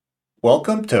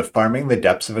Welcome to Farming the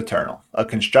Depths of Eternal, a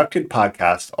constructed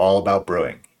podcast all about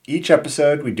brewing. Each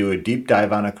episode, we do a deep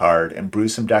dive on a card and brew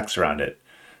some decks around it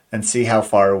and see how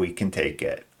far we can take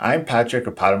it. I'm Patrick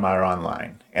of Potamire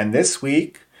Online, and this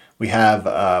week we have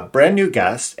a brand new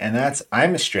guest, and that's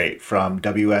I'm Straight from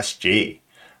WSG.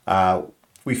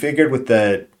 We figured with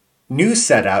the new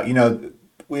set out,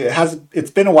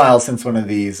 it's been a while since one of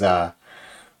these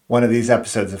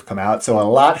episodes have come out, so a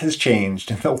lot has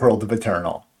changed in the world of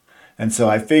Eternal. And so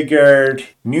I figured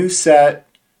new set,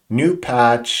 new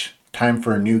patch, time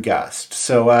for a new guest.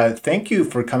 So thank you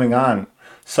for coming on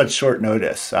such short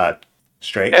notice,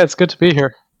 Straight. Yeah, it's good to be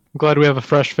here. I'm glad we have a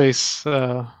fresh face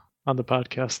on the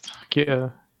podcast,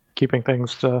 keeping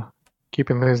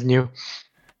things new.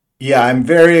 Yeah, I'm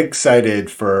very excited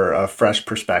for a fresh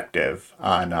perspective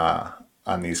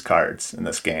on these cards in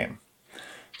this game.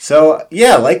 So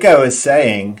yeah, like I was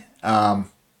saying,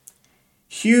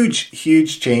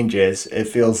 huge changes. It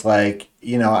feels like,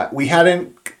 we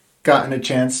hadn't gotten a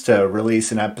chance to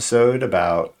release an episode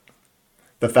about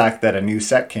the fact that a new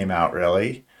set came out,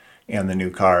 really, and the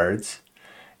new cards.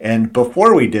 And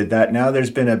before we did that, now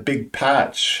there's been a big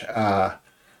patch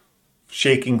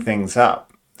shaking things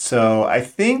up. So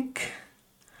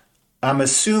I'm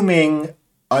assuming,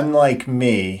 unlike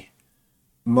me,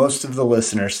 most of the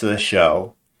listeners to the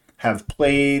show have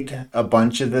played a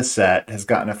bunch of the set, has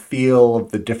gotten a feel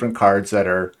of the different cards that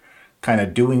are kind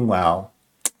of doing well.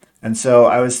 And so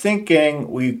I was thinking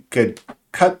we could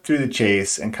cut through the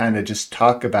chase and kind of just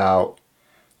talk about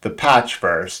the patch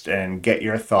first and get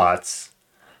your thoughts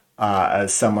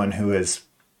as someone who has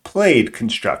played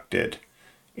Constructed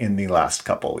in the last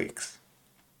couple weeks.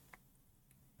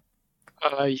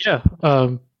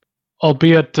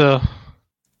 Albeit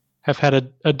have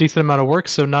had a decent amount of work,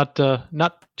 so not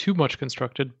too much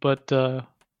Constructed, but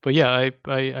yeah,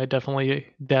 I definitely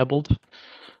dabbled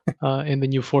in the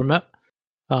new format.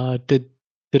 Did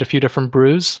a few different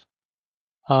brews.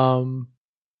 But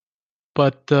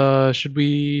should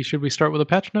we start with the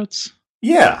patch notes?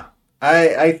 Yeah,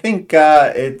 I think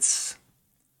I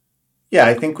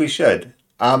think we should.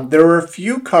 There were a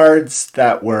few cards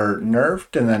that were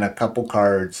nerfed, and then a couple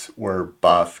cards were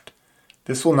buffed.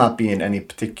 This will not be in any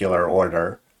particular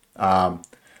order.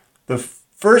 The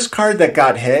first card that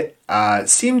got hit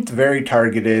seemed very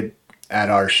targeted at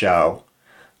our show.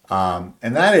 And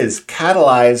that is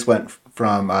Catalyze went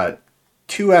from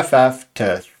 2 FF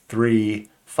to 3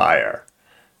 Fire.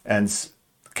 And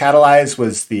Catalyze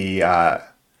was the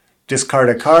discard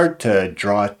a card to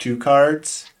draw 2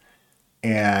 cards,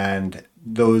 and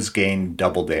those gain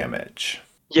double damage.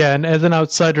 Yeah, and as an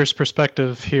outsider's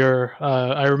perspective here,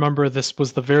 I remember this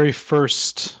was the very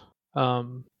first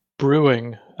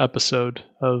brewing episode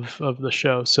of the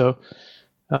show. So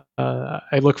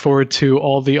I look forward to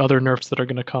all the other nerfs that are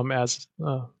going to come as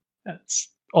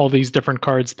all these different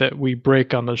cards that we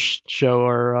break on the show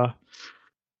are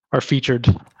featured.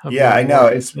 Yeah, I know.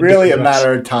 It's really a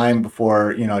matter of time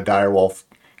before, Direwolf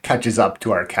catches up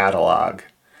to our catalog,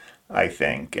 I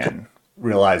think, and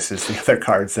realizes the other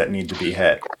cards that need to be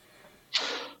hit.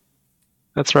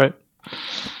 That's right.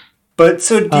 But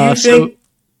so do you think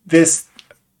this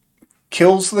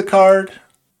kills the card?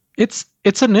 It's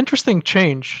an interesting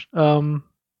change. On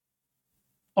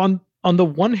the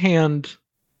one hand,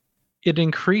 it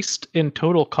increased in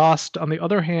total cost. On the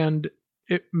other hand,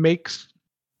 it makes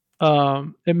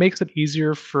it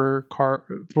easier for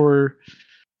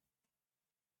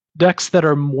decks that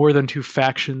are more than 2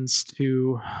 factions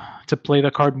to play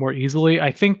the card more easily. I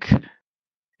think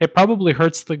it probably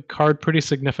hurts the card pretty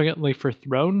significantly for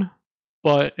Throne,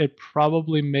 but it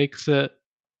probably makes it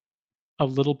a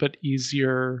little bit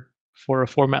easier for a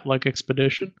format like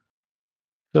Expedition.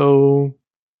 So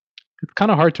it's kind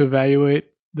of hard to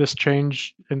evaluate this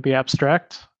change in the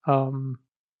abstract. But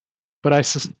I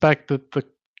suspect that the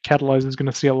Catalyze is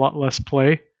going to see a lot less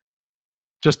play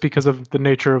just because of the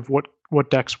nature of what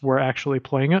decks were actually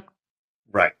playing it.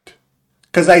 Right.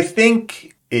 Because I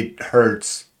think it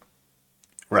hurts,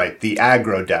 right, the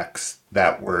aggro decks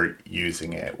that were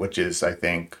using it, which is, I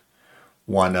think,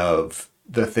 one of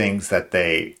the things that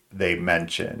they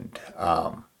mentioned.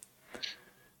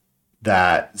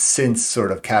 That since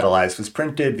sort of Catalyze was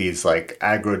printed, these like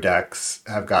aggro decks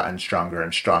have gotten stronger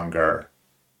and stronger,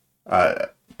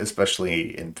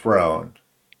 especially in Throne.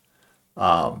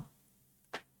 And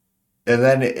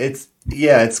then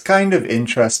it's kind of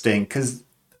interesting because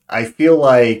I feel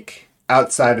like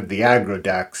outside of the aggro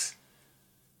decks,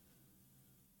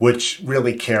 which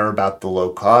really care about the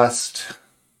low cost,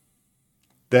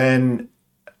 then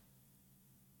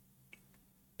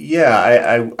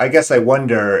yeah, I guess I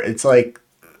wonder, it's like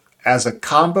as a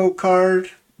combo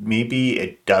card, maybe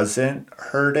it doesn't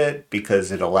hurt it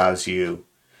because it allows you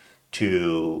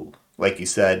to, like you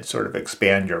said, sort of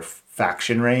expand your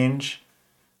faction range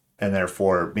and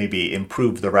therefore maybe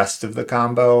improve the rest of the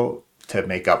combo to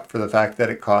make up for the fact that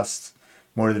it costs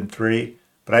more than 3.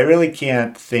 But I really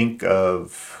can't think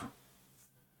of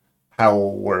how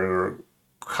we're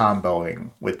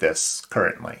comboing with this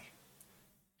currently.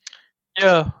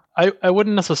 Yeah, I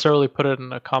wouldn't necessarily put it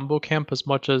in a combo camp as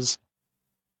much as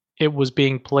it was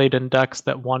being played in decks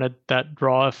that wanted that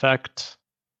draw effect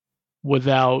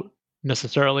without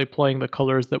necessarily playing the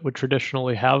colors that would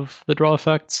traditionally have the draw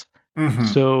effects. Mm-hmm.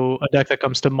 So a deck that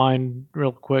comes to mind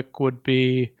real quick would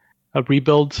be a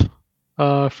Rebuild,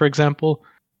 for example.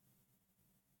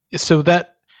 So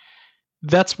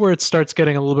that's where it starts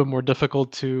getting a little bit more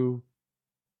difficult to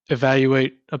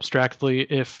evaluate abstractly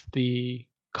if the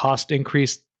cost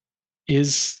increase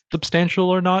is substantial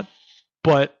or not.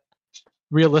 But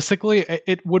realistically,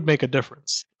 it would make a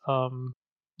difference.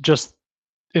 Just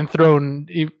Enthroned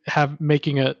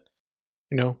making it,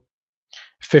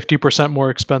 50% more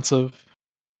expensive,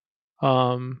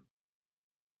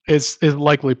 is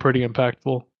likely pretty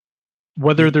impactful.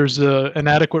 Whether there's an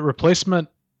adequate replacement,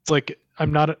 it's like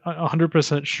I'm not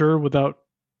 100% sure without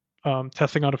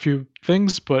testing out a few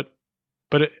things, but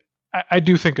I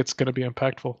do think it's going to be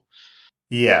impactful.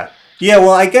 Yeah. Yeah,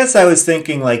 well, I guess I was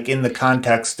thinking like in the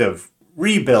context of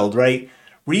Rebuild, right?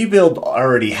 Rebuild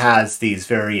already has these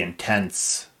very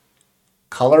intense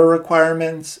color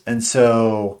requirements, and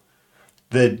so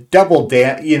the double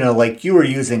like you were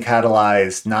using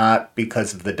Catalyze not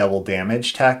because of the double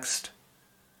damage text,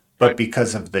 but Right.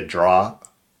 because of the draw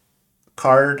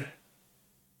card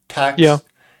text. Yeah.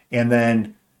 And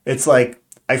then it's like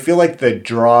I feel like the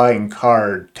drawing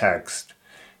card text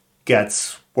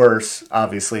gets worse,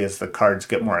 obviously, as the cards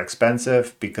get more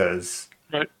expensive because.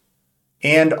 Right.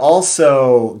 And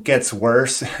also gets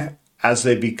worse as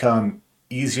they become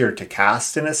easier to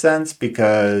cast in a sense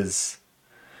because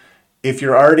if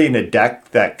you're already in a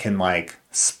deck that can like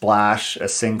splash a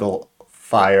single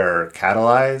fire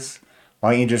Catalyze,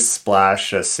 why don't you just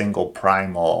splash a single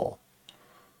primal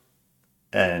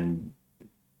and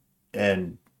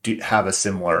have a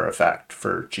similar effect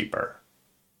for cheaper?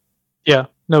 Yeah.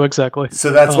 No, exactly.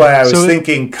 So that's why I was so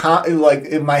thinking, like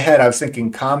in my head, I was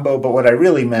thinking combo, but what I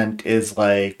really meant is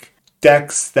like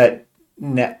decks that,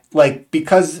 like,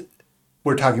 because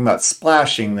we're talking about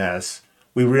splashing this,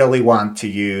 we really want to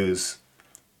use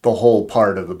the whole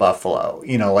part of the buffalo.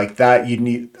 Like that, you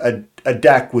need a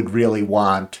deck would really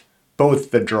want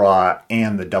both the draw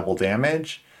and the double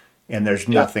damage, and there's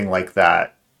nothing like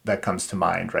that that comes to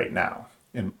mind right now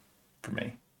for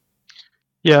me.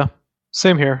 Yeah,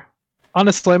 same here.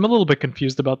 Honestly, I'm a little bit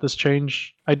confused about this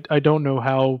change. I don't know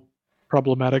how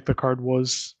problematic the card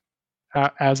was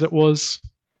as it was,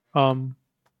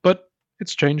 but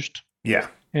it's changed, Yeah.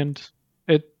 and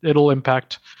it'll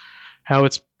impact how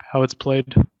it's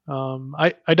played.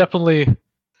 I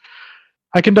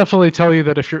can definitely tell you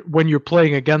that when you're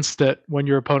playing against it, when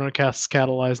your opponent casts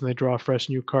Catalyze and they draw fresh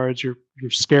new cards, you're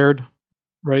scared,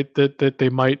 right? That they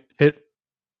might hit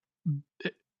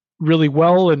really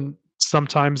well, and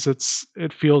sometimes it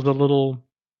feels a little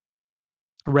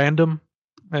random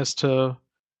as to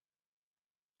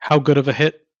how good of a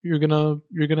hit you're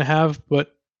gonna have.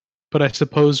 But I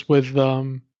suppose with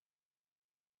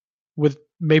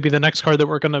maybe the next card that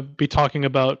we're gonna be talking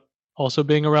about also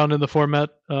being around in the format,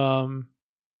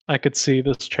 I could see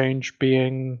this change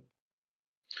being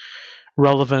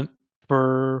relevant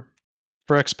for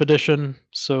Expedition.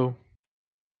 So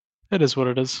it is what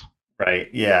it is. Right.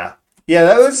 Yeah. Yeah,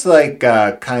 that was like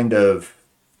kind of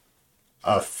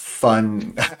a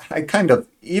fun. I kind of,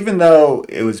 even though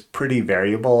it was pretty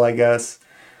variable, I guess,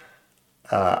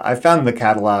 I found the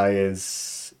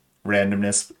Catalyze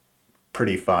randomness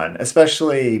pretty fun,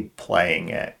 especially playing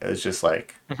it. It was just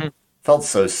like Hmm. felt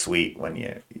so sweet when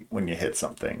you hit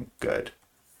something good.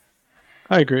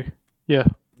 I agree. Yeah.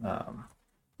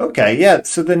 Okay, yeah.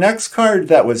 So the next card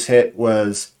that was hit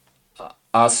was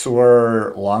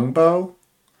Asur Longbow,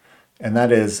 and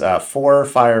that is 4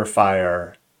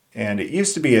 fire, and it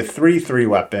used to be a 3/3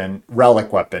 weapon,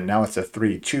 relic weapon. Now it's a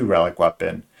 3/2 relic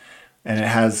weapon, and it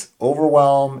has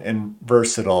Overwhelm and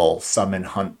Versatile Summon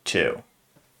Hunt 2.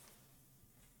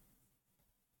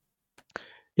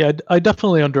 Yeah, I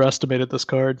definitely underestimated this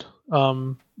card,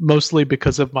 mostly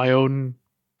because of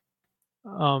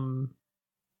um,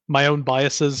 my own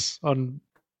biases on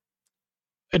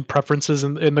and preferences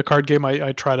in the card game.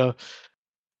 I try to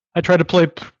play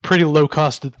pretty low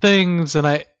costed things,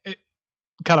 and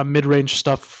kind of mid range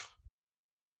stuff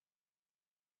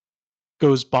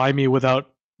goes by me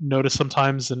without notice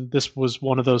sometimes, and this was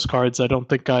one of those cards. I don't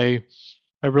think I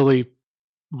really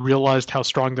realized how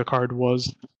strong the card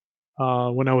was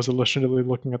when I was initially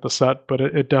looking at the set, but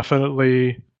it's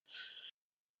definitely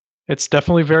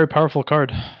a very powerful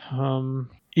card.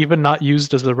 Even not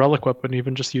used as a relic weapon,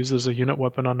 even just used as a unit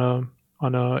weapon on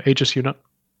a Aegis unit.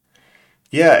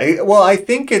 Yeah, well, I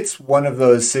think it's one of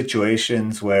those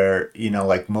situations where,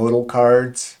 like modal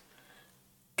cards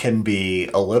can be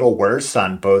a little worse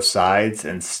on both sides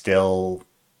and still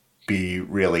be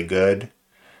really good.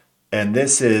 And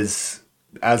this is,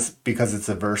 because it's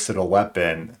a versatile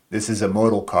weapon, this is a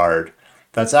modal card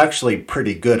that's actually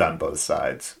pretty good on both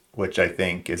sides, which I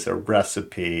think is a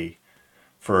recipe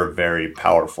for a very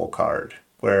powerful card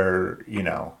where,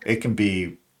 it can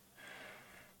be,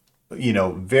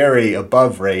 very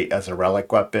above rate as a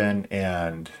relic weapon,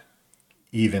 and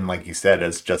even like you said,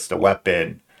 as just a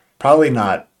weapon. Probably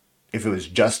not, if it was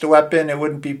just a weapon, it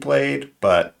wouldn't be played,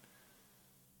 but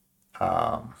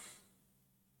can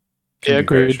Yeah, be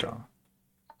very agreed. strong.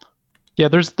 Yeah,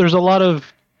 there's a lot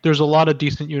of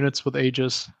decent units with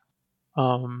Aegis,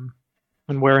 and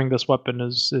wearing this weapon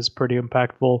is pretty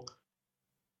impactful.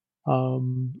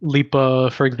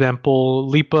 Lipa, for example,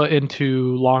 Lipa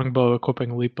into longbow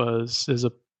equipping Lipa is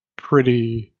a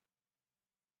pretty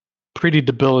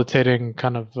debilitating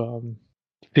kind of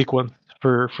sequence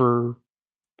for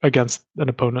against an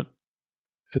opponent.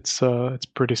 It's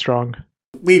pretty strong.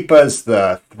 Lipa's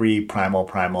the 3 primal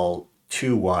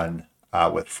 2/1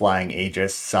 with Flying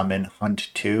Aegis, summon, hunt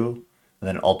 2, and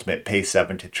then ultimate pay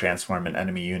 7 to transform an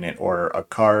enemy unit or a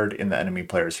card in the enemy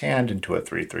player's hand into a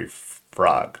 3/3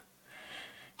 frog.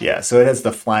 Yeah, so it has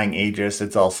the Flying Aegis.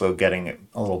 It's also getting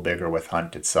a little bigger with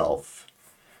hunt itself.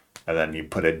 And then you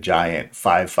put a giant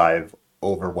 5/5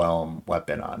 overwhelm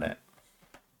weapon on it.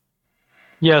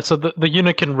 Yeah, so the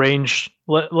unit can range.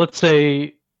 Let's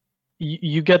say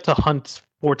you get to hunt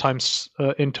 4 times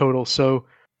in total. So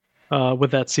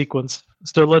with that sequence,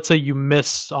 so let's say you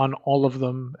miss on all of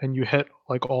them and you hit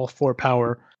like all 4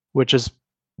 power, which is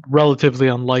relatively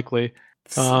unlikely.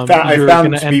 I You're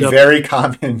found gonna to be end up very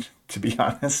common, to be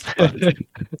honest.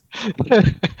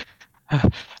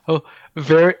 oh,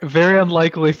 very very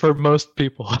unlikely for most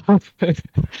people.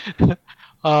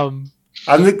 um,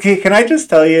 Can I just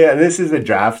tell you, this is a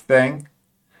draft thing,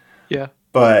 yeah.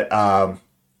 but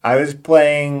I was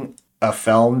playing a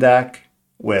film deck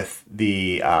with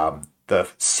the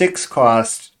 6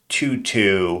 cost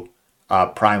 2/2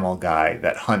 primal guy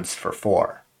that hunts for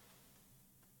 4.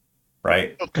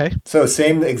 Right? Okay. So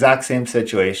exact same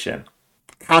situation.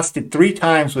 Casted 3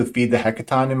 times with Feed the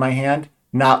Hecaton in my hand.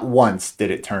 Not once did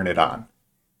it turn it on.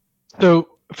 So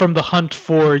from the hunt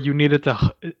 4, you needed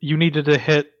to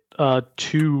hit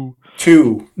 2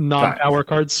 non-power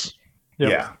cards. Yep.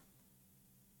 Yeah.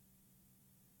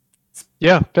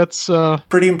 Yeah, that's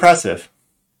pretty impressive.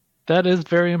 That is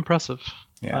very impressive.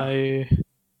 Yeah.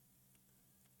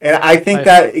 I think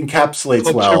that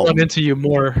encapsulates well. To run into you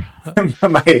more.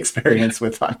 My experience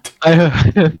with hunt.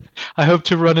 I hope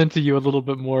to run into you a little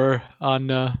bit more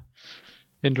on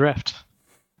in draft.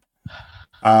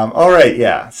 All right.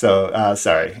 Yeah. So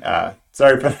sorry.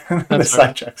 Sorry for the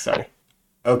sidetrack. Sorry.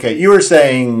 Okay. You were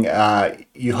saying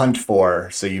you hunt 4,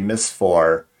 so you miss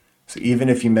 4. So even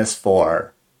if you miss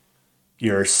 4,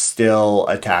 you're still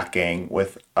attacking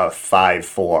with a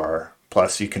 5/4.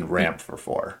 Plus, you can ramp for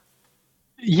 4.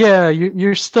 Yeah,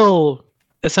 you're still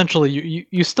essentially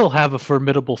you still have a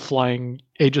formidable flying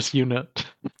Aegis unit,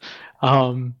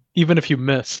 even if you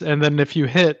miss, and then if you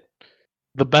hit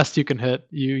the best you can hit,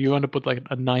 you end up with like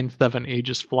a 9/7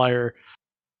 Aegis flyer,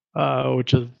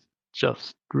 which is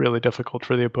just really difficult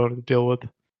for the opponent to deal with.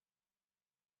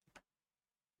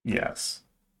 Yes.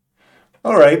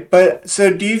 All right, but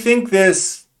so do you think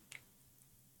this?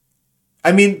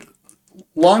 I mean,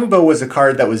 Longbow was a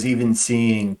card that was even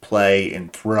seeing play in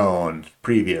Throne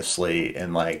previously,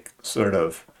 and like sort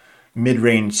of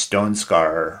mid-range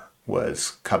Stonescar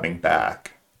was coming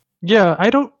back. Yeah, I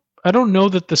don't know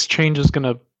that this change is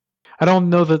gonna. I don't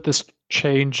know that this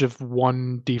change of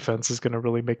one defense is gonna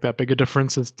really make that big a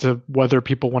difference as to whether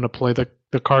people want to play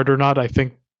the card or not. I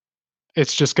think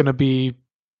it's just gonna be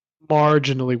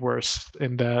marginally worse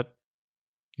in that,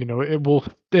 it will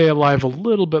stay alive a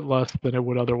little bit less than it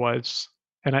would otherwise.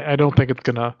 And I don't think it's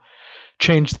gonna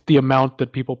change the amount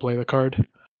that people play the card.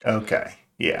 Okay.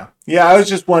 Yeah. Yeah, I was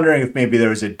just wondering if maybe there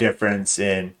was a difference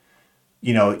in,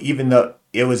 even though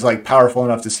it was like powerful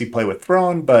enough to see play with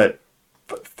Throne, but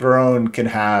Throne can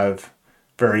have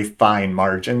very fine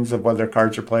margins of whether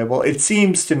cards are playable. It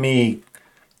seems to me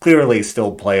clearly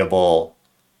still playable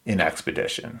in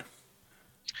Expedition.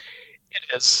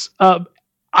 It is.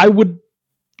 I would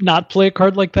not play a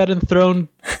card like that in Throne,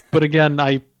 but again,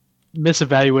 I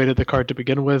misevaluated the card to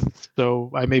begin with,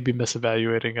 so I may be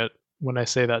misevaluating it when I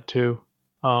say that too.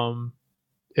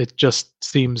 It just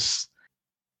seems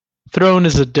Throne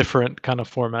is a different kind of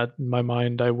format in my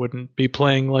mind. I wouldn't be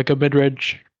playing like a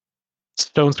mid-range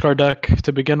Stone Scar deck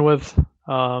to begin with.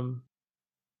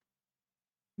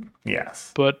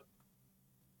 Yes. But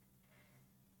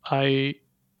I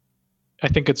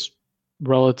think it's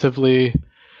relatively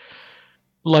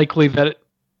likely that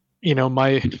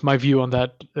my view on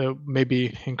that may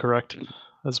be incorrect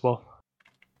as well.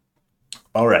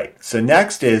 All right. So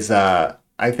next is I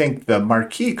think the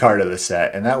marquee card of the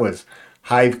set, and that was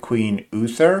Hive Queen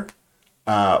Uther,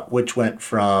 which went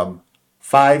from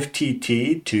 5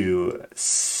 TT to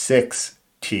 6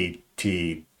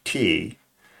 TTT.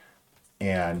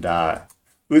 And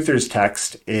Uther's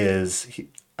text is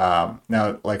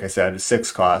now, like I said,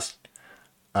 6 cost.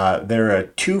 They're a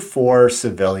 2/4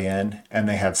 civilian, and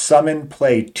they have summon,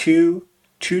 play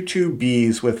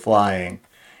 2/2/2 with flying.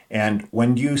 And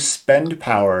when you spend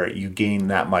power, you gain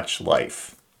that much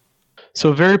life. So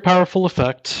a very powerful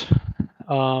effect.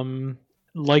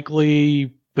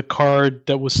 Likely the card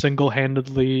that was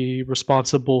single-handedly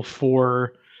responsible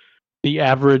for the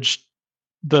average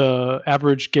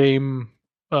game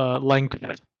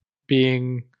length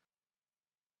being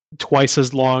twice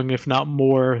as long, if not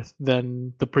more,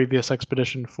 than the previous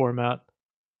expedition format.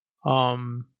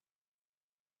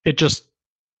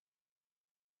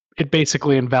 It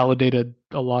basically invalidated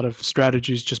a lot of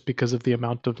strategies just because of the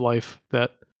amount of life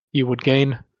that you would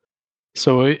gain.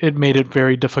 So it made it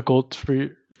very difficult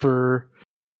for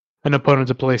an opponent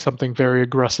to play something very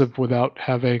aggressive without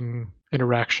having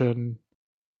interaction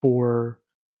for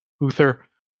Uther.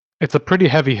 It's a pretty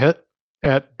heavy hit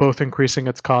at both increasing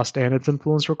its cost and its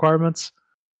influence requirements.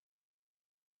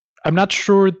 I'm not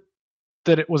sure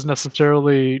that it was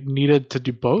necessarily needed to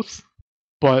do both,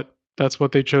 but that's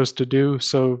what they chose to do,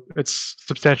 so it's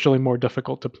substantially more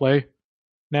difficult to play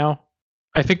now.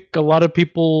 I think a lot of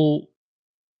people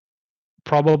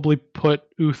probably put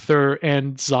Uther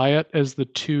and Zayat as the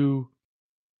two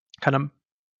kind of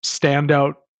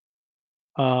standout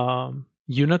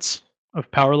units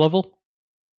of power level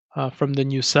from the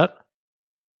new set.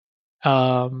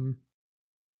 And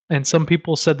some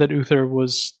people said that Uther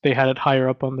they had it higher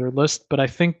up on their list, but I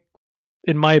think,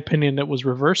 in my opinion, it was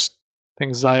reversed. I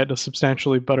think Zayat is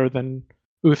substantially better than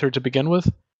Uther to begin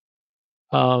with.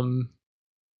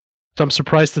 So I'm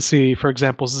surprised to see, for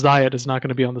example, Zayat is not going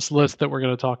to be on this list that we're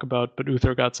going to talk about, but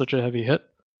Uther got such a heavy hit.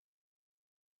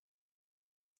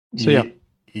 So yeah,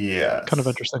 yes. Kind of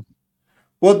interesting.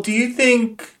 Well, do you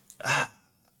think?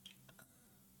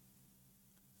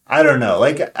 I don't know.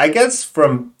 Like, I guess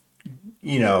from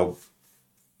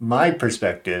my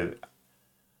perspective,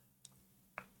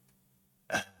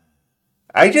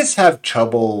 I just have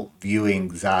trouble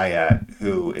viewing Zayat,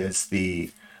 who is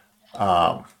the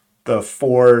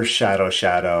 4 shadow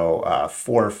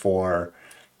 4/4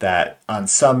 that on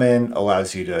summon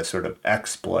allows you to sort of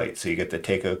exploit. So you get to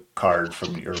take a card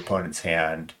from your opponent's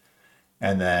hand,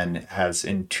 and then has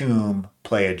Entomb,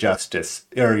 play a justice,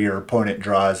 or your opponent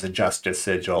draws a justice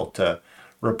sigil to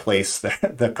replace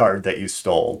the card that you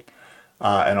stole,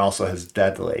 and also has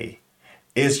deadly.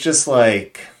 It's just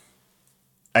like,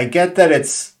 I get that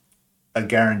it's a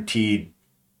guaranteed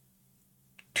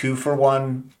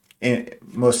 2-for-1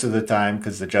 most of the time,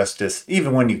 because the justice,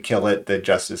 even when you kill it, the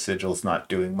justice sigil's not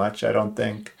doing much, I don't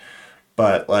think.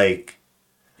 But like,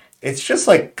 it's just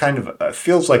like kind of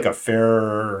feels like a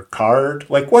fair card.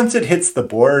 Like, once it hits the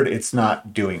board, it's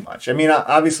not doing much. I mean,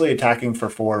 obviously attacking for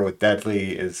 4 with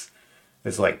deadly is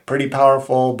like pretty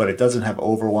powerful, but it doesn't have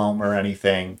overwhelm or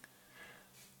anything.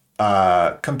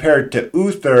 Compared to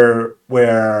Uther,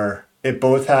 where it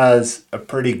both has a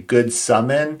pretty good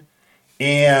summon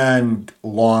and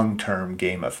long-term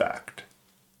game effect,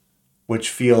 which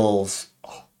feels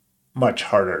much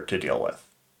harder to deal with.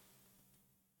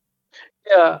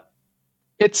 Yeah,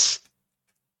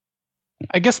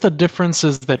 I guess the difference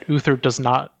is that Uther does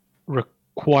not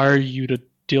require you to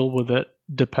deal with it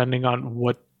depending on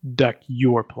what deck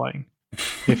you are playing.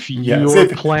 If your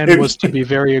plan was to be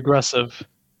very aggressive,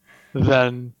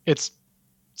 then it's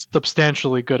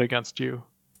substantially good against you.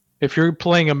 If you're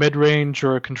playing a mid-range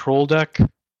or a control deck,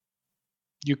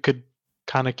 you could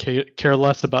kind of care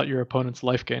less about your opponent's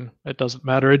life gain. It doesn't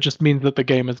matter. It just means that the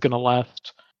game is going to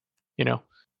last,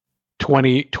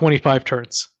 25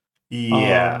 turns.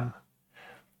 Yeah.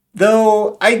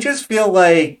 Though, I just feel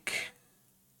like,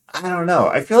 I don't know.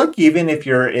 I feel like even if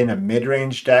you're in a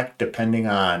mid-range deck, depending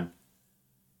on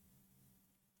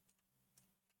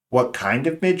what kind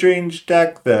of mid-range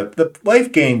deck, the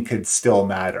life gain could still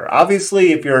matter.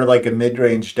 Obviously, if you're like a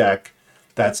mid-range deck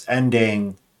that's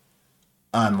ending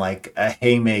on like a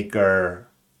haymaker,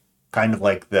 kind of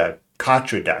like the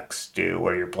Katra decks do,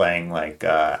 where you're playing like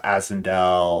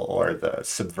Azendel or the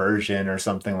Subversion or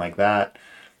something like that,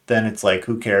 then it's like,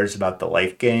 who cares about the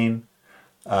life gain?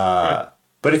 Right.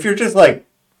 But if you're just like,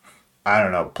 I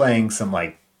don't know, playing some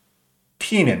like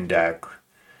Keenan deck,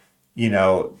 you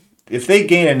know, if they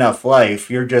gain enough life,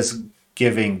 you're just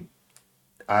giving,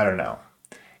 I don't know.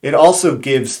 It also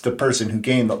gives the person who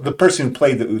gained the person who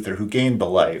played the Uther who gained the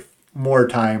life more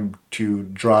time to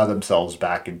draw themselves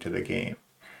back into the game.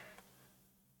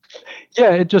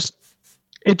 Yeah, it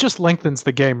just lengthens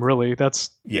the game. Really,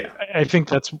 Yeah. I think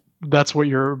that's what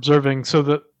you're observing.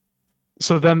 So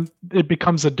then it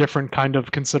becomes a different kind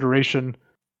of consideration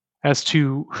as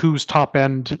to whose top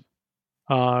end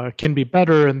can be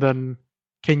better, and then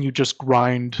can you just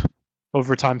grind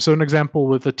over time. So an example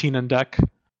with the Tinan deck,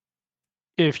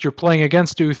 if you're playing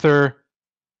against Uther,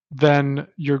 then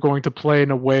you're going to play in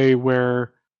a way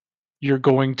where you're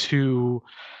going to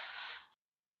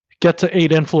get to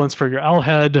 8 influence for your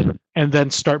Alhead, and then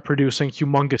start producing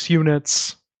humongous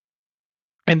units.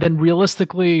 And then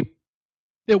realistically,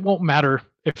 it won't matter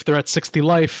if they're at 60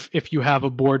 life if you have a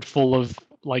board full of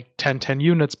like 10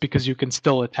 units, because you can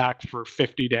still attack for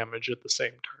 50 damage at the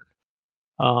same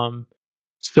turn.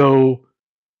 So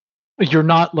you're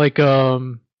not like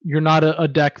you're not a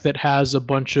deck that has a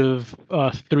bunch of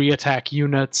 3 attack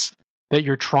units that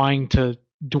you're trying to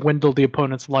dwindle the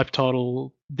opponent's life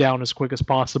total down as quick as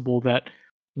possible, that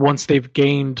once they've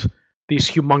gained these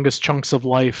humongous chunks of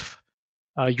life,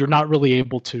 you're not really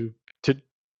able to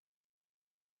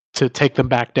to take them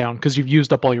back down because you've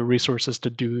used up all your resources to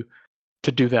do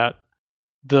that.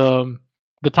 The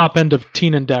top end of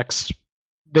Teen decks,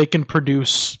 they can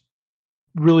produce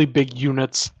really big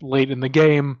units late in the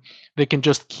game. They can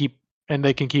just keep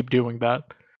doing that.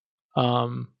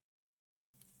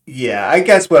 Yeah, I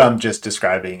guess what I'm just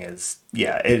describing is,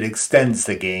 yeah, it extends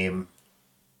the game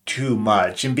too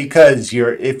much. And because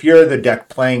if you're the deck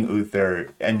playing Uther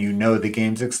and you know the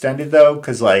game's extended though,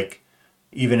 because like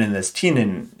even in this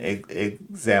Teenan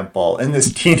example, in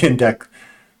this Teenan deck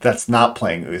that's not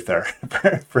playing Uther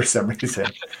for some reason,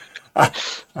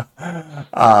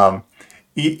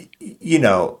 you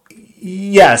know,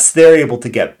 yes, they're able to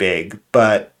get big,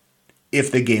 but if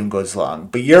the game goes long,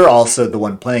 but you're also the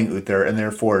one playing Uther, and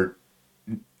therefore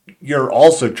you're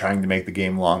also trying to make the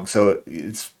game long. So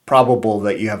it's probable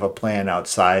that you have a plan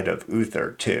outside of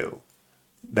Uther too,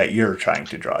 that you're trying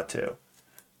to draw to.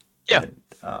 Yeah, And,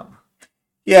 that's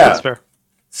yeah. fair.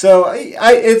 So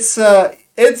it's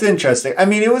interesting. I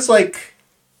mean, it was like,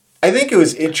 I think it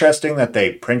was interesting that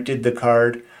they printed the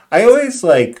card. I always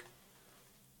like,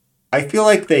 I feel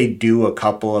like they do a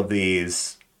couple of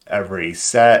these every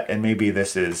set, and maybe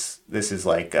this is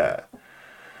like a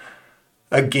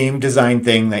game design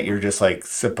thing that you're just like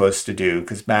supposed to do,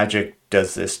 because Magic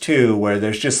does this too, where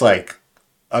there's just like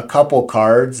a couple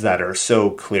cards that are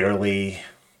so clearly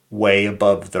way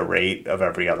above the rate of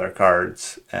every other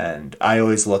cards, and I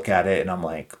always look at it and I'm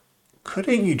like,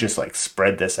 couldn't you just like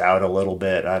spread this out a little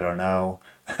bit? I don't know,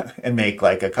 and make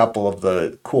like a couple of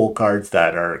the cool cards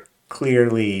that are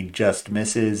clearly just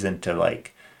misses into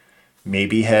like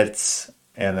maybe hits,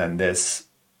 and then this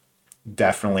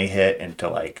definitely hit into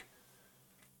like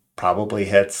probably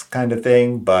hits kind of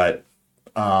thing. But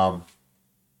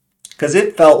because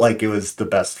it felt like it was the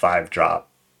best 5 drop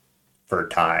for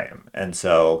time, and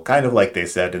so kind of like they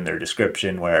said in their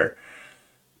description, where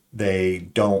they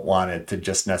don't want it to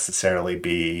just necessarily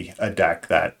be a deck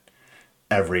that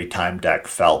every time deck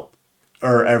felt,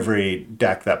 or every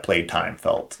deck that played time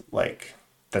felt like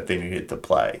that they needed to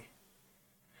play.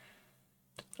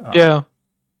 Yeah,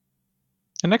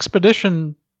 an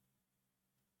expedition,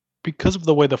 because of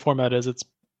the way the format is, it's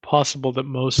possible that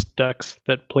most decks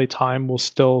that play time will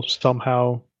still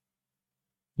somehow,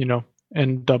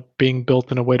 end up being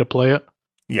built in a way to play it.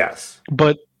 Yes.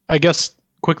 But I guess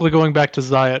quickly going back to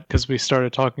Zayat, because we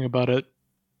started talking about it,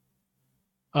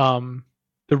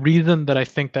 the reason that I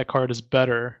think that card is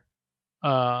better,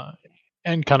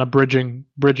 and kind of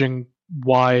bridging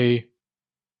why,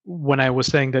 when I was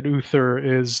saying that Uther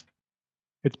it's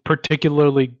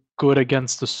particularly good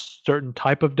against a certain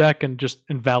type of deck and just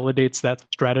invalidates that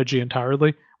strategy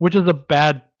entirely, which is a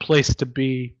bad place to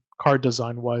be card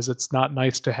design wise. It's not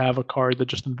nice to have a card that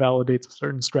just invalidates a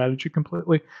certain strategy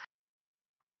completely.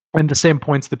 And the same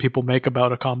points that people make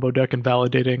about a combo deck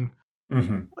invalidating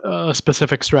a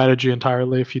specific strategy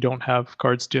entirely if you don't have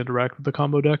cards to interact with the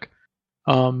combo deck.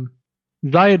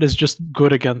 Zayat is just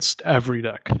good against every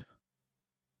deck.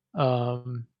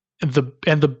 And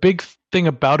the big thing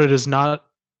about it is not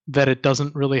that it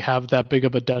doesn't really have that big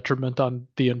of a detriment on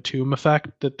the Entomb effect,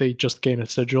 that they just gain a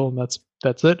sigil and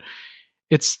that's it.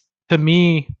 It's, to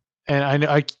me, and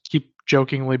I keep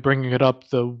jokingly bringing it up,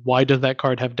 the why does that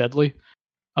card have deadly?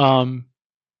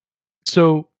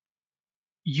 So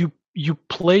you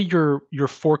play your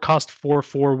 4-cost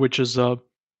 4/4, which is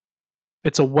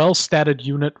it's a well-statted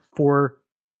unit for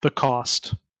the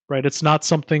cost, right? It's not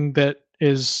something that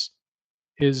is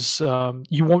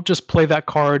you won't just play that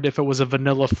card if it was a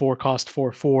vanilla 4-cost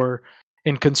 4/4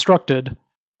 in constructed.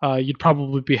 You'd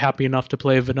probably be happy enough to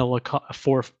play a vanilla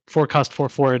 4-cost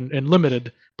 4/4 in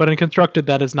limited, but in constructed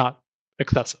that is not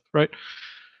excessive, right?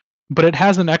 But it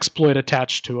has an exploit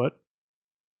attached to it,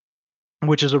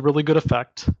 which is a really good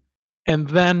effect. And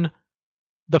then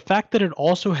the fact that it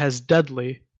also has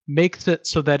deadly makes it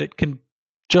so that it can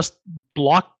just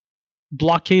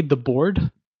blockade the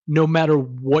board no matter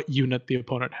what unit the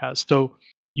opponent has. So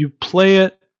you play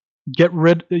it,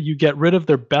 you get rid of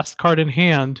their best card in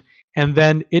hand, and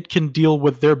then it can deal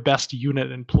with their best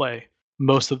unit in play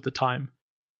most of the time.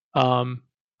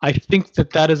 I think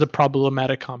that is a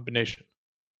problematic combination.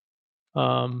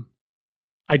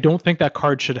 I don't think that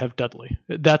card should have deadly.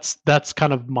 That's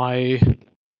kind of my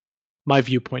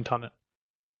viewpoint on it.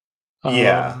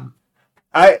 Yeah.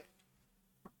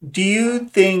 Do you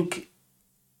think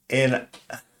in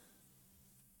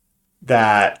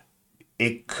that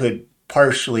it could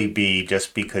partially be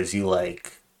just because you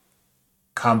like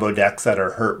combo decks that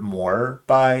are hurt more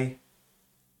by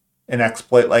an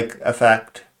exploit like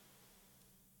effect?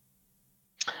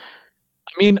 I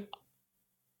mean,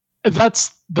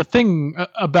 that's the thing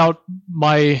about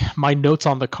my notes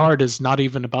on the card is not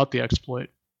even about the exploit.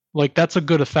 Like, that's a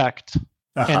good effect,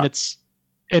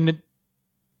 and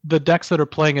the decks that are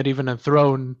playing it, even in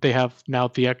Throne, they have now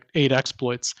the 8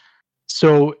 exploits.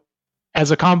 So,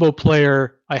 as a combo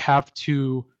player, I have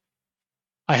to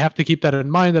keep that in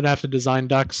mind, and I have to design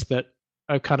decks that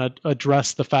kind of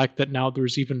address the fact that now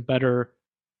there's even better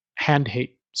hand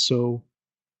hate. So,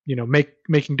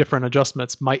 making different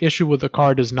adjustments. My issue with the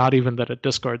card is not even that it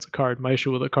discards a card. My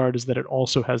issue with the card is that it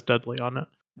also has deadly on it.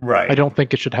 Right. I don't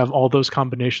think it should have all those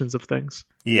combinations of things.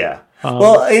 Yeah.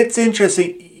 Well, it's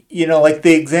interesting. Like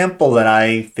the example that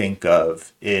I think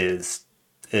of is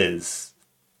as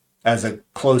a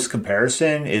close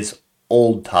comparison is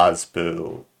old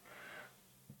Tazbu,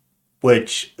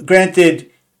 which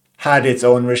granted had its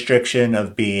own restriction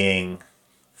of being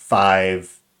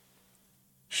 5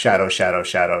 shadow, shadow,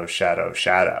 shadow, shadow,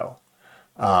 shadow.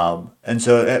 And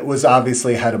so it was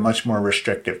obviously had a much more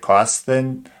restrictive cost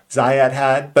than Zayat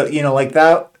had. But, like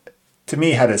that, to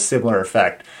me, had a similar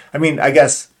effect. I mean, I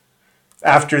guess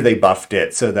after they buffed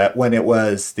it so that when it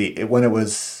was it's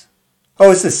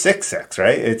a 6/6,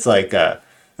 right? It's like it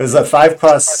was a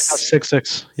 5-cost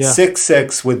 6/6, yeah.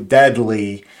 6/6 with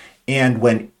deadly, and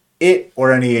when it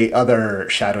or any other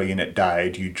shadow unit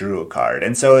died, you drew a card.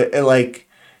 And so it like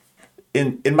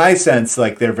in my sense,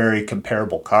 like they're very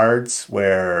comparable cards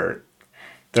where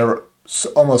they're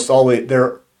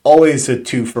always a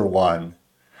 2-for-1,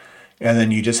 and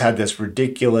then you just had this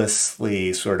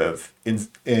ridiculously sort of in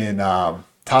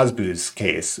Tazbu's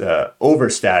case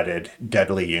overstated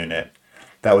deadly unit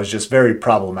that was just very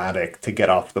problematic to get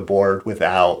off the board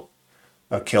without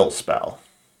a kill spell.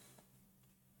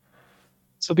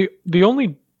 So the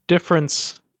only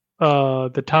difference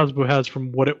that Tazbu has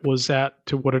from what it was at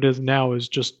to what it is now is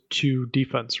just 2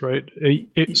 defense, right?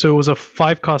 So it was a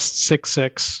 5-cost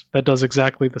 6/6 that does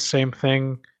exactly the same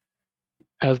thing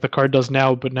as the card does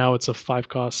now, but now it's a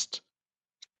 5-cost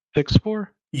 6/4.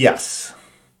 Yes.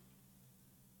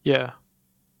 Yeah.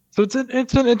 So it's an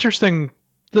interesting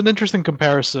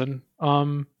comparison.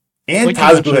 And like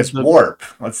Tazbu has warp.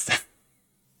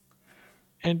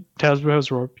 And Tazbu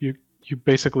has warp. You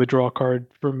basically draw a card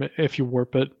from it if you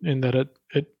warp it, in that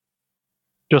it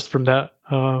just from that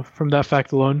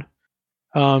fact alone.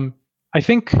 I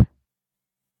think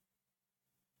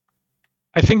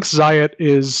Zayat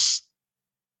is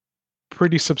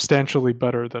pretty substantially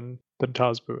better than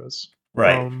Tazbu is.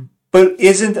 Right. But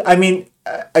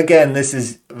again, this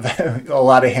is a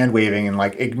lot of hand waving, and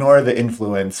like ignore the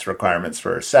influence requirements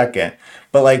for a second.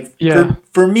 But like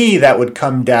for me, that would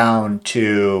come down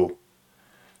to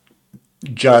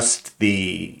just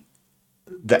the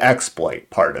exploit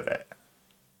part of it.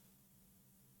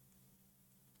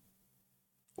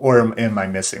 Or am I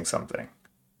missing something?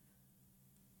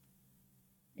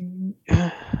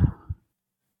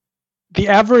 The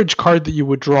average card that you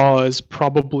would draw is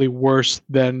probably worse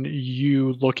than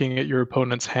you looking at your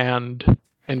opponent's hand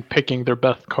and picking their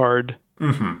best card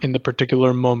in the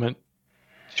particular moment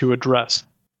to address.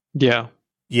 Yeah.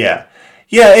 Yeah.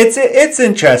 Yeah, it's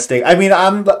interesting. I mean,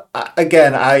 I'm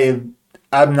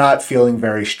not feeling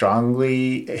very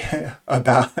strongly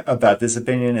about this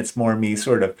opinion. It's more me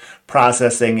sort of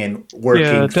processing and Yeah,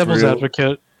 working devil's through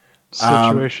advocate um,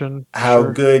 situation for how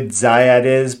sure. good Zayat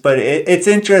is, but it's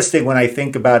interesting when I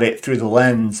think about it through the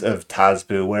lens of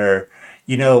Tazbu, where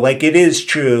like it is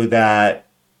true that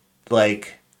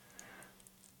like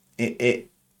it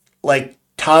like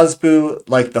Tazbu,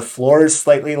 like the floor is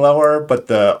slightly lower, but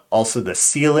the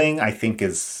ceiling I think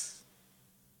is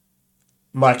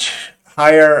much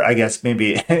higher. I guess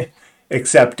maybe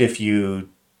except if you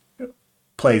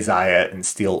play Zayat and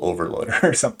steal Overloader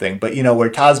or something. But where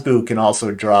Tazbu can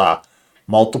also draw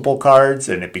multiple cards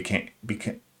and it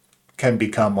can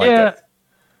become like Yeah,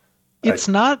 a it's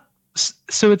not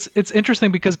so it's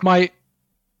interesting because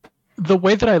the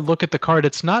way that I look at the card,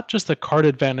 it's not just a card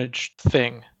advantage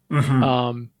thing.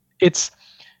 mhm. It's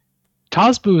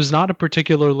Tazbu is not a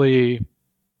particularly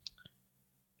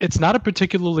it's not a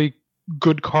particularly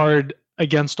good card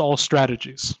against all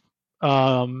strategies.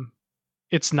 Um,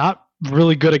 it's not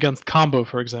really good against combo,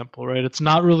 for example, right? It's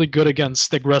not really good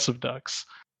against aggressive decks.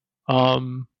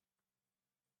 Um,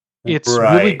 it's really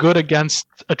Right. good against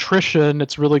attrition.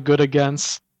 It's really good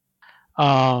against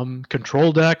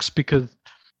control decks because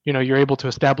you're able to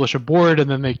establish a board and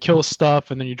then they kill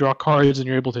stuff and then you draw cards and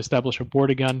you're able to establish a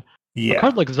board again. A Yeah.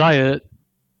 card like Zayat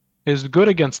is good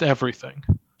against everything.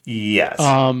 Yes.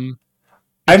 Um,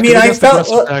 I it's mean, good I against felt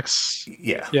aggressive decks.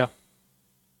 yeah. Yeah.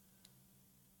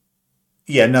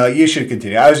 Yeah, no, you should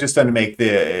continue. I was just going to make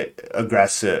the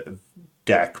aggressive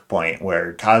deck point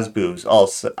where Tazbu's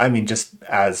also, I mean, just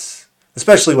as,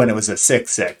 especially when it was a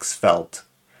 6/6, felt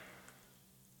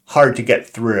hard to get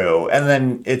through. And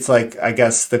then it's like, I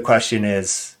guess the question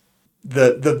is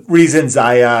the reason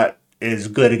Zaya is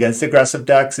good against aggressive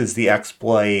decks is the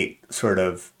exploit sort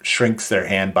of shrinks their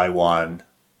hand by one.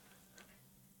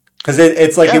 Because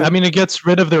it's like, Yeah, I mean, it gets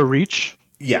rid of their reach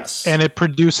yes. and it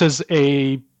produces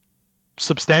a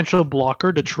substantial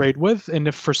blocker to trade with. And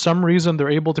if for some reason they're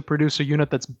able to produce a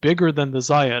unit that's bigger than the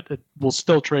Zayat, it will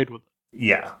still trade with it.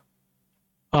 Yeah.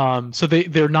 So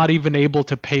they're not even able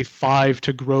to pay 5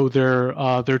 to grow their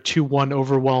 2/1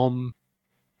 overwhelm.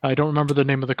 I don't remember the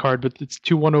name of the card, but it's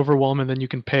 2/1 overwhelm, and then you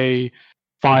can pay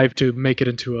 5 to make it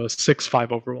into a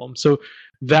 6/5 overwhelm. So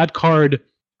that card,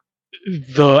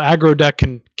 the aggro deck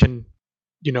can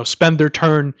spend their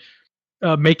turn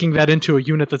making that into a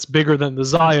unit that's bigger than the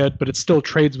Zayat, but it still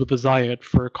trades with the Zayat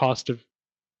for a cost of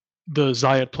the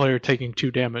Zayat player taking 2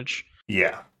 damage.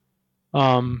 Yeah.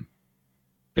 Um,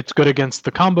 it's good against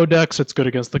the combo decks. It's good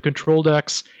against the control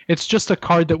decks. It's just a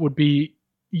card that would be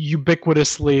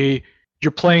ubiquitously.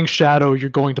 You're playing Shadow. You're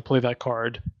going to play that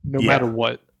card no matter Yeah.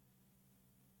 what.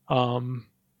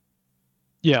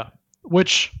 Yeah,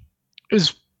 which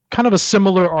is kind of a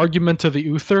similar argument to the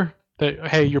Uther. That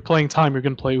hey, you're playing time. You're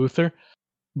going to play Uther.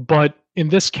 But in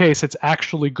this case, it's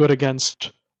actually good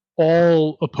against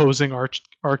all opposing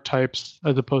archetypes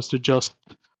as opposed to just,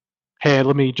 hey,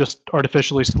 let me just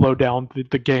artificially slow down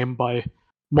the game by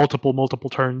multiple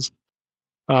turns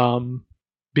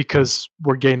because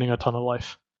we're gaining a ton of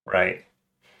life. Right.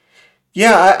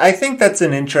 Yeah, I think that's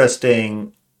an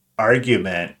interesting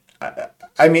argument.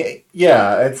 I mean,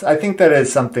 yeah, I think that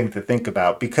is something to think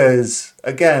about because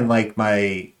again, like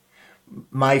my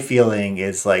feeling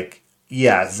is like,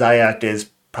 yeah, Zayat is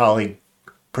probably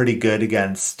pretty good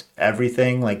against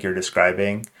everything like you're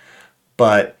describing,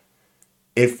 but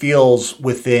it feels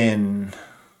within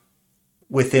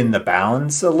the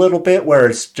bounds a little bit where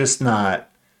it's just not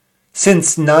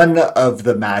since none of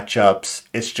the matchups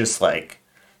it's just like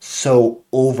so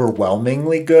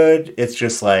overwhelmingly good. It's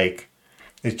just like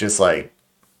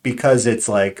because it's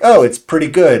like, oh, it's pretty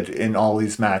good in all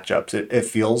these matchups. It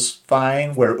feels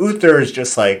fine. Where Uther is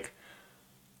just like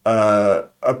a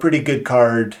pretty good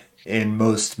card in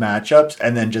most matchups,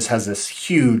 and then just has this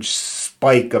huge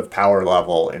spike of power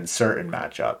level in certain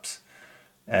matchups.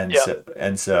 And Yeah.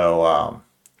 so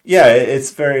yeah,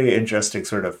 it's very interesting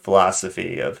sort of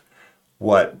philosophy of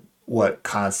what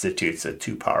constitutes a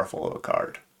too powerful of a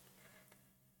card.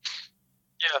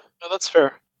 Yeah, no, that's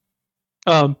fair.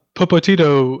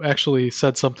 Popotito actually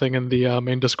said something in the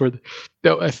main Discord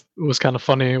that was kind of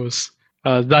funny. It was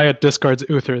Zayat discards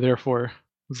Uther, therefore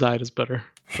Zayat is better.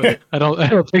 But I don't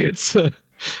think it's I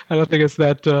don't think it's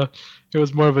that. It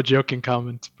was more of a joking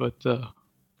comment, but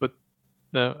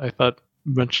I thought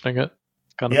mentioning it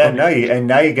kind of Yeah, funny.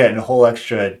 now you're getting a whole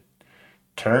extra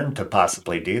turn to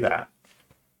possibly do that.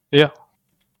 Yeah.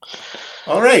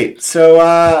 All right,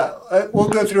 so we'll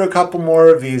go through a couple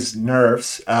more of these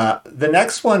nerfs. The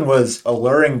next one was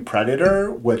Alluring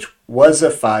Predator, which was a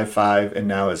 5/5 and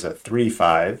now is a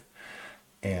 3/5.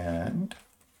 And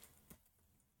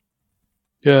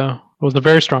Yeah, it was a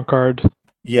very strong card.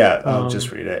 yeah, I'll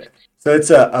just Um, read it. So it's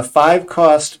a 5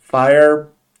 cost fire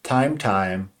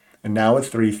time, and now a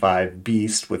 3/5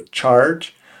 beast with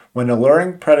charge. When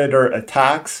Alluring Predator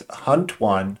attacks, hunt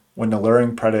one. When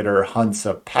Alluring Predator hunts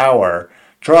a power,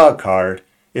 draw a card.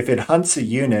 If it hunts a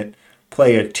unit,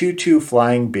 play a 2/2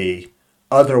 flying bee.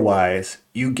 Otherwise,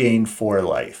 you gain 4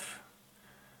 life.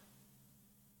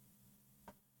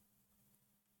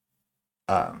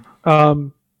 Um,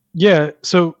 um, yeah,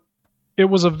 so it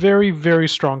was a very, very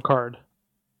strong card.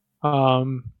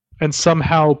 Um, and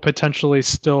somehow potentially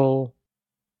still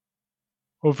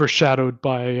overshadowed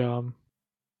by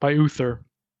Uther,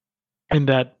 in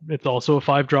that it's also a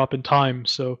 5 drop in time.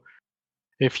 So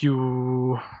if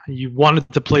you wanted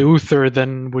to play Uther,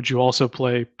 then would you also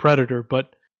play Predator?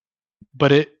 But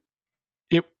it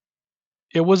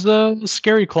it was a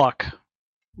scary clock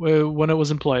when it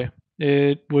was in play.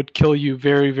 It would kill you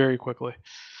very, very quickly.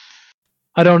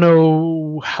 I don't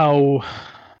know how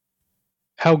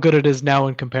good it is now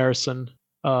in comparison,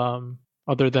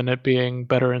 other than it being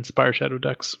better in Spire Shadow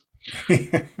decks.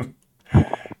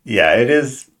 yeah, it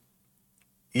is.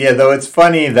 Yeah, though it's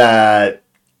funny that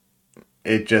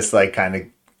it just like kind of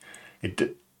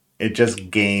it it just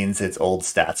gains its old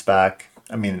stats back.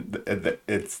 I mean,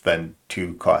 it's then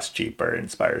 2 cost cheaper in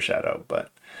Spire Shadow,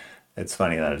 but it's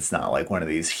funny that it's not like one of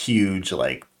these huge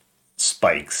like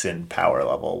spikes in power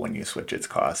level when you switch its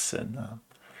costs and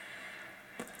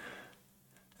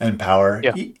power.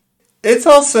 Yeah, It's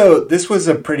also this was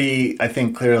a pretty, I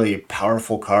think, clearly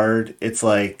powerful card. It's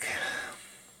like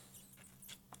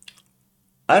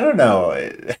I don't know.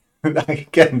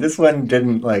 Again, this one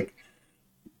didn't like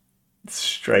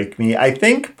strike me. I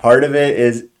think part of it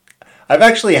is I've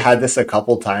actually had this a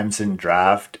couple times in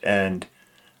draft, and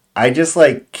I just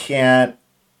like can't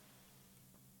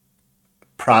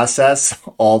process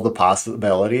all the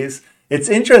possibilities. It's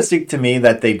interesting to me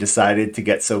that they decided to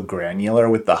get so granular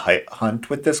with the hunt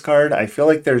with this card. I feel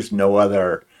like there's no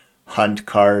other hunt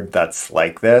card that's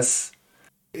like this.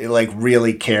 It like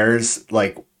really cares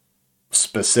like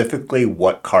specifically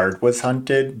what card was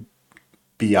hunted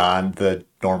beyond the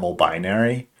normal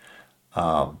binary.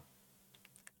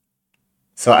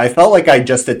 So I felt like I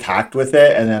just attacked with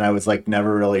it, and then I was like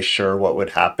never really sure what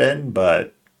would happen,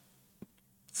 but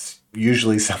it's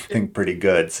usually something pretty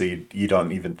good, so you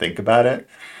don't even think about it.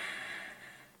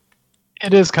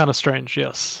 it is kind of strange.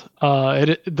 Yes,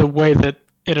 the way that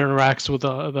it interacts with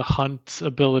the hunt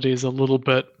ability is a little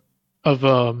bit of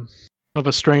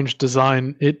a strange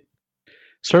design. It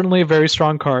certainly a very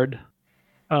strong card.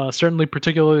 Certainly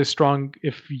particularly strong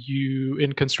if you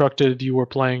in constructed you were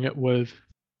playing it with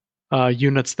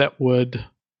units that would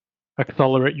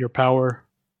accelerate your power.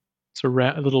 So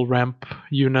little ramp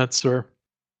units, or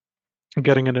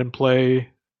getting it in play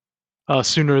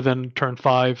sooner than turn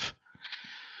 5.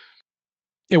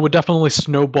 It would definitely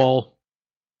snowball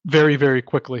very, very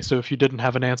quickly. So if you didn't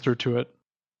have an answer to it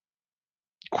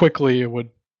quickly, it would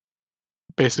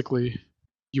basically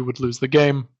you would lose the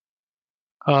game.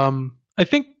 I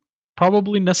think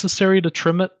probably necessary to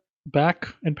trim it back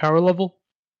in power level.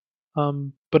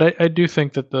 But I do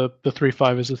think that the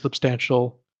 3/5 is a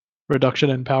substantial reduction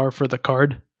in power for the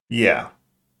card. Yeah.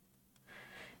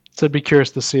 So I'd be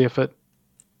curious to see if it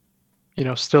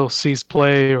still sees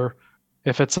play, or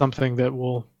if it's something that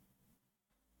will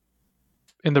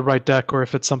in the right deck, or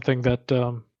if it's something that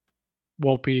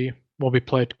won't be won't be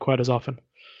played quite as often.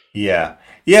 Yeah.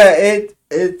 Yeah,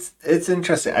 it's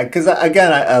interesting because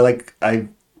again I like I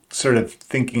sort of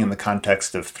thinking in the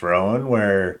context of Throne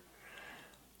where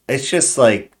it's just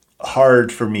like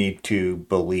hard for me to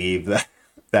believe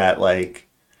that like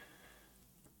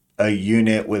a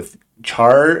unit with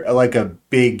charge, like a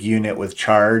big unit with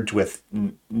charge with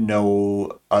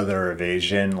no other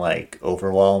evasion like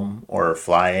overwhelm or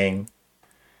flying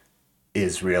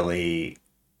is really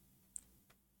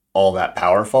all that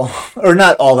powerful or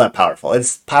not all that powerful.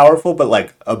 It's powerful but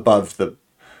like above the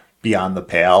beyond the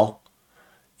pale,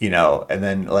 and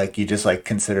then like you just like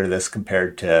consider this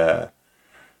compared to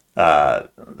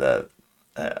the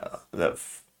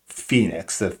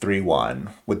Phoenix, the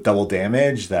 3/1 with double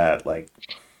damage that like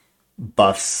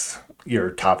buffs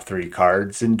your top 3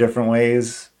 cards in different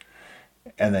ways.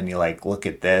 And then you like look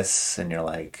at this and you're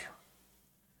like,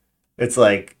 it's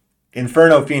like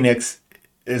Inferno Phoenix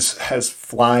has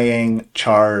flying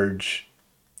charge,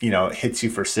 hits you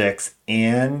for 6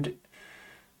 and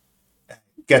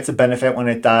gets a benefit when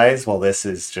it dies. Well, this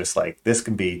is just like, this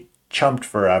can be chumped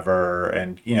forever,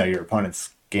 and your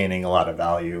opponent's gaining a lot of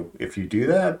value if you do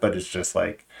that, but it's just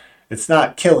like, it's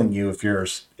not killing you if you're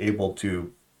able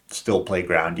to still play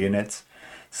ground units.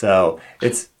 So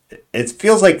it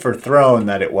feels like for Throne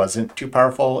that it wasn't too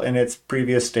powerful in its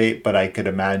previous state, but I could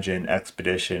imagine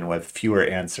Expedition with fewer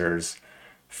answers,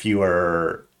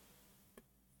 fewer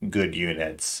good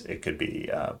units, it could be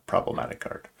a problematic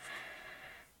card.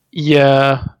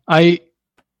 Yeah, a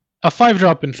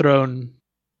 5-drop in Throne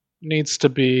needs to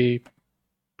be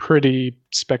pretty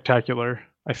spectacular,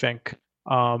 I think.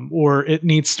 Or it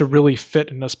needs to really fit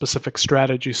in a specific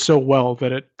strategy so well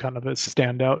that it kind of is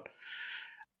standout.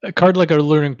 A card like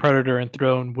Alluring Predator and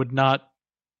Throne would not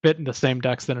fit in the same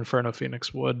decks that Inferno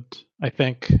Phoenix would, I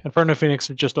think. Inferno Phoenix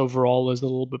just overall is a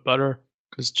little bit better,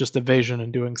 because just evasion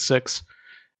and doing 6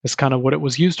 is kind of what it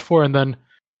was used for, and then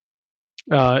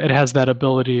it has that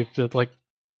ability that, like,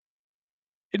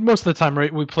 most of the time,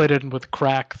 right, we played it with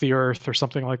Crack the Earth or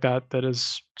something like that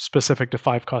is specific to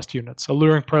 5-cost units.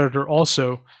 Alluring Predator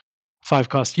also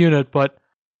 5-cost unit, but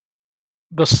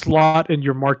the slot in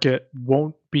your market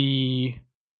won't be,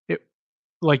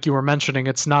 like you were mentioning,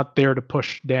 it's not there to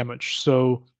push damage.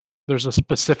 So there's a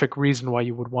specific reason why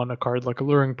you would want a card like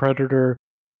Alluring Predator,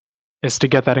 is to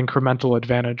get that incremental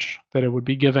advantage that it would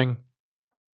be giving,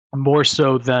 more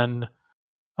so than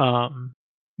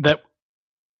that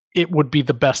it would be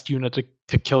the best unit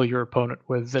to kill your opponent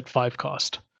with at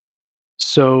 5-cost.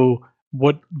 So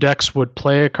what decks would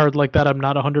play a card like that, I'm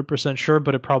not 100% sure,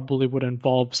 but it probably would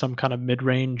involve some kind of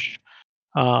mid-range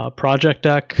project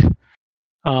deck,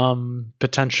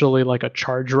 potentially like a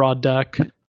Charge Rod deck.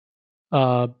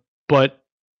 But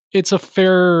it's a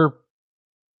fair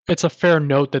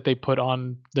note that they put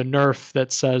on the nerf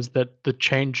that says that the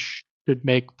change should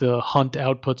make the hunt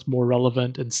outputs more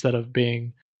relevant instead of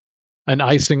being an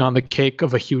icing on the cake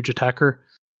of a huge attacker.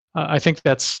 I think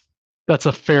that's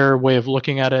a fair way of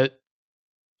looking at it.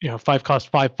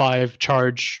 5-cost 5/5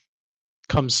 charge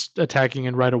comes attacking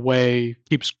in right away,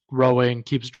 keeps growing,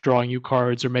 keeps drawing you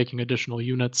cards or making additional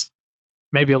units.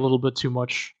 Maybe a little bit too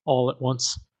much all at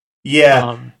once.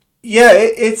 Yeah.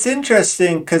 It's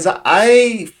interesting because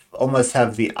I almost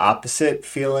have the opposite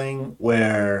feeling,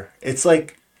 where it's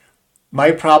like,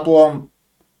 my problem,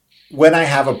 when I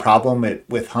have a problem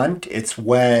with Hunt, it's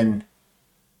when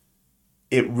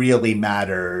it really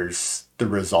matters the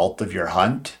result of your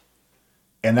hunt.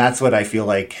 And that's what I feel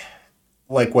like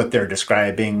what they're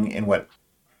describing, and what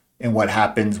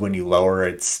happens when you lower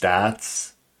its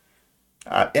stats.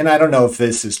 And I don't know if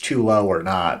this is too low or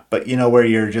not, but where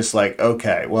you're just like,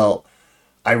 okay, well,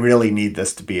 I really need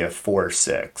this to be a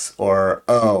 4/6, or,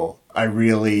 oh, I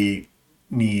really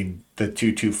need the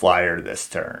 2/2 flyer this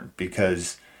turn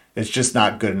because it's just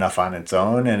not good enough on its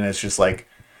own. And it's just like,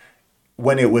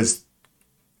 when it was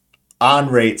on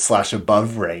rate /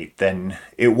 above rate, then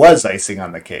it was icing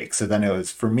on the cake. So then it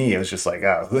was, for me, it was just like,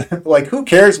 oh, like, who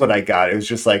cares what I got? It was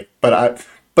just like, but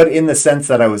in the sense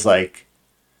that I was like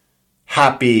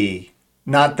happy,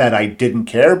 not that I didn't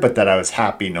care, but that I was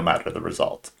happy no matter the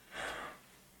result.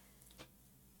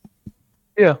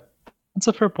 Yeah, that's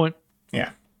a fair point.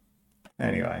 Yeah.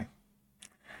 Anyway,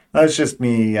 that's just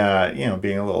me,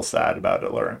 being a little sad about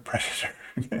Alluring Predator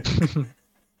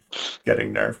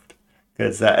getting nerfed,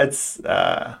 because it's,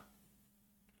 I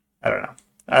don't know.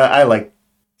 I like,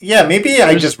 maybe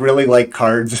I just really like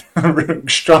cards,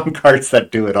 strong cards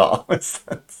that do it all. That's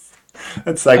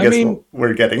I guess what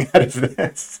we're getting out of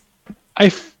this.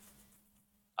 I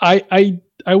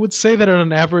would say that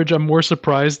on average, I'm more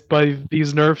surprised by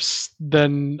these nerfs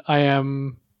than I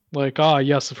am like,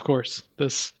 yes, of course,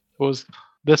 this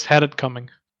had it coming.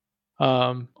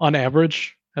 On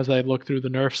average, as I look through the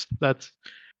nerfs, that's,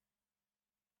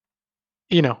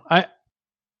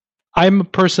 I'm a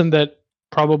person that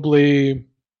probably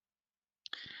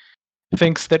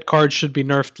thinks that cards should be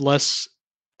nerfed less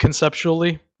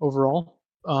conceptually overall.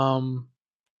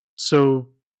 So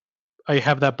I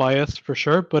have that bias for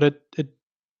sure, but it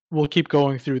will keep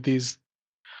going through these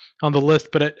on the list,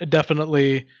 but it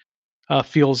definitely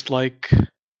feels like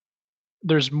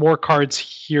there's more cards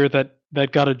here that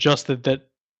got adjusted that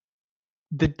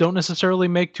don't necessarily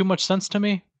make too much sense to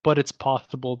me, but it's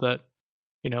possible that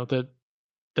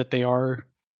that they are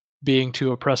being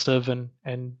too oppressive, and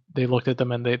they looked at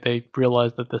them and they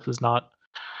realized that this is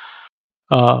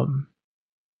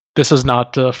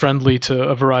not friendly to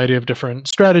a variety of different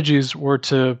strategies, or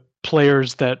to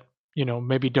players that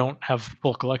maybe don't have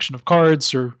full collection of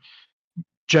cards, or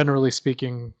generally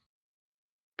speaking,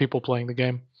 people playing the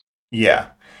game. Yeah,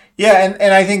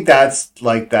 and I think that's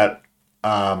like that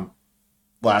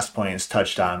last point is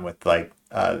touched on with, like,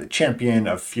 the Champion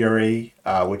of Fury,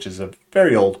 which is a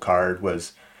very old card,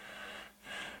 was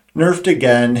nerfed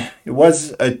again. It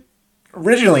was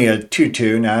originally a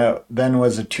 2/2, now then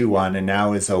was a 2/1, and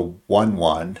now is a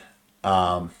 1/1.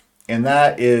 And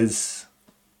that is,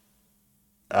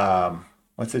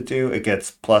 what's it do? It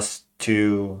gets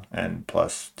 +2 and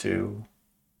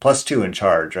 +2 in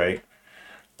charge, right?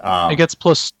 It gets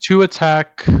 +2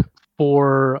 attack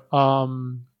for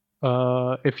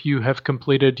if you have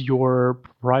completed your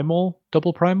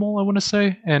double primal, I want to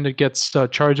say, and it gets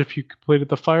charge if you completed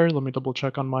the fire. Let me double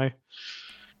check on my.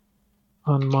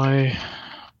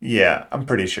 Yeah, I'm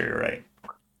pretty sure you're right.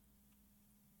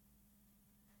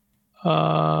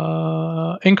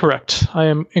 Incorrect. I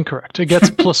am incorrect. It gets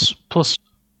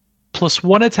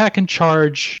 +1 attack and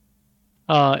charge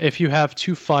if you have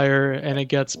 2 fire, and it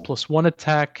gets +1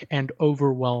 attack and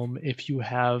overwhelm if you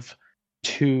have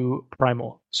 2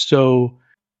 primal. So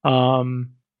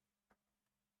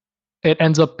it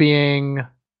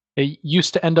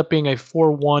used to end up being a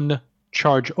 4/1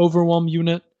 charge overwhelm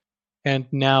unit, and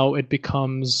now it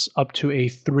becomes up to a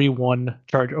 3/1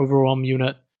 charge overwhelm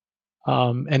unit.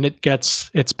 And it gets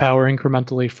its power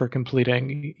incrementally for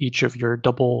completing each of your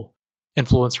double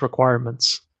influence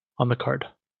requirements on the card.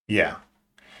 Yeah.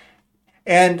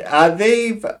 And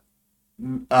they've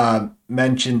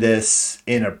mentioned this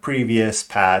in a previous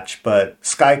patch, but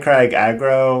Skycrag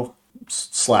aggro /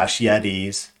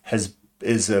 Yetis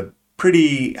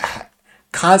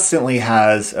constantly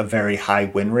has a very high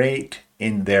win rate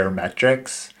in their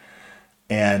metrics.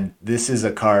 And this is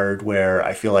a card where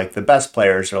I feel like the best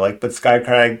players are like, but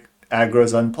Skycrag aggro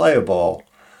is unplayable.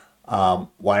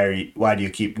 Why do you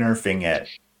keep nerfing it?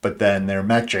 But then their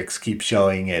metrics keep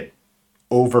showing it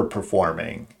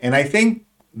overperforming. And I think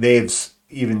they've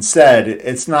even said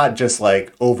it's not just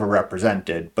like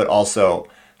overrepresented, but also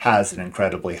has an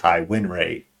incredibly high win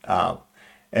rate.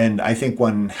 And I think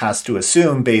one has to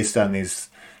assume, based on these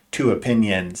two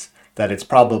opinions, that it's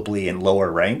probably in lower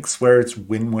ranks where its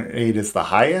win rate is the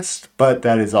highest, but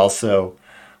that is also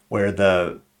where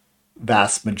the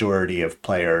vast majority of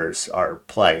players are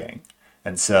playing.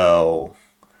 And so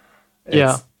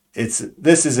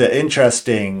this is an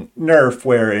interesting nerf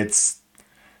where it's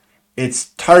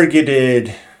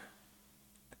targeted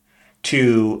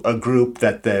to a group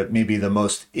that maybe the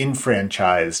most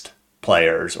enfranchised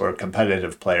players or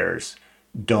competitive players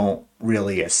don't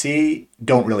really see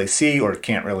or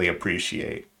can't really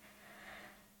appreciate.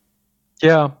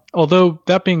 Yeah, although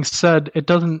that being said, it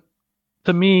doesn't.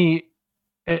 To me,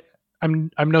 I'm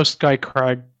no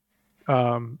Skycrag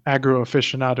aggro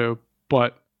aficionado,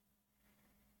 but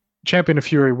Champion of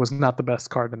Fury was not the best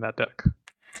card in that deck.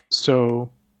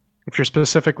 So if you're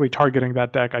specifically targeting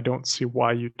that deck, I don't see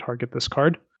why you target this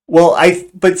card. Well, I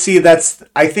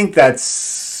think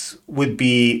that's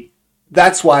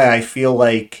why I feel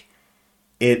like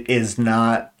it is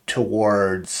not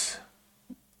towards.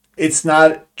 It's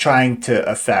not trying to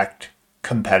affect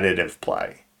competitive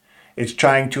play. It's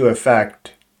trying to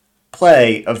affect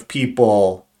play of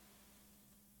people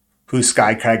whose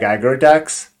Skycrag aggro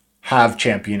decks have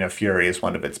Champion of Fury as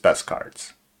one of its best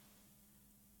cards.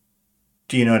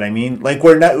 Do you know what I mean? Like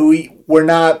we're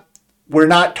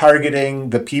not targeting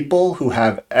the people who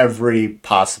have every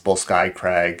possible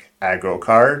Skycrag aggro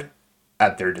card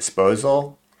at their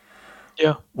disposal.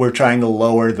 Yeah. We're trying to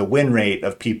lower the win rate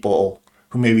of people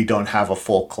who maybe don't have a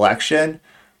full collection,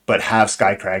 but have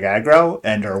Skycrag aggro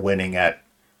and are winning at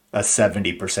a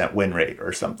 70% win rate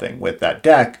or something with that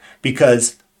deck,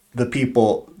 because the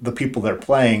people they're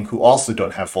playing who also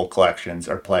don't have full collections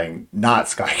are playing not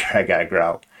Skycrag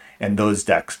aggro, and those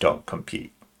decks don't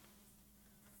compete.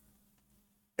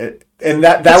 And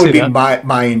that would be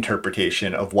my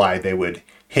interpretation of why they would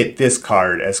hit this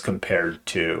card as compared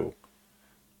to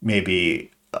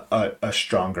maybe a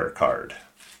stronger card.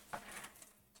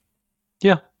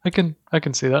 Yeah, I can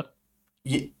see that.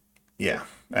 Yeah.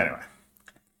 Anyway,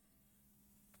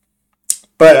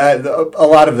 but a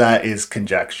lot of that is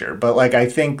conjecture. But like, I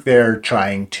think they're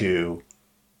trying to,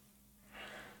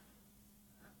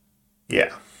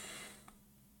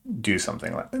 do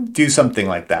something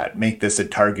like that. Make this a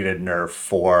targeted nerf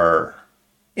for,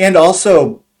 and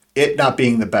also it not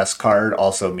being the best card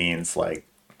also means like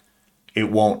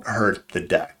it won't hurt the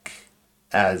deck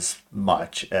as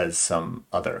much as some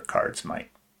other cards might.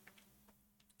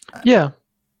 Yeah.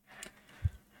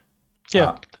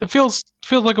 It feels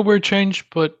like a weird change,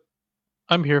 but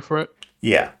I'm here for it.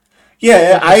 Yeah,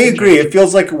 I agree. It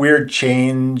feels like a weird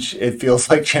change. It feels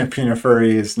like Champion of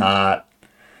Fury is not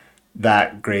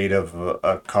that great of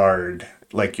a card,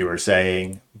 like you were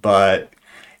saying, but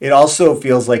It also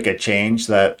feels like a change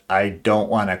that I don't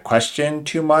want to question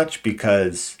too much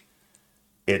because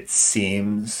it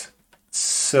seems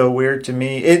so weird to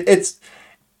me.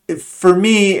 For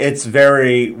me, it's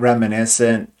very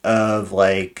reminiscent of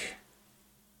like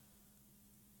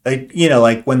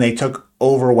when they took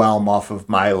Overwhelm off of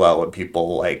Milo and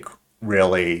people like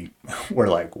really were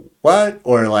like, what?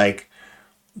 Or like,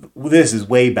 this is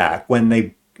way back when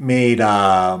they made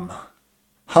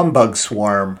Humbug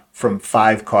Swarm from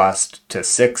 5 cost to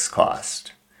 6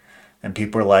 cost. And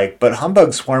people are like, but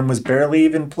Humbug Swarm was barely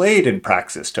even played in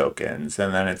Praxis tokens.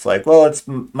 And then it's like, well, it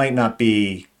might not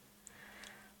be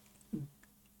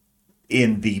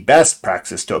in the best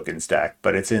Praxis tokens deck,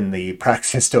 but it's in the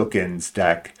Praxis tokens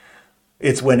deck.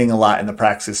 It's winning a lot in the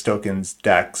Praxis tokens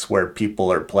decks where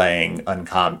people are playing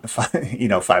uncommon,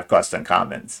 5 cost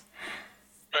uncommons.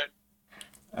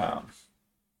 Right.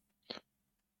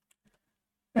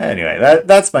 Anyway,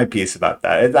 that's my piece about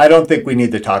that. I don't think we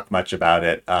need to talk much about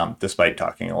it, despite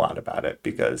talking a lot about it,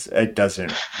 because it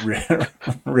doesn't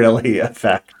really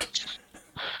affect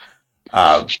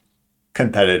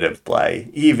competitive play,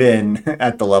 even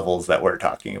at the levels that we're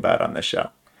talking about on the show.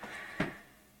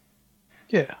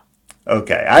 Yeah.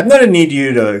 Okay, I'm going to need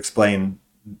you to explain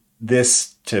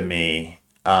this to me,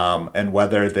 and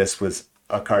whether this was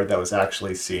a card that was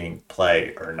actually seeing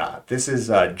play or not. This is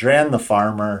Dran the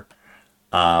Farmer.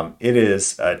 It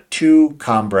is a 2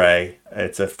 Combrei.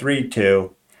 It's a 3/2.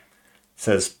 It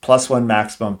says +1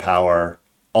 maximum power.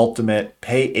 Ultimate,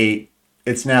 pay 8.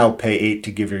 It's now pay 8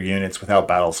 to give your units without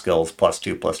battle skills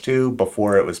 +2/+2.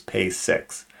 Before it was pay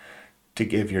 6 to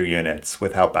give your units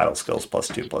without battle skills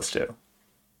 +2/+2.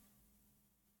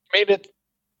 I mean,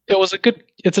 it was a good.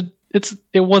 It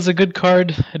was a good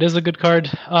card. It is a good card.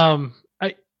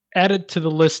 I added to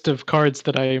the list of cards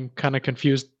that I am kind of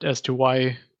confused as to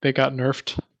why they got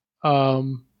nerfed.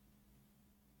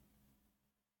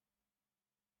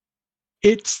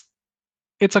 It's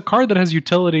a card that has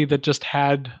utility that just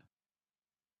had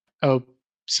a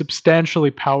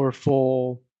substantially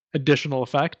powerful additional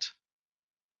effect.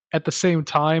 At the same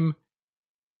time,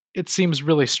 it seems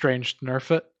really strange to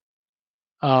nerf it.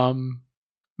 I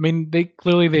mean,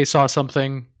 they saw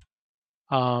something.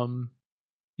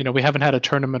 We haven't had a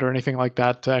tournament or anything like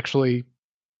that to actually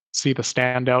see the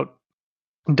standout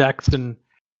decks and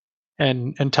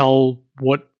tell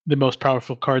what the most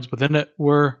powerful cards within it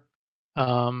were.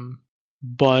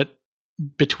 But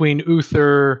between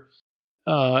Uther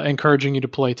encouraging you to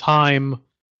play time,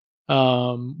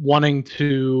 wanting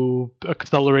to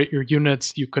accelerate your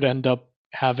units, you could end up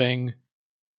having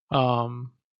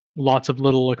lots of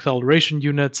little acceleration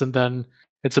units, and then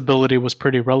its ability was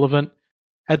pretty relevant.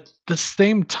 At the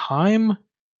same time,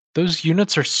 those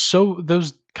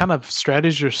kind of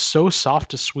strategies are so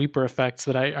soft to sweeper effects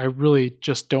that I really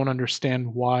just don't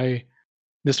understand why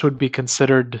this would be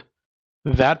considered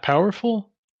that powerful.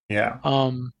 Yeah.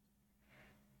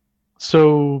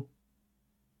 So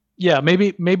yeah,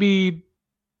 maybe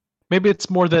it's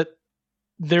more that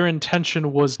their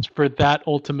intention was for that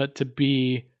ultimate to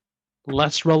be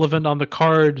less relevant on the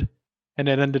card, and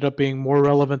it ended up being more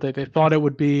relevant than they thought it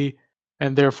would be,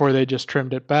 and therefore they just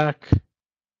trimmed it back.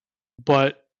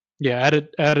 But yeah,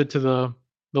 added to the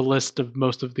list of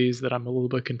most of these that I'm a little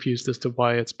bit confused as to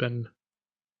why it's been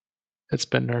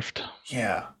nerfed.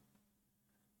 Yeah.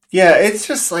 Yeah, it's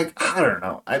just like, I don't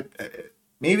know.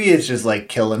 Maybe it's just like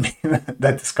killing me that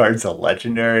this card's a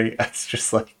legendary. It's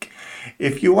just like,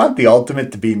 if you want the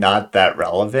ultimate to be not that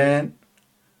relevant,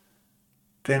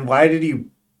 then why did you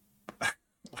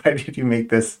make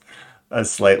this a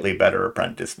slightly better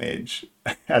apprentice mage?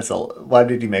 Why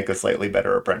did you make a slightly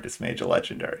better apprentice mage a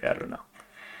legendary? I don't know.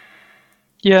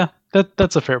 Yeah,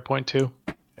 that's a fair point too.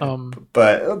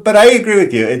 But I agree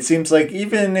with you. It seems like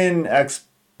even in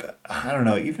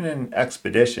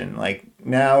Expedition, like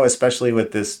now, especially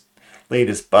with this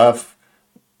latest buff,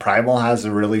 Primal has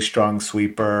a really strong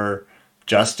sweeper.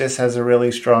 Justice has a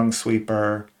really strong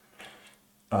sweeper.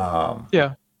 Yeah,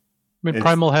 I mean,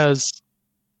 Primal has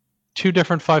 2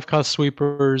 different 5-cost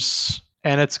sweepers,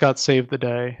 and it's got Save the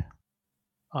Day.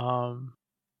 So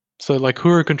like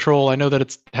Hura Control, I know that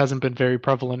it hasn't been very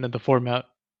prevalent in the format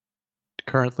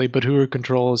currently, but Hura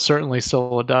Control is certainly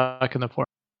still a deck in the format.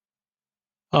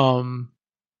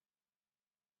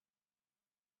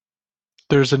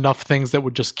 There's enough things that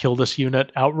would just kill this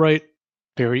unit outright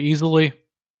very easily.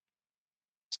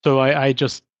 So I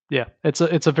just, yeah, it's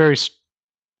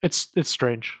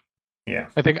strange. Yeah.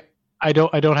 I think I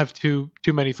don't have too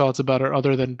many thoughts about it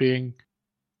other than being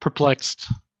perplexed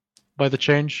by the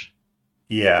change.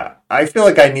 Yeah. I feel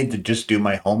like I need to just do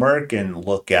my homework and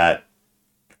look at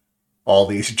all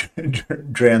these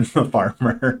Dran the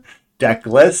Farmer deck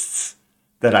lists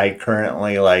that I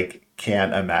currently like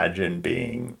can't imagine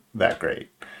being that great.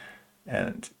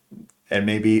 And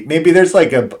maybe there's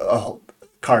like a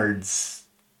cards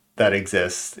that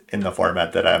exist in the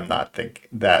format that I'm not think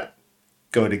that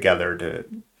go together to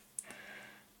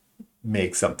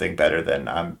make something better than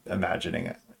I'm imagining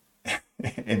it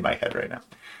in my head right now.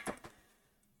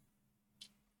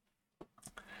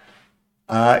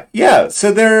 Yeah,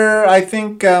 so I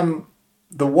think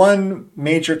the one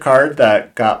major card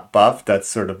that got buffed that's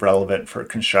sort of relevant for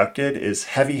constructed is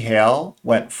Heavy Hail.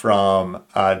 Went from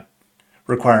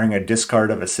requiring a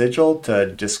discard of a sigil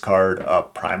to discard a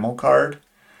primal card,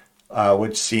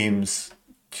 which seems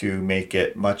to make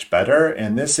it much better.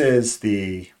 And this is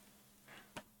I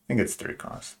think it's 3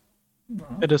 cost.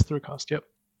 It is 3 cost, yep.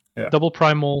 Yeah. Double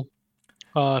primal,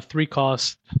 3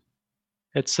 cost.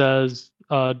 It says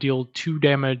deal 2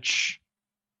 damage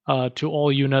to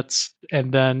all units,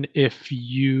 and then if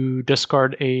you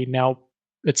discard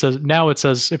it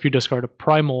says if you discard a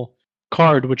primal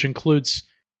card, which includes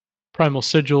primal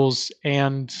sigils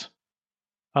and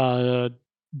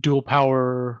dual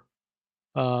power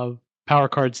power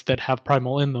cards that have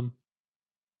primal in them,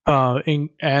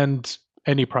 and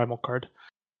any primal card.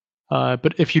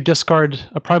 But if you discard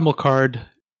a primal card,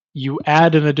 you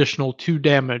add an additional 2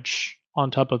 damage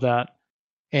on top of that,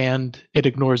 and it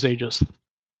ignores Aegis.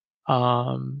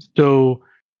 So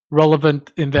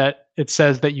relevant in that it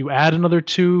says that you add another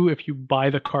 2 if you buy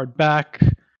the card back.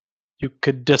 You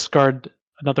could discard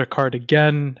another card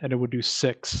again, and it would do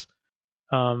 6.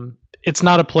 It's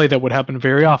not a play that would happen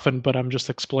very often, but I'm just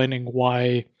explaining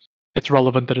why it's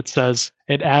relevant that it says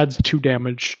it adds 2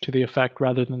 damage to the effect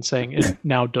rather than saying it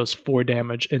now does 4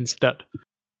 damage instead,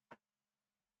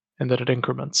 and that it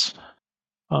increments.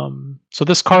 So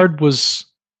this card was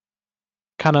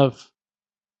kind of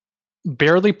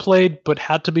barely played, but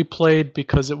had to be played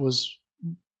because it was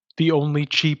the only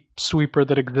cheap sweeper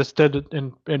that existed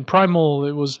in Primal.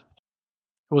 It was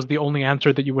the only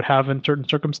answer that you would have in certain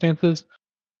circumstances.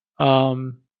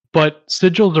 But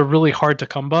sigils are really hard to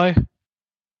come by,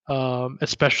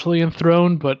 especially in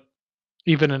Throne, but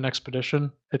even in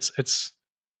Expedition, it's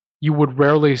you would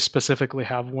rarely specifically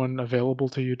have one available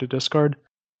to you to discard.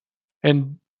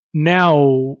 And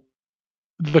now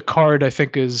the card, I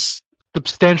think, is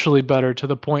substantially better, to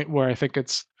the point where I think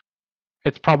it's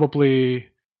probably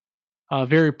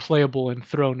very playable in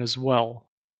Throne as well,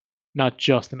 not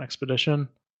just in Expedition.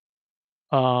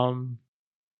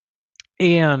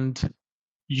 And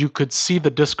you could see the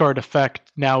discard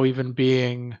effect now even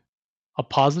being a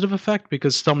positive effect,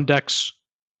 because some decks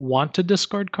want to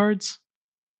discard cards.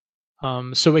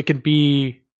 So it could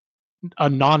be a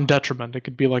non-detriment. It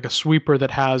could be like a sweeper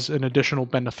that has an additional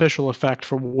beneficial effect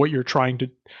for what you're trying to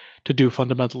do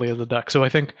fundamentally as a deck. So I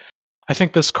think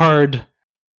this card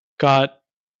got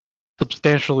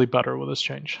substantially better with this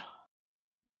change.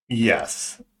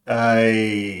 Yes,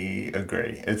 I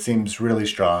agree. It seems really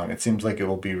strong. It seems like it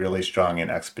will be really strong in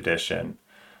Expedition.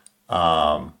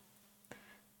 Um,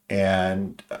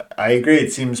 and I agree.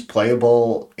 It seems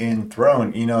playable in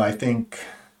Throne.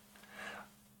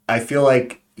 I feel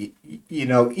like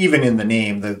even in the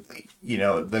name,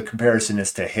 the comparison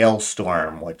is to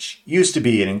Hailstorm, which used to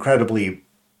be an incredibly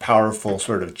powerful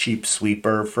sort of cheap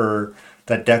sweeper for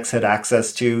that decks had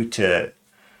access to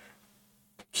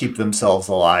keep themselves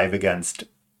alive against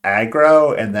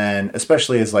aggro, and then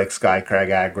especially as like Skycrag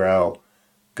aggro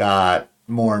got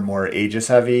more and more Aegis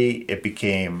heavy, it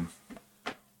became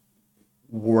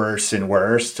worse and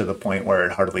worse to the point where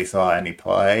it hardly saw any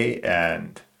play.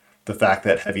 And the fact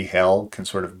that Heavy Hail can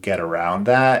sort of get around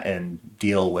that and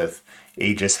deal with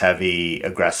Aegis heavy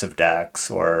aggressive decks,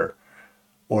 or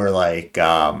like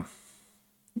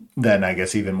then I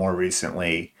guess even more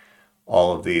recently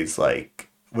all of these, like,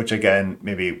 which again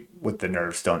maybe with the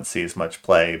nerfs don't see as much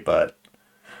play, but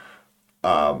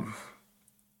oh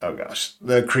gosh,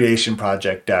 the Creation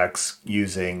Project decks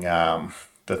using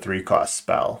the 3 cost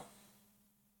spell,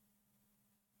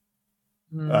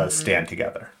 Stand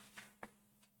Together.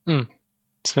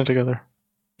 Stand Together.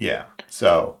 Yeah.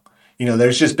 So,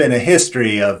 there's just been a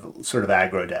history of sort of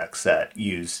aggro decks that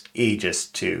use Aegis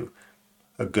to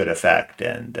a good effect,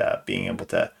 and being able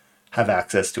to have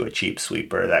access to a cheap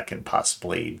sweeper that can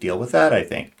possibly deal with that, I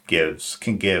think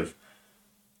can give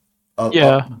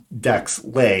decks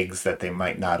legs that they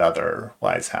might not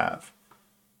otherwise have.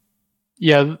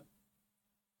 Yeah.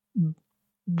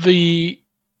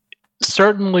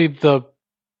 Certainly the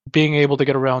being able to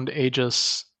get around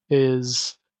Aegis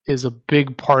is a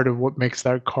big part of what makes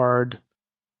that card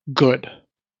good.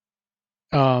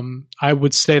 I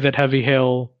would say that Heavy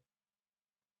Hail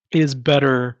is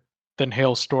better than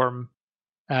Hailstorm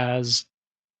as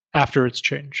after its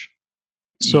change.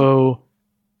 So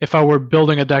if I were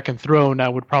building a deck in Throne, I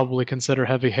would probably consider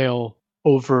Heavy Hail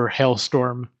over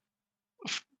Hailstorm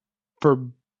for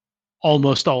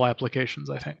almost all applications,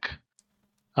 I think.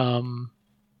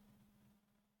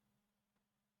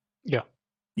 Yeah.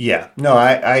 Yeah, no,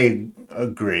 I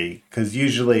agree because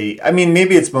usually, I mean,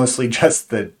 maybe it's mostly just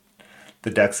the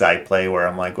decks I play where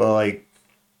I'm like, well, like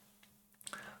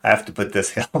I have to put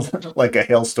this hail like a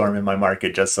hailstorm in my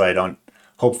market just so I don't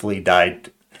hopefully die.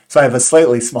 So I have a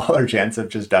slightly smaller chance of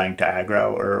just dying to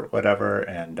aggro or whatever.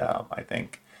 And I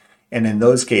think, and in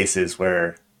those cases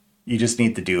where you just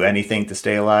need to do anything to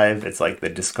stay alive, it's like the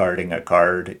discarding a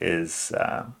card is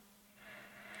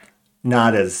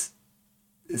not as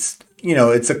it's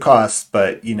it's a cost,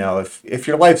 but if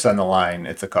your life's on the line,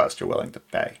 it's a cost you're willing to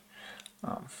pay.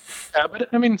 Yeah, but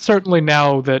I mean, certainly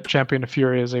now that Champion of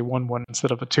Fury is a 1/1 instead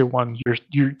of a 2/1,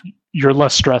 you're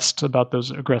less stressed about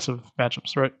those aggressive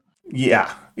matchups, right?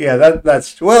 Yeah,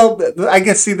 that's well. I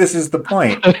guess see, this is the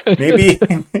point. Maybe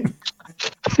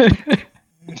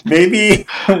maybe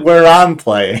where I'm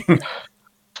playing,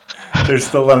 there's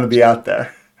still going to be out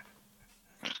there.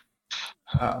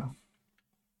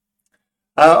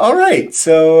 All right,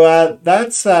 so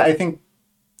that's I think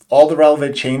all the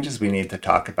relevant changes we need to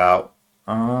talk about.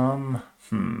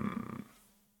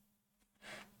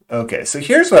 Okay, so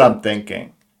here's what I'm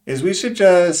thinking: is we should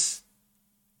just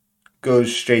go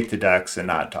straight to decks and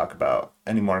not talk about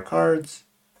any more cards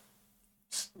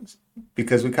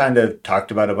because we kind of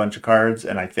talked about a bunch of cards,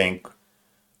 and I think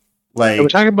like we're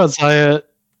talking about Zaya.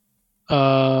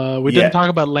 We didn't talk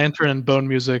about Lantern and Bone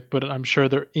Music, but I'm sure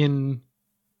they're in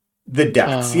the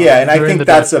decks. And I think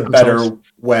that's a better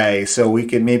way. So we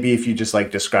can maybe if you just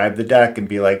like describe the deck and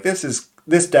be like, this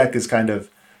deck is kind of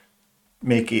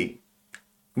making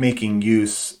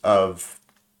use of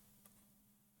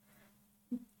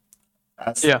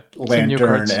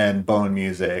Lantern and Bone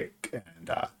Music,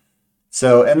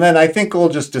 and then I think we'll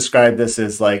just describe this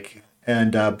as like,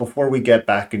 and before we get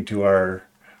back into our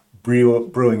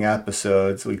brewing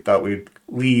episodes, we thought we'd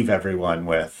leave everyone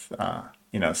with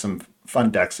some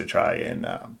fun decks to try in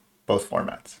both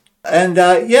formats. And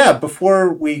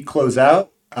before we close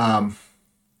out,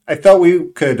 I thought we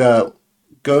could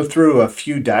go through a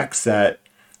few decks that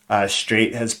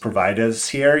Straight has provided us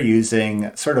here,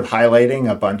 using sort of highlighting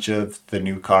a bunch of the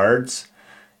new cards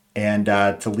and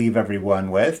to leave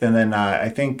everyone with. And then I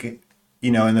think,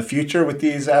 in the future with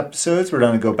these episodes, we're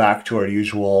going to go back to our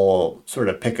usual sort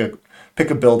of pick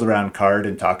a build around card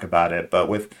and talk about it. But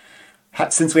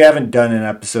since we haven't done an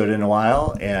episode in a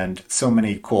while and so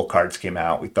many cool cards came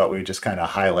out, we thought we'd just kind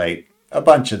of highlight a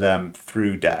bunch of them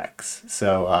through decks.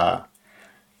 So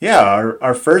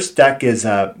our first deck is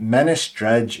Menace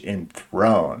Dredge in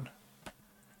Throne.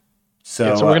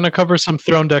 So we're going to cover some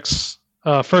Throne decks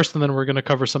first, and then we're going to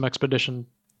cover some Expedition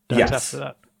decks after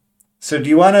that. So do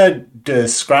you want to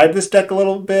describe this deck a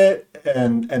little bit,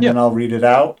 and then I'll read it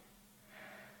out?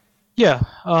 Yeah.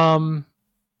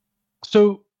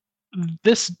 So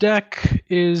this deck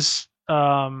is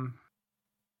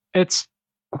it's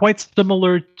quite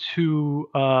similar to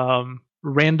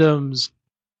Random's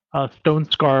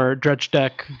Stonescar Dredge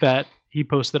deck that he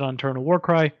posted on Eternal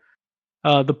Warcry.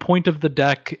 The point of the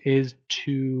deck is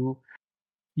to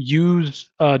use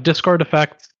discard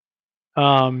effects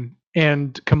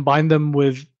and combine them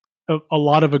with a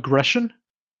lot of aggression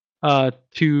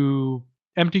to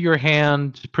empty your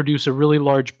hand, produce a really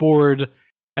large board,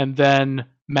 and then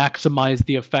maximize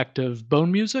the effect of Bone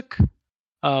Music,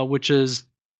 which is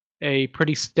a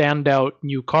pretty standout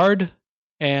new card.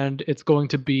 And it's going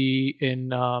to be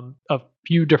in a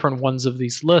few different ones of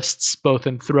these lists, both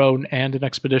in Throne and in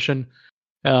Expedition.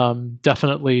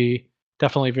 Definitely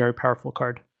a very powerful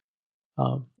card.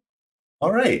 All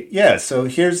right. Yeah, so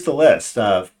here's the list.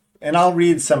 And I'll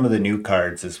read some of the new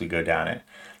cards as we go down it.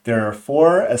 There are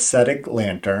 4 Ascetic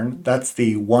Lantern. That's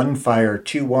the 1-fire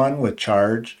 2/1 with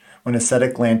charge. When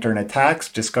Ascetic Lantern attacks,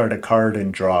 discard a card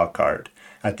and draw a card.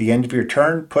 At the end of your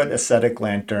turn, put Ascetic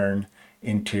Lantern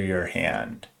into your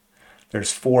hand.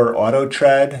 There's 4 Auto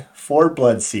Tread, 4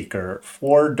 Bloodseeker,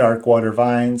 4 Darkwater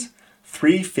Vines,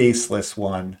 3 Faceless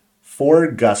One,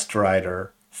 4 Gust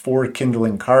Rider, 4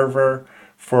 Kindling Carver,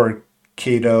 4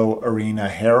 Kato Arena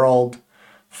Herald,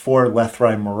 4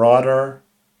 Lethrai Marauder,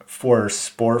 4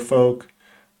 Sporefolk,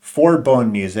 4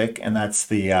 Bone Music, and that's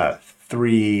the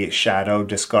 3 Shadow,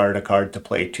 discard a card to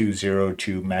play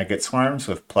 2/2 Maggot Swarms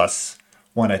with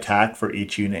 +1 attack for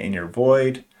each unit in your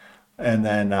void. And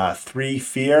then 3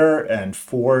 Fear and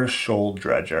 4 Shoal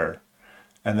Dredger.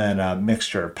 And then a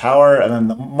Mixture of Power. And then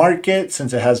the market,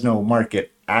 since it has no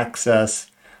market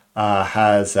Access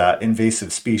has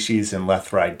invasive species and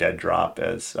Lethrai Dead Drop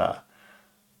as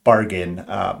bargain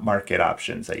market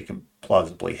options that you can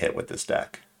plausibly hit with this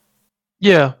deck.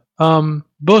 Yeah,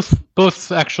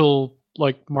 both actual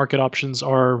like market options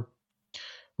are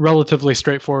relatively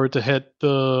straightforward to hit.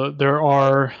 There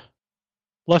are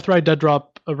Lethrai Dead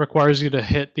Drop requires you to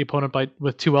hit the opponent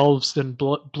with 2 elves, and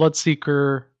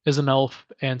Bloodseeker is an elf,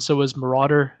 and so is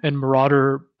Marauder. And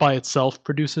Marauder by itself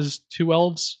produces 2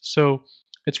 elves, so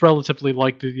it's relatively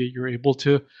likely that you're able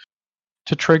to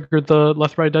trigger the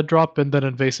Lethrai Dead Drop. And then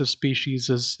Invasive Species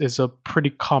is a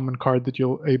pretty common card that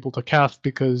you're able to cast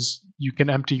because you can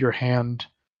empty your hand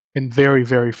in very,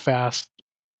 very fast,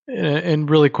 in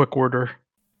really quick order.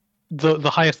 The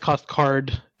highest cost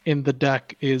card in the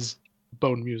deck is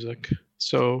Bone Music.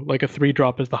 So like a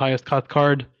 3-drop is the highest cost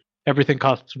card. Everything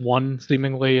costs 1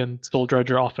 seemingly, and Soul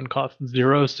Dredger often costs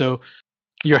 0. So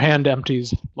your hand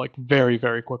empties like very,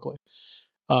 very quickly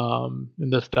in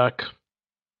this deck.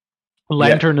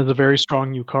 Lantern is a very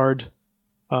strong new card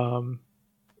that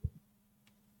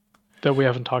we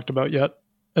haven't talked about yet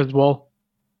as well.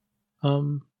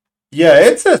 Yeah,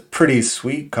 it's a pretty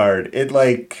sweet card.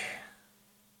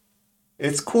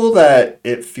 It's cool that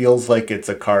it feels like it's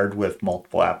a card with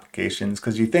multiple applications,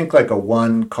 because you think like a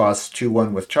 1 costs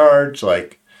 2/1 with charge,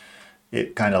 like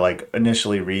it kind of like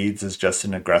initially reads as just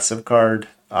an aggressive card,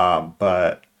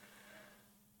 but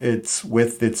it's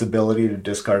with its ability to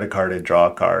discard a card and draw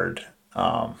a card.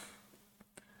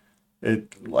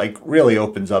 It like really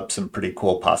opens up some pretty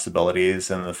cool possibilities,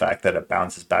 and the fact that it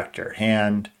bounces back to your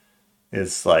hand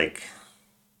is like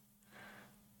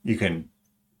you can,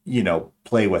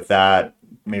 play with that.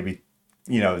 Maybe,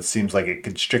 it seems like it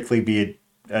could strictly be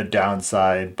a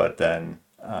downside, but then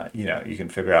you can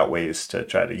figure out ways to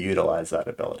try to utilize that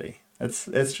ability.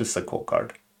 It's just a cool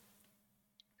card.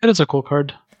 It is a cool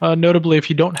card. Notably, if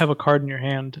you don't have a card in your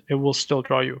hand, it will still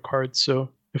draw you a card. So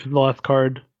if the last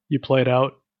card you play it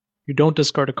out, you don't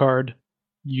discard a card,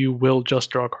 you will just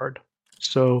draw a card.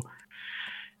 So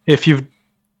if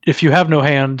you have no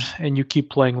hand and you keep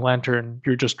playing Lantern,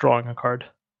 you're just drawing a card,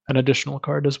 an additional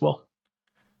card as well.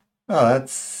 Oh,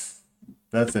 that's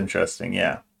interesting.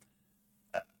 Yeah,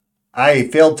 I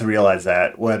failed to realize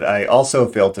that. What I also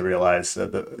failed to realize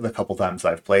the couple times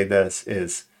I've played this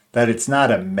is that it's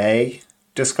not a may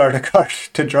discard a card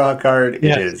to draw a card.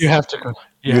 Yeah, It is you have to.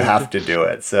 you have to do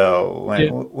it.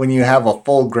 So when you have a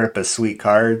full grip of sweet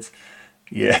cards,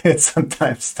 yeah, it's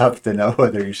sometimes tough to know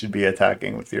whether you should be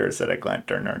attacking with your Acidic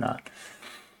Lantern or not.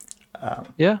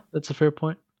 Yeah, that's a fair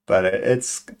point. But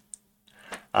it's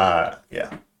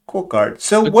yeah, cool card.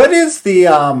 So what is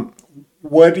the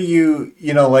what do you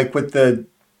like with the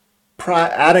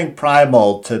adding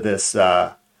Primal to this?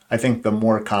 I think the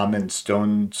more common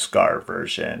Stone Scar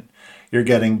version, you're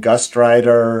getting Gust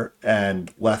Rider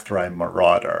and Lethrai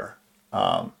Marauder,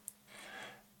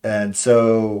 and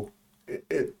so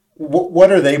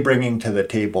what are they bringing to the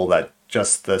table that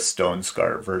just the Stone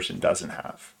Scar version doesn't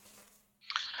have?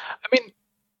 I mean,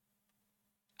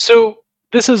 so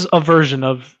this is a version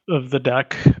of the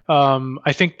deck.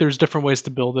 I think there's different ways to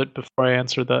build it. Before I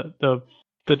answer the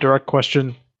direct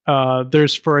question,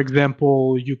 there's, for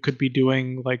example, you could be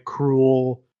doing like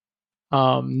Cruel,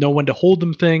 Know When to Hold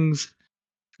Them things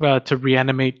to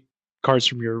reanimate cards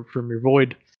from your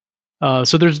void.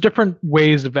 So there's different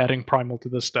ways of adding Primal to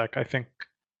this deck, I think.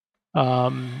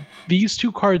 These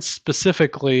 2 cards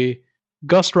specifically,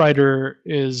 Gust Rider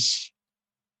is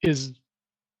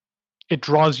it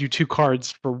draws you 2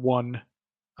 cards for 1.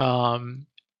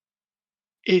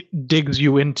 It digs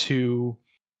you into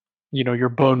your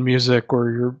Bone Music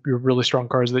or your really strong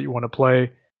cards that you want to play.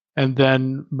 And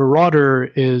then Marauder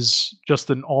is just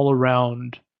an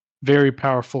all-around very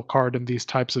powerful card in these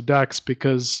types of decks,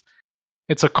 because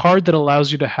it's a card that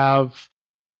allows you to have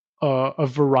a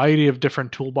variety of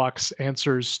different toolbox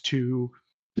answers to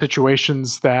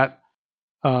situations that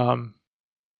are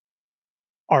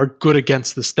good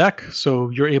against this deck. So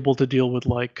you're able to deal with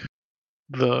like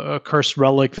the Cursed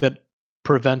Relic that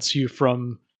prevents you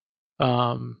from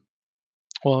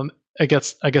well, I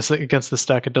guess against this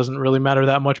deck it doesn't really matter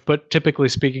that much, but typically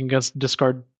speaking, against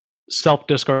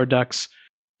self-discard decks,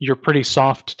 you're pretty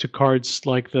soft to cards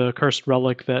like the Cursed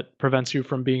Relic that prevents you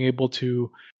from being able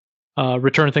to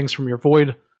return things from your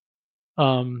void.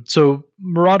 So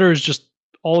Marauder is just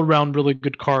all around really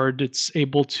good card. It's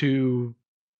able to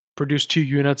produce 2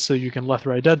 units, so you can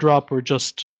Lethrai Dead Drop or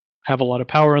just have a lot of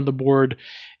power on the board.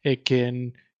 It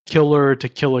can killer to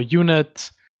kill a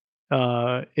unit.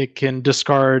 It can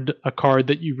discard a card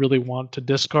that you really want to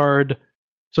discard.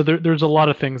 So there's a lot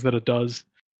of things that it does.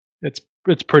 It's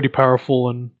pretty powerful,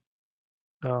 and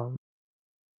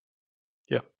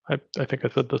I think I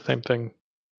said the same thing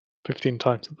 15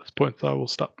 times at this point, so I will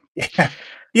stop. Yeah,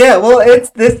 yeah. Well, it's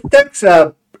this deck's.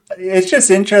 It's just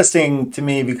interesting to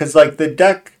me because like the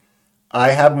deck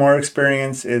I have more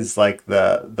experience is like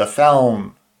the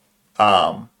Felm,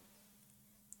 um,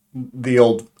 the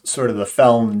old sort of the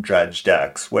Felm dredge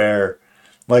decks where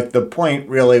like the point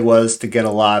really was to get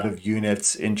a lot of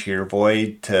units into your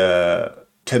void to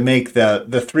make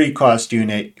the 3 cost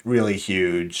unit really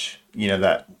huge. You know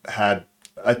that had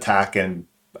attack and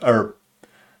or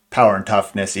power and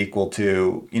toughness equal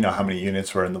to how many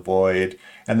units were in the void,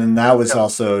 and then that was Yeah.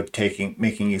 also taking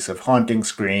making use of haunting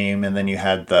scream, and then you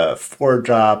had the 4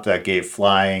 drop that gave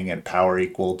flying and power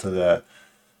equal to the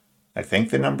I think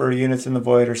the number of units in the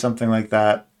void or something like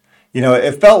that.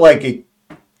 It felt like it.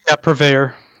 Yeah,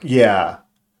 Purveyor. Yeah.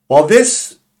 Well,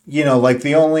 this, like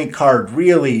the only card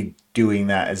really doing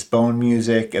that is Bone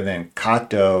Music and then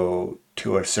Kato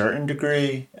to a certain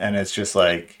degree, and it's just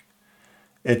like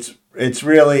it's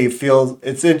really feels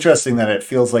it's interesting that it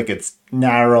feels like it's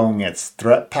narrowing its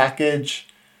threat package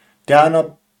down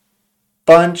a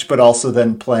bunch, but also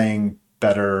then playing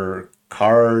better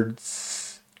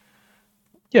cards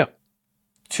Yeah,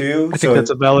 too. I think So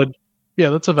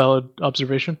that's a valid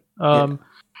observation. yeah,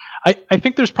 I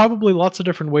think there's probably lots of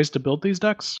different ways to build these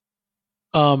decks.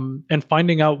 And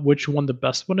finding out which one the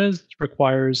best one is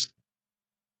requires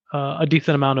a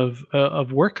decent amount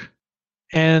of work,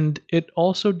 and it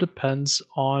also depends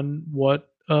on what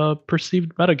a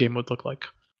perceived metagame would look like.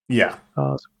 yeah,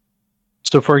 Uh,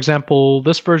 so, for example,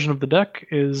 this version of the deck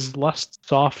is less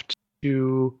soft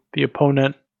to the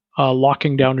opponent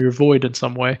locking down your void in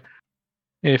some way.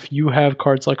 If you have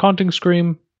cards like Haunting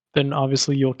Scream, then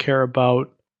obviously you'll care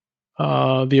about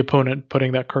the opponent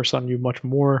putting that curse on you much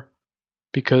more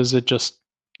because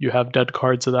you have dead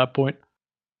cards at that point.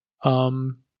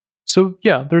 Um, so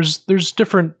yeah, there's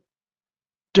different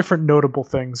notable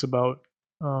things about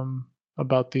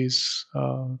these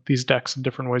decks and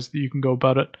different ways that you can go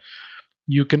about it.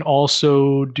 You can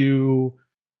also do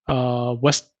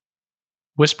West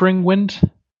Whispering Wind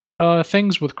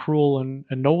things with Cruel and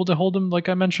Noble to hold them, like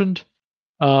I mentioned,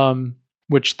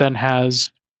 which then has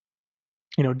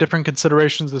different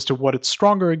considerations as to what it's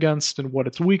stronger against and what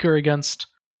it's weaker against.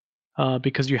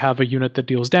 Because you have a unit that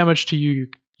deals damage to you,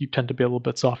 you tend to be a little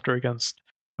bit softer against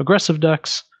aggressive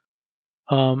decks.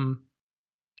 Um,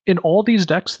 in all these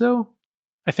decks, though,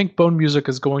 I think Bone Music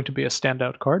is going to be a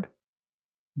standout card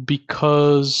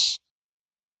because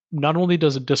not only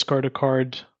does it discard a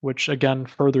card, which again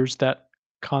furthers that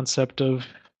concept of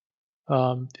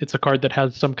it's a card that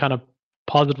has some kind of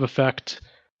positive effect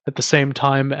at the same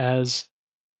time as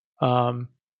um,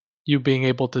 you being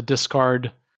able to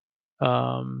discard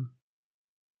um,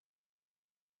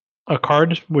 a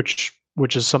card, which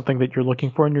is something that you're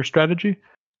looking for in your strategy.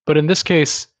 But in this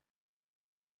case,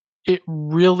 it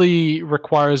really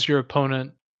requires your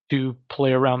opponent to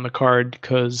play around the card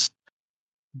because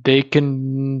they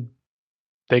can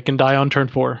they can die on turn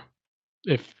 4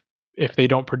 if they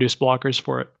don't produce blockers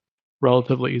for it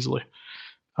relatively easily.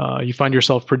 You find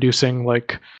yourself producing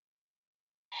like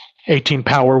 18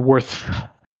 power worth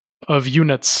of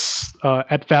units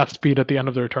at fast speed at the end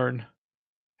of their turn,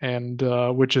 and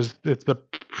it's a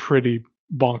pretty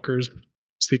bonkers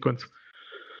sequence.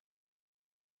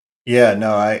 yeah.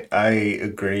 No, I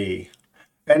agree,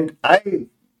 and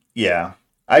yeah,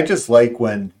 I just like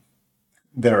when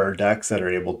there are decks that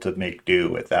are able to make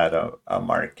do without a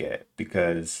market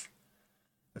because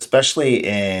especially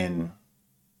in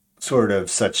sort of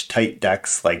such tight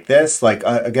decks like this, like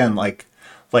again, like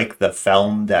the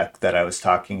Felm deck that I was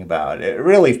talking about, it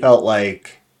really felt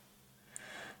like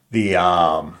the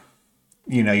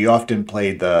you often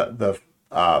played the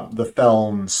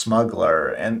Felm Smuggler,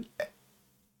 and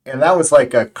that was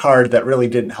like a card that really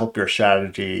didn't help your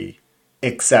strategy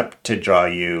except to draw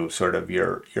you sort of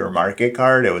your market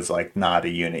card. It was like not a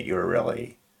unit you were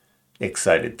really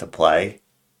excited to play.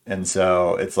 And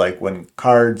so it's like when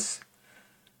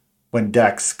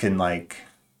decks can like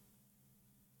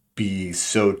be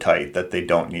so tight that they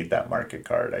don't need that market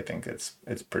card, I think it's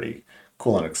pretty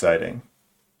cool and exciting.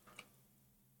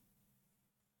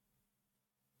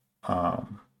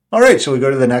 All right, shall we go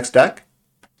to the next deck?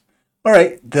 All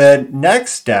right, the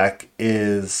next deck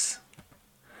is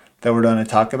that we're going to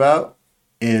talk about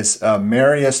is a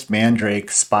Marius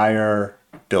Mandrake Spire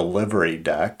Delivery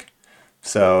deck.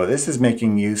 So this is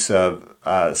making use of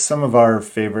some of our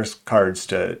favorite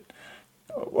cards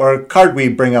or a card we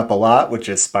bring up a lot, which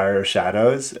is Spire of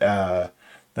Shadows.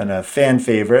 Then a fan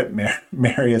favorite,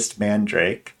 Marius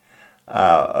Mandrake,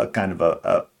 a kind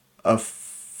of a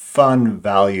fun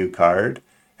value card.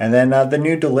 And then the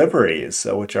new deliveries,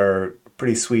 which are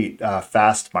pretty sweet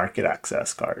fast market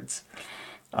access cards.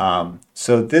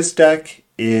 So this deck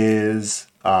is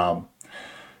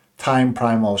Time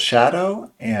Primal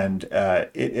Shadow, and it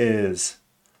is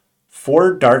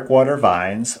 4 Darkwater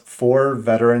Vines, 4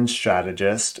 Veteran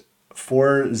Strategist,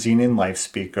 4 Xenon Life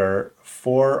Speaker,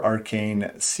 4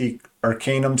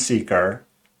 Arcanum Seeker,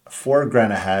 4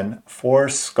 Grenahen, 4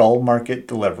 Skull Market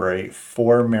Delivery,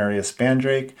 4 Marius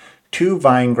Mandrake, 2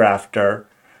 Vine Grafter,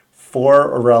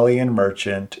 4 Aurelian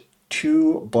Merchant,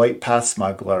 2 Blight Path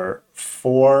Smuggler,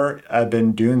 4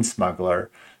 Ebon Dune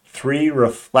Smuggler, 3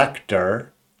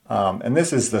 Reflector, and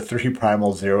this is the 3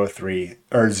 Primal 03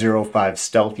 or 05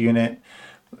 Stealth unit,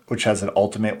 which has an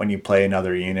ultimate when you play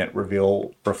another unit,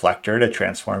 reveal Reflector to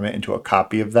transform it into a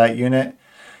copy of that unit.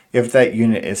 If that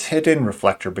unit is hidden,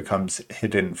 Reflector becomes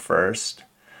hidden first.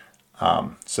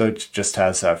 So it just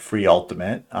has a free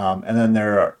ultimate. And then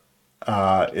there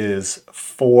is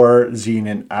 4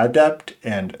 Xenon Adept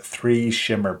and 3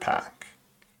 Shimmer Pack.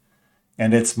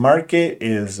 And its market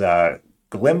is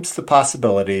Glimpse the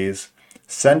Possibilities,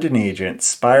 Send an Agent,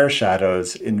 Spire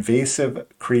Shadows, Invasive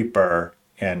Creeper,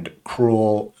 and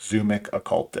Cruel Zumic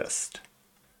Occultist.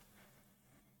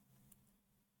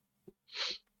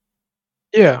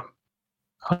 Yeah.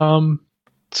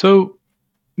 So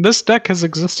this deck has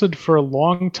existed for a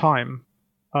long time.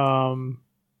 I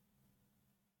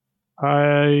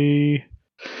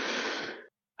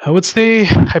would say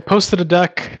I posted a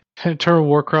deck in Eternal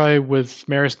Warcry with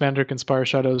Marius Mandrake and Spire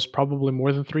Shadows probably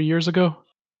more than 3 years ago.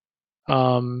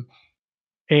 And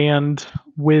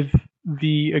with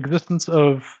the existence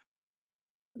of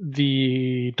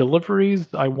the deliveries,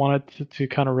 I wanted to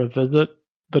kind of revisit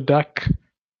the deck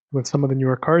with some of the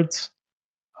newer cards.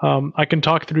 I can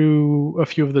talk through a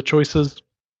few of the choices,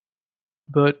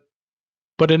 but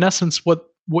in essence, what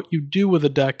you do with a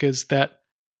deck is that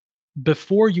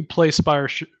before you play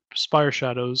Spire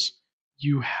Shadows,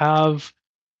 you have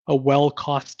a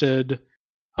well-costed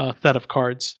set of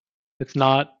cards. It's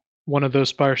not one of those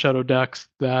Spire Shadow decks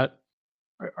that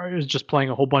is just playing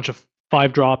a whole bunch of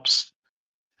 5 drops,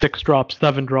 6 drops,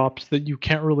 7 drops that you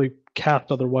can't really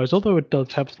cast otherwise, although it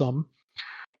does have some.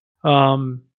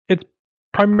 It's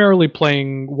primarily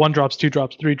playing 1 drops, 2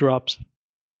 drops, 3 drops.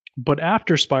 But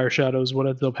after Spire Shadows, what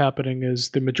ends up happening is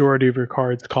the majority of your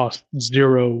cards cost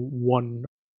 0, 1,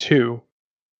 2.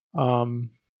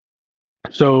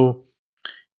 So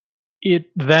it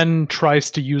then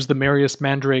tries to use the Marius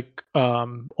Mandrake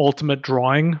ultimate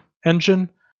drawing engine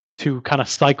to kind of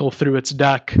cycle through its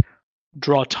deck,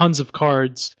 draw tons of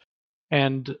cards,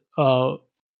 and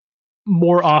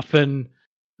more often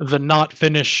than not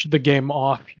finish the game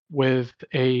off with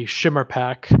a Shimmer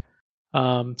Pack.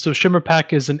 So Shimmer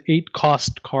Pack is an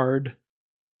 8-cost card.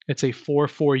 It's a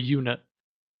 4/4 unit.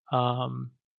 And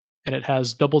it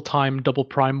has double time, double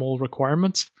primal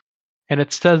requirements. And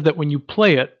it says that when you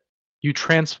play it, you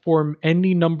transform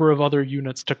any number of other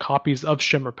units to copies of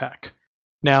Shimmer Pack.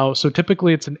 Now, so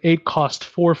typically it's an 8-cost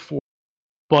 4/4,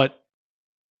 but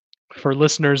for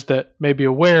listeners that may be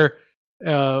aware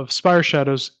of Spire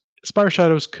Shadows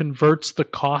converts the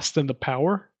cost and the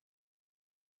power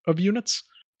of units.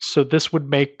 So this would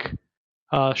make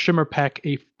Shimmer Pack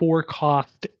a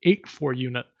 4-cost 8/4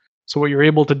 unit. So what you're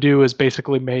able to do is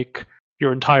basically make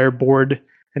your entire board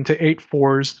into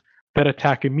 8/4s that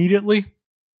attack immediately.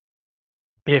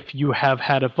 If you have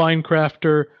had a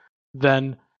Vinecrafter,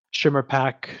 then Shimmer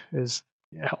Pack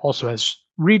also has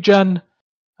regen.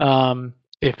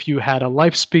 If you had a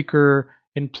Life Speaker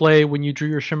in play when you drew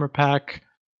your Shimmer Pack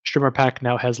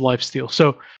now has Lifesteal.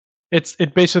 So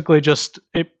it basically just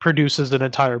it produces an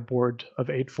entire board of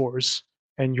 8/4s,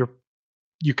 and you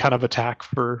kind of attack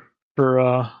for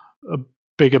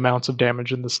big amounts of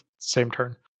damage in this same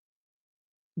turn.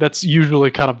 That's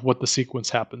usually kind of what the sequence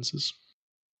happens is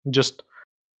just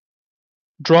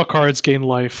draw cards, gain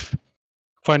life,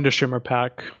 find a Shimmer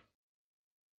Pack,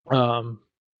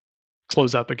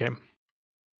 close out the game.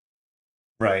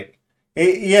 Right.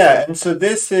 Yeah, and so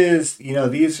this is,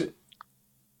 these,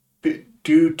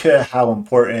 due to how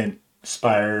important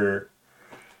Spire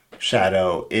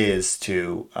Shadow is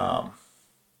to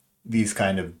these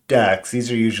kind of decks,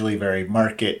 these are usually very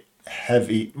market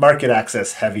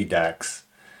access heavy decks.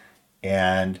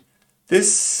 And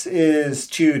this is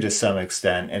too, to some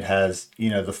extent. It has,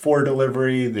 the 4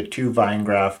 delivery, the 2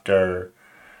 Vinegrafter,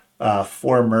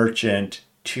 4 merchant,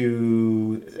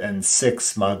 2 and 6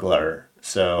 smuggler.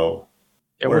 So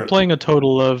yeah, we're playing a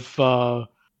total of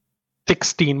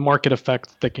 16 market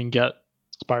effects that can get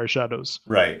Spire Shadows.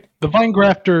 Right. The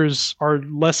Vinegrafters are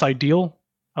less ideal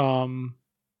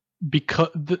because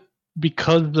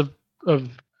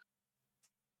of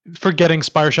for getting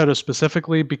Spire Shadows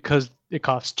specifically, because it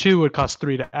costs 2, it costs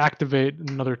 3 to activate,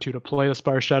 another 2 to play the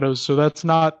Spire Shadows. So that's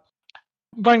not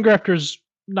Vine Grafter's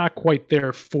not quite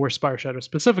there for Spire Shadow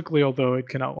specifically, although it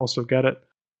can also get it.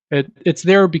 It's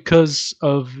there because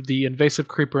of the invasive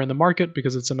creeper in the market,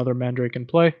 because it's another Mandrake in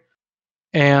play,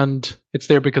 and it's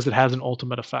there because it has an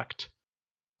ultimate effect.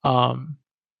 So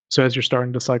as you're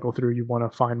starting to cycle through, you want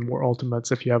to find more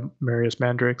ultimates if you have Marius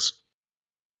Mandrakes.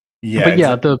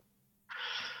 Yeah, but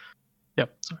yeah,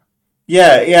 sorry.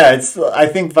 Yeah, I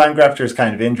think Vine Grafter is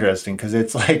kind of interesting because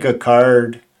it's like a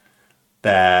card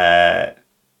that,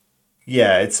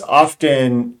 yeah, it's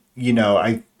often,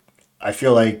 I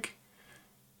feel like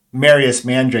Marius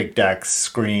Mandrake decks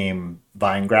scream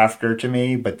Vine Grafter to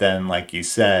me, but then, like you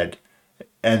said,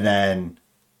 and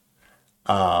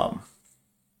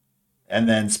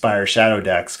then Spire Shadow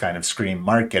decks kind of scream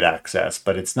Market Access,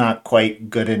 but it's not quite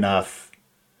good enough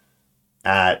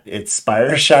at its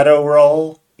Spire Shadow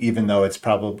role, even though it's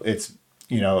good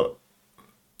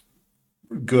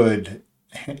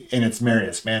in its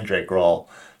Marius Mandrake role.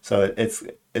 So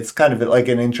it's kind of like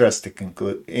an interesting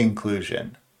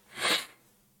inclusion.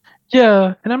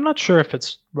 Yeah, and I'm not sure if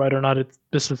it's right or not.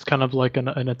 This is kind of like an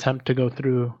attempt to go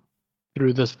through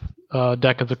this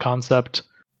deck as a concept.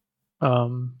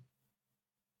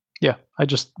 Yeah, I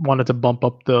just wanted to bump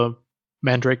up the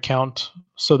Mandrake count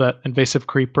so that the invasive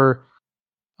creeper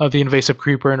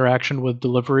interaction with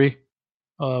delivery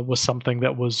was something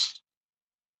that was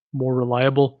more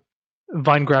reliable.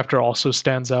 Vine Grafter also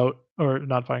stands out, or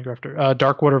not Vine Grafter.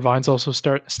 Darkwater Vines also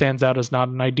stands out as not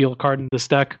an ideal card in this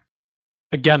deck.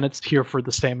 Again, it's here for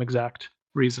the same exact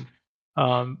reason.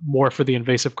 More for the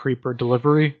invasive creeper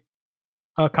delivery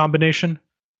combination.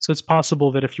 So it's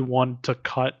possible that if you want to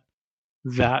cut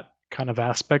that kind of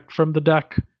aspect from the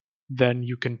deck, then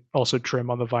you can also trim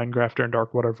on the Vine Grafter and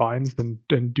Darkwater Vines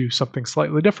and do something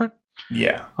slightly different.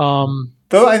 Yeah.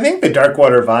 Though I think the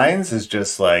Darkwater Vines is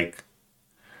just like,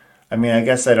 I mean, I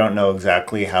guess I don't know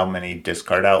exactly how many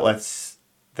discard outlets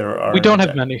there are. We don't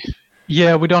have many.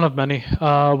 Yeah, we don't have many.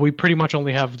 We pretty much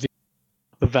only have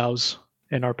the vows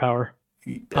in our power.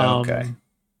 Okay.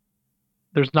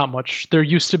 There's not much. There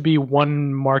used to be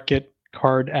one market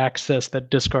card access that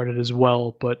discarded as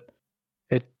well, but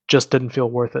it just didn't feel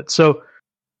worth it. So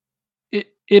it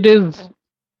is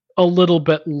a little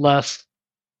bit less.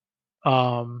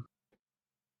 There's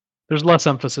less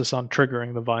emphasis on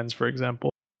triggering the vines, for example.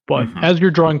 But as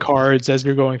you're drawing cards, as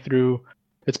you're going through,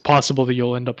 it's possible that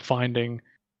you'll end up finding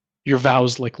your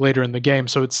vows like later in the game.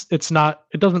 So it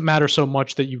doesn't matter so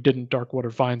much that you didn't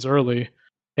Darkwater Vines early,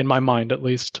 in my mind at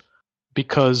least,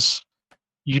 because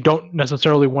you don't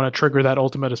necessarily want to trigger that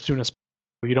ultimate as soon as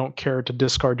possible. You don't care to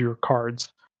discard your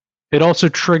cards. It also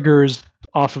triggers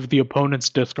off of the opponent's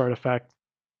discard effect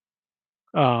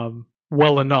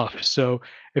well enough. So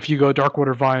if you go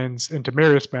Darkwater Vines into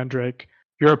Marius Mandrake,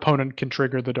 your opponent can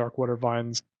trigger the Darkwater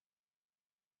Vines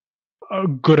a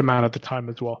good amount of the time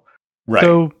as well. Right.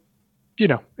 So,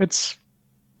 it's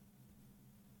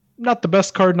not the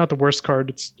best card, not the worst card.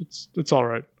 It's all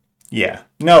right. Yeah.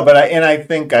 No, but I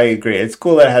think I agree. It's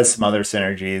cool that it has some other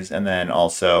synergies, and then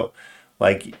also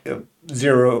like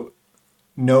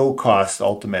no cost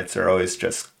ultimates are always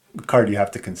just a card you have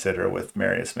to consider with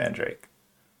Marius Mandrake.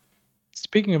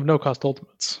 Speaking of no cost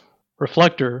ultimates,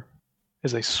 Reflector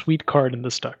is a sweet card in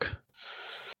this deck.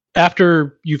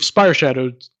 After you've Spire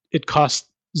Shadowed, it costs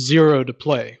 0 to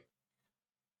play.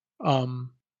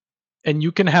 And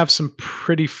you can have some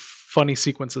pretty funny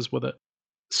sequences with it.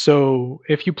 So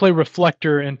if you play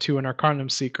Reflector into an Arcanum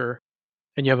Seeker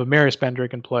and you have a Marius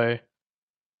Mandrake in play,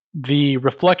 the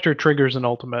Reflector triggers an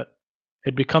ultimate.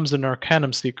 It becomes an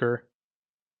Arcanum Seeker,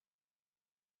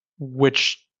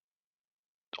 which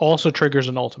also triggers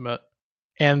an ultimate.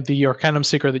 And the Arcanum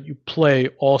Seeker that you play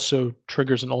also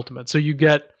triggers an ultimate. So you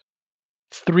get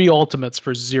 3 ultimates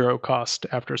for 0 cost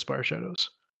after Spire Shadows.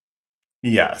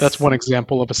 Yes. That's one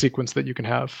example of a sequence that you can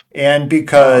have. And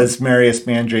because Marius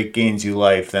Mandrake gains you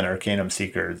life, then Arcanum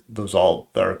Seeker, the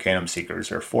Arcanum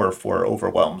Seekers are 4/4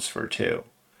 overwhelms for 2.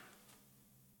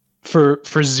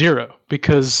 For 0,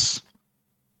 because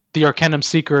the Arcanum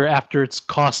Seeker, after its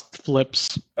cost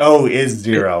flips... Oh, is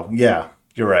 0. Yeah,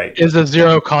 you're right. Is a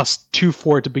 0 cost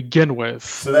 2/4 to begin with.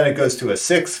 So then it goes to a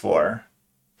 6/4.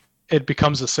 It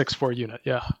becomes a 6/4 unit,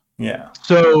 yeah. Yeah.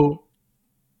 So...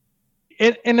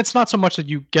 And it's not so much that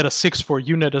you get a 6/4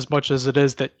 unit as much as it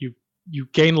is that you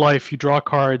gain life, you draw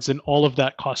cards, and all of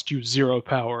that costs you 0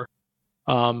 power.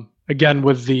 Again,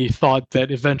 with the thought that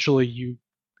eventually you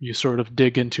sort of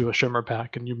dig into a Shimmer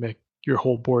pack and you make your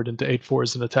whole board into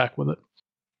 8/4s and attack with it.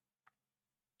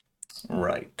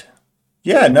 Right.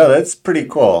 Yeah, no, that's pretty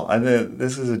cool.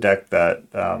 This is a deck that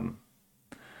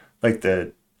like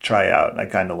to try out.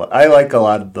 I like a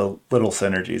lot of the little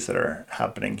synergies that are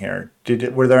happening here.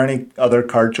 Were there any other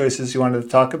card choices you wanted to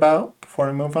talk about before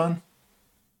we move on?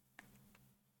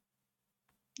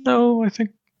 No, I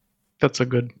think that's a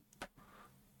good.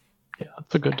 Yeah,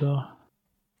 that's a good.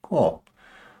 Cool.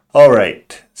 All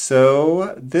right.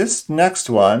 So this next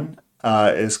one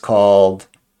is called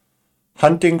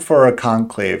Hunting for a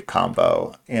Conclave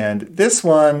combo. And this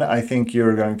one, I think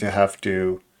you're going to have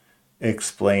to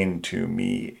explain to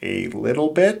me a little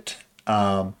bit.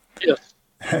 Yes.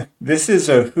 This is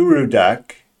a Huru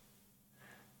deck.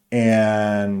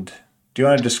 And do you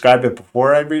want to describe it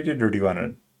before I read it, or do you want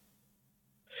to?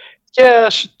 Yeah,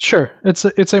 sure.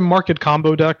 It's a market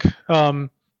combo deck.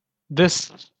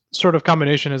 This sort of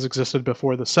combination has existed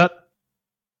before the set,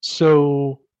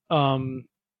 so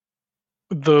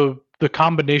the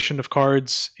combination of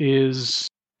cards is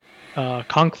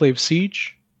Conclave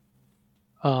Siege,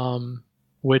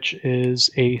 which is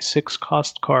a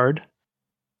 6-cost card,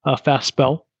 a fast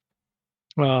spell,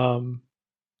 um,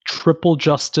 triple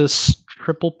justice,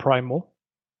 triple primal,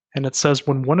 and it says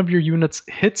when one of your units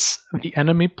hits the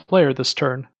enemy player this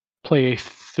turn, play a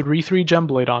 3/3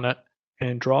 Gemblade on it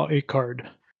and draw a card.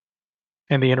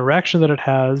 And the interaction that it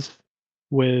has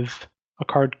with a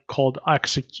card called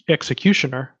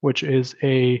Executioner, which is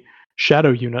a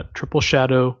shadow unit, triple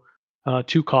shadow,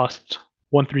 2-cost,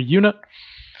 1/3 unit.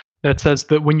 That says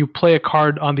that when you play a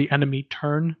card on the enemy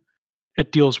turn,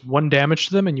 it deals 1 damage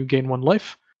to them and you gain 1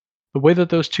 life. The way that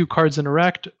those two cards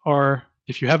interact are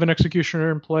if you have an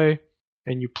Executioner in play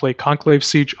and you play Conclave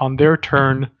Siege on their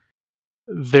turn,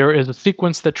 there is a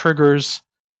sequence that triggers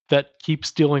that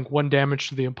keeps dealing 1 damage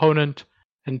to the opponent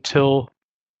until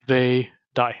they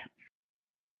die.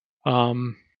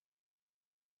 Um,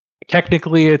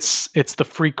 Technically, it's the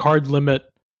free card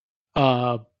limit,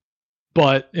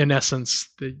 but in essence,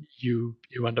 you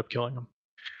end up killing them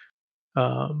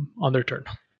on their turn.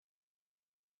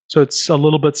 So it's a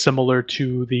little bit similar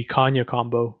to the Kanya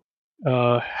combo,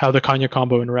 how the Kanya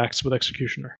combo interacts with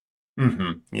Executioner.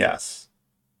 Mm-hmm. Yes.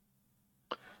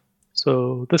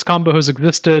 So this combo has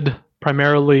existed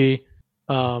primarily.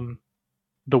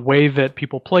 The way that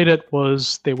people played it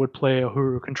was they would play a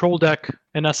Huru control deck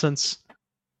in essence,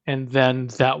 and then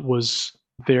that was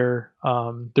their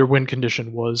win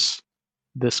condition was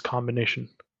this combination,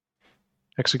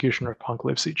 Executioner,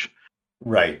 Conclave Siege.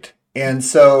 Right. And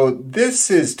so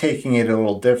this is taking it a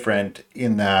little different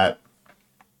in that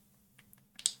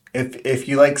if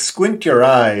you like squint your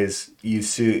eyes, you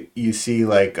see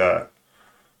like a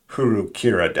Huru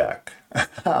Kira deck.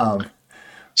 um,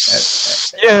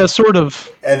 Yeah, sort of.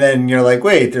 and then you're like,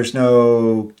 wait, there's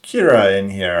no Kira in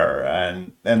here,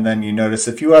 and then you notice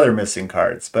a few other missing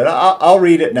cards. But I'll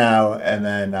read it now, and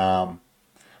then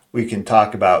we can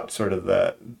talk about sort of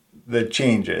the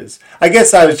changes. I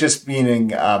guess I was just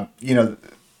meaning, yeah,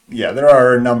 there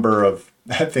are a number of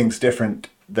things different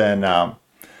than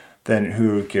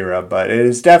Huru Kira, but it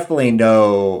is definitely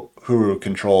no Huru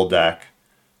control deck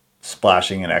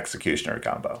splashing an Executioner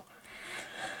combo.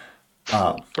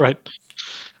 Right.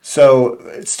 So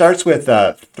it starts with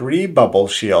 3 Bubble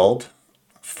Shield,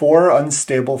 4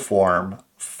 Unstable Form,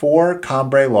 4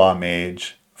 Combre Law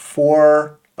Mage,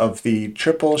 4 of the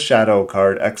triple shadow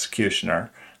card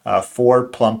Executioner, 4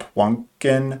 Plump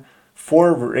Wunkin,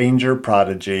 4 Ranger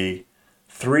Prodigy,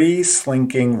 3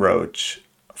 Slinking Roach,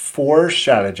 4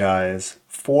 Strategize,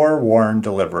 4 Warren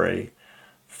Delivery,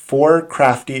 4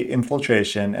 Crafty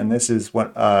Infiltration, and this is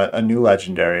a new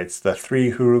legendary. It's the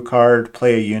 3 Huru card.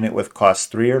 Play a unit with cost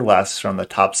 3 or less from the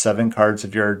top 7 cards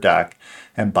of your deck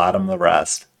and bottom the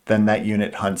rest. Then that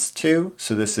unit hunts 2,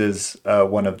 so this is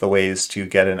one of the ways to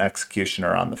get an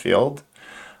Executioner on the field.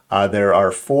 There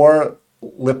are 4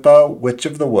 Lipa Witch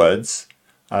of the Woods.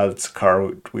 It's a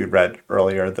card we read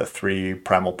earlier, the 3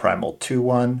 Primal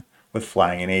 2/1 with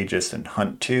Flying and Aegis and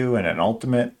Hunt 2 and an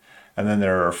ultimate. And then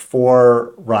there are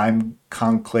 4 Rime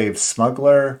Conclave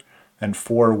Smuggler and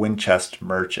 4 Winchest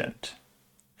Merchant.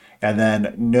 And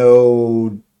then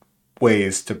no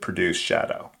ways to produce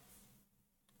Shadow.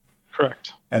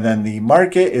 Correct. And then the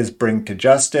market is Bring to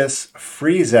Justice,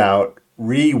 Freeze Out,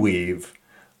 Reweave,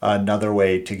 another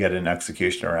way to get an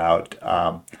Executioner out.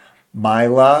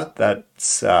 Myla,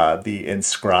 that's the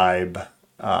Inscribe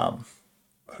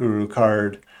Huru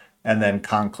card. And then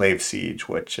Conclave Siege,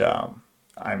 which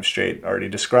I'm straight already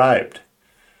described.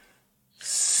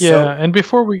 So, Yeah, and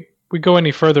before we go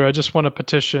any further, I just want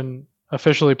to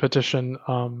officially petition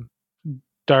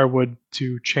Darwood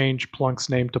to change Plunk's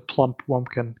name to Plump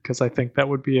Wumpkin, because I think that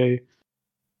would be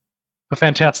a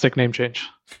fantastic name change.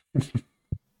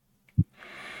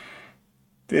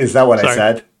 Is that what I Sorry.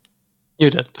 said? You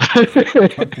did.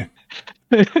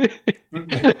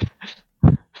 Okay.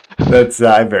 That's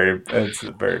it's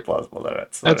very plausible that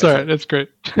that's what That's I all right. said. That's great.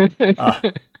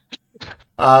 Uh,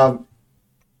 um,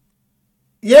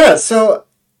 yeah. So,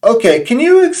 okay, can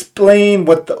you explain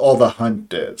what all the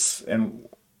hunt is and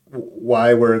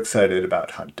why we're excited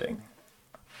about hunting?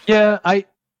 Yeah,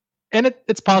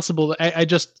 it's possible that I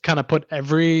just kind of put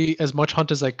as much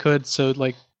hunt as I could. So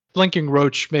like Blinking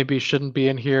Roach maybe shouldn't be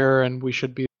in here, and we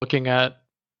should be looking at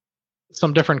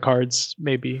some different cards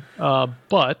maybe.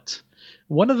 But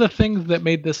one of the things that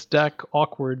made this deck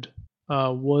awkward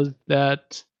was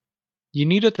that you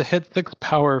needed to hit 6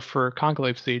 power for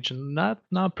Conclave Siege, and that's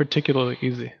not particularly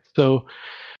easy. So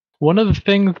one of the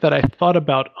things that I thought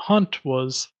about Hunt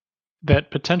was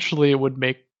that potentially it would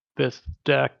make this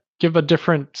deck give a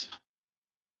different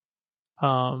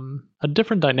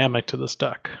dynamic to this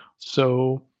deck.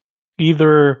 So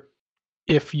either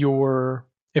if your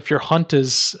hunt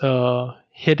is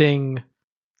hitting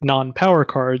non-power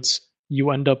cards,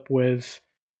 you end up with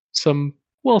some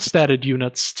well-statted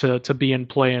units to be in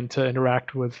play and to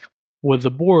interact with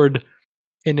the board.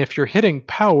 And if you're hitting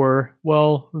power,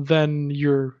 well, then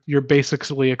you're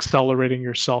basically accelerating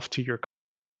yourself to your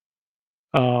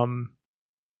um,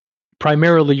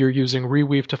 primarily you're using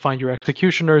Reweave to find your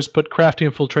executioners, but Crafty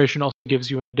Infiltration also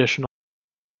gives you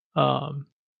um,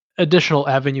 additional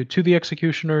avenue to the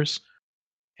executioners,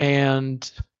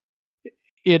 and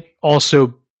it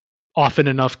also often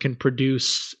enough can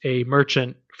produce a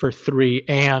merchant for 3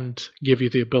 and give you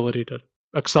the ability to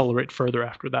accelerate further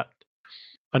after that.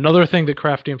 Another thing that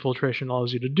Crafty Infiltration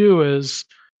allows you to do is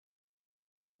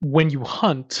when you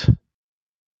hunt,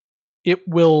 it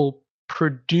will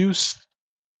produce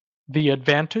the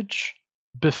advantage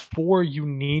before you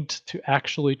need to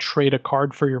actually trade a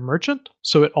card for your merchant.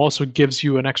 So it also gives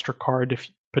you an extra card if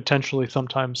potentially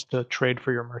sometimes to trade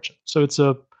for your merchant. So it's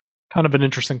a kind of an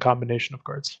interesting combination of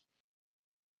cards.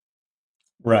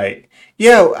 Right.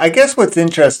 Yeah, I guess what's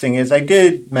interesting is I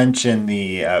did mention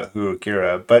the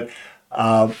Hurukira, but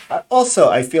also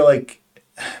I feel like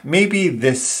maybe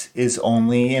this is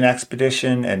only in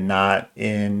Expedition and not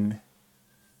in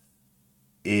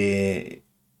in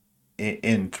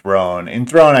Throne. In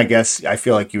Throne, I guess I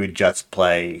feel like you would just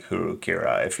play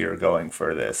Hurukira if you're going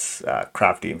for this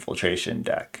crafty infiltration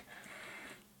deck.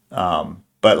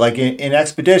 But like in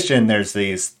Expedition, there's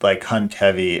these like hunt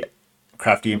heavy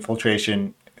crafty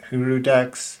infiltration Huru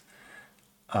decks.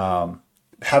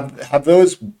 Have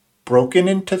those broken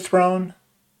into Throne?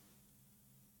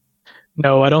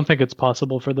 No, I don't think it's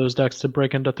possible for those decks to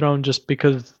break into Throne just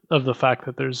because of the fact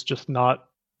that there's just not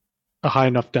a high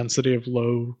enough density of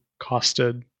low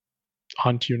costed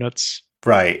hunt units.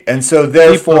 Right. And so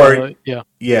therefore, Yeah.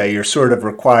 yeah, you're sort of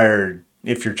required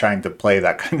if you're trying to play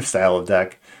that kind of style of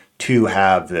deck to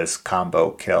have this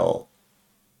combo kill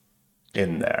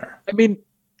in there. I mean,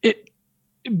 it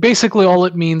basically all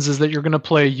it means is that you're going to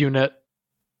play a unit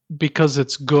because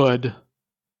it's good,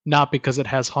 not because it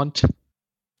has hunt.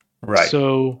 Right.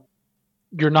 So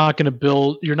you're not going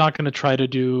to try to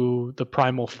do the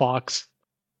Primal Fox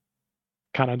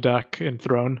kind of deck in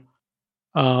Throne.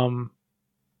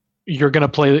 You're going to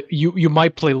play you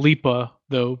might play Lipa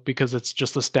though because it's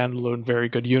just a standalone very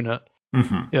good unit.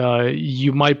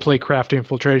 You might play Crafty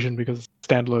Infiltration because it's a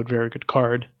standalone very good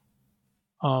card.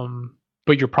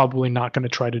 But you're probably not going to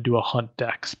try to do a hunt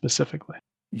deck specifically.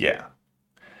 Yeah.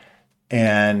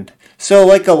 And so,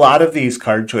 like a lot of these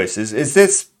card choices, is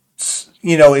this,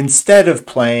 instead of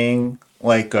playing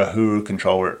like a Huru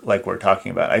controller, like we're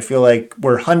talking about, I feel like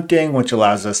we're hunting, which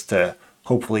allows us to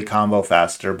hopefully combo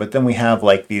faster, but then we have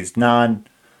like these non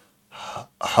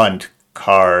hunt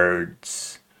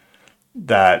cards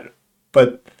that,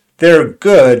 but they're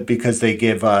good because they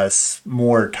give us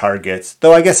more targets.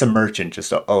 Though I guess a merchant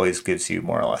just always gives you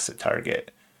more or less a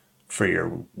target for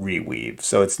your reweave.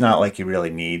 So it's not like you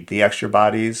really need the extra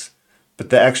bodies. But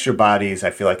the extra bodies,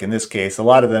 I feel like in this case, a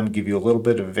lot of them give you a little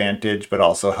bit of advantage, but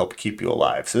also help keep you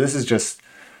alive. So this is just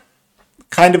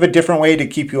kind of a different way to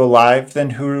keep you alive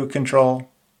than Huru Control.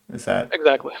 Is that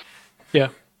exactly? Yeah,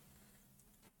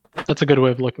 that's a good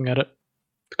way of looking at it.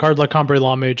 A card like Ombre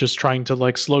Lame just trying to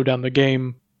like slow down the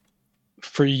game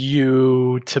for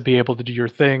you to be able to do your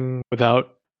thing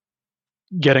without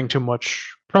getting too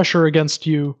much pressure against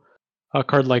you. A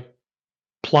card like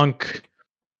Plunk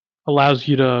allows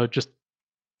you to just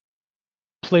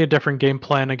play a different game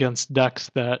plan against decks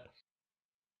that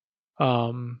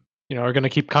are going to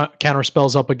keep counter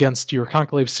spells up against your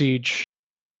Conclave Siege.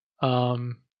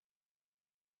 The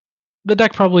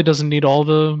deck probably doesn't need all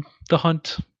the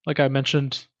hunt, like I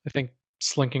mentioned. I think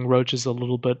Slinking Roach is a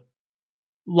little bit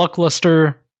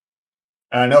luckluster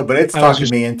I know, but it's I was talking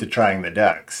just me into trying the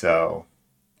deck, so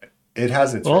it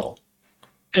has its well, role.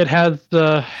 it has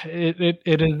it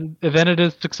is then it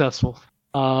is successful.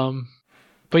 Um,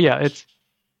 but yeah, it's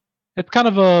kind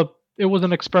of it was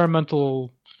an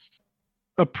experimental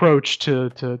approach to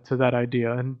that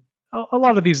idea, and a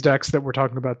lot of these decks that we're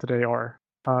talking about today are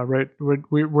right.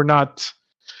 We're not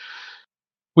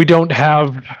we don't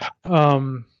have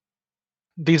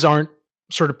these aren't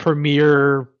sort of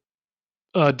premier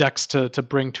decks to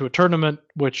bring to a tournament,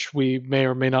 which we may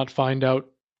or may not find out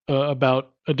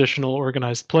about additional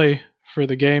organized play for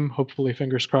the game. Hopefully,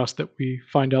 fingers crossed that we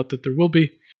find out that there will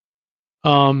be.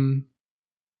 Um,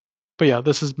 but yeah,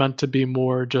 this is meant to be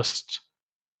more just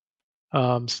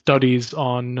studies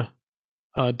on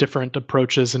different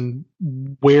approaches and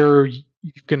where you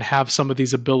can have some of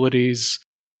these abilities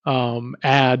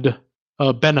add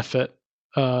a benefit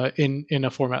in a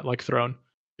format like Throne,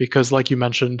 because like you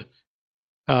mentioned,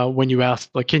 when you asked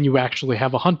like, can you actually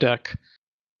have a hunt deck?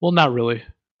 Well, not really.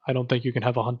 I don't think you can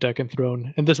have a hunt deck in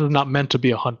Throne, and this is not meant to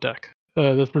be a hunt deck.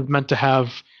 This is meant to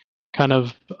have kind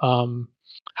of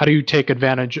how do you take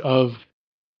advantage of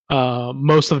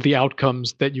most of the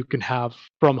outcomes that you can have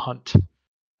from hunt,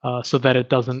 so that it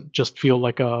doesn't just feel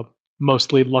like a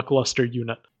mostly luckluster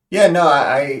unit. Yeah, no,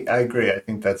 I agree. I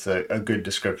think that's a good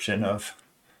description of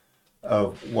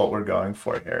what we're going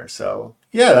for here. So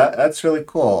yeah, that's really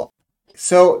cool.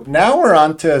 So now we're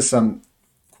on to some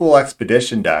cool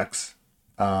expedition decks.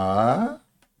 Uh,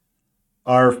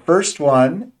 our first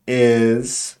one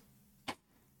is,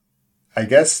 I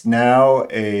guess, now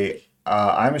a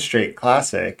I'm a Straight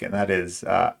classic, and that is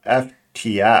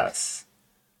FTS.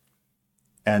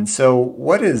 And so,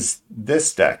 what is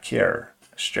this deck here,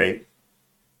 Straight?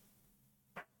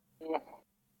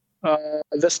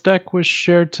 This deck was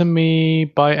shared to me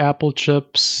by Apple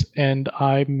Chips, and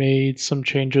I made some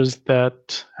changes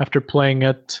that, after playing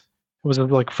it, it was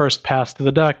like first pass to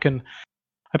the deck, and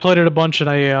I played it a bunch, and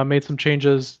I made some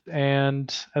changes.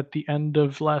 And at the end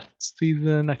of last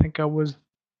season, I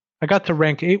got to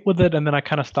rank 8 with it, and then I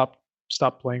kind of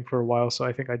stopped playing for a while. So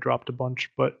I think I dropped a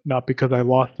bunch, but not because I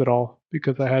lost it all,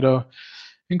 because I had a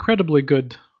incredibly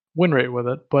good win rate with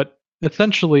it. But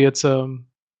essentially, it's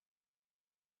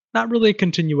not really a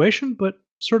continuation, but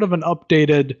sort of um,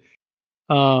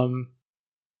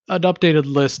 an updated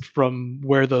list from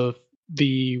where the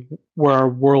where our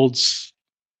world's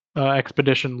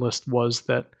expedition list was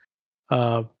that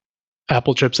uh,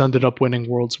 Apple Chips ended up winning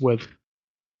worlds with.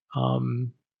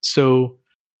 So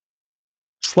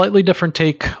slightly different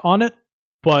take on it,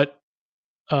 but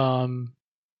um,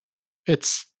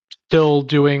 it's still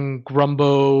doing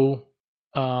Grumbo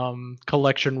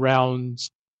collection rounds,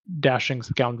 dashing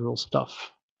scoundrel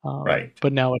stuff. Right.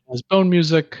 But now it has bone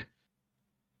music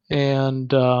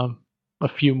and a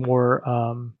few more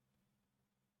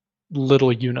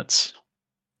little units.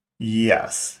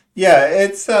 Yes. Yeah,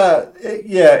 it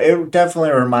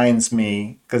definitely reminds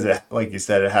me because like you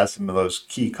said, it has some of those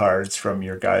key cards from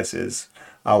your guys's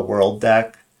world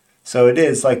deck. So it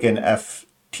is like an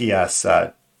FTS,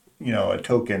 a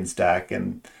tokens deck,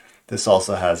 and this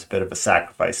also has a bit of a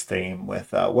sacrifice theme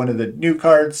with one of the new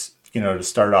cards. To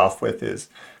start off with is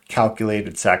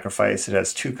calculated sacrifice. It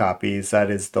has two copies. That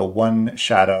is the one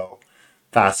shadow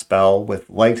fast spell with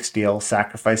lifesteal,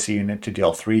 sacrifice a unit to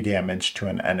deal 3 damage to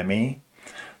an enemy.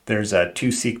 There's a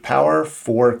 2 Seek Power,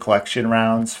 4 Collection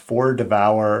Rounds, 4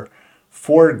 Devour,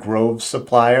 4 Grove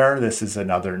Supplier. This is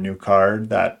another new card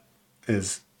that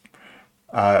is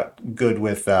good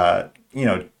with,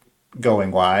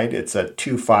 going wide. It's a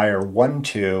 2 Fire, 1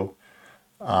 2,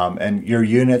 and your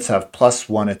units have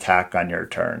 +1 attack on your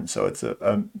turn. So it's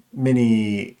a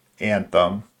mini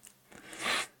anthem.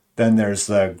 Then there's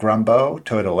the Grumbo,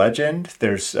 Total Legend.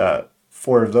 There's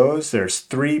 4 of those. There's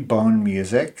 3 Bone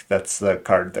Music. That's the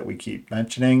card that we keep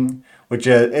mentioning, which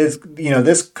is,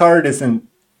 this card isn't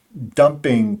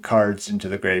dumping cards into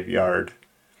the graveyard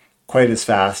quite as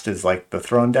fast as like the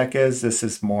Throne deck is. This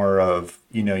is more of,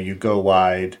 you go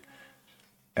wide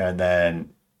and then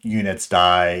units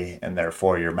die, and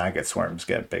therefore your maggot swarms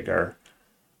get bigger.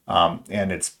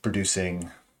 And it's producing,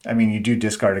 you do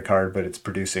discard a card, but it's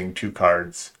producing 2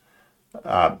 cards,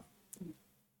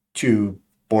 2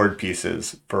 board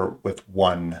pieces with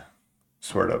one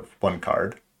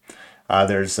card.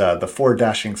 There's the 4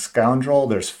 Dashing Scoundrel,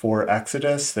 there's 4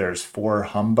 Exodus, there's 4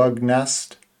 Humbug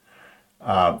Nest,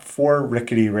 4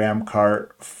 Rickety Ram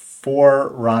Cart, 4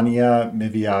 Rania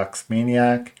Miviox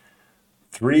Maniac,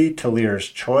 3 Talir's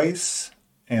Choice,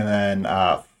 and then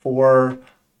 4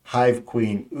 Hive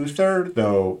Queen Uther,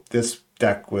 though this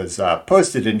deck was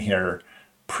posted in here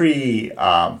pre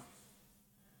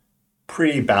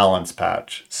pretty balanced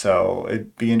patch. So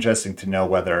it'd be interesting to know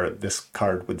whether this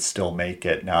card would still make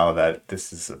it now that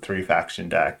this is a three faction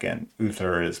deck and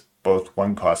Uther is both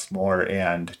one cost more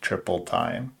and triple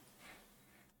time.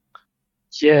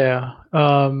 Yeah.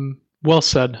 Well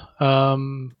said.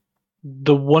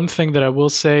 The one thing that I will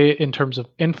say in terms of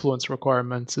influence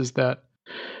requirements is that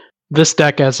this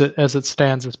deck, as it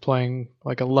stands, is playing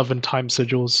like 11 time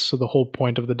sigils. So the whole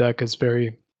point of the deck is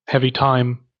very heavy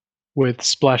time, with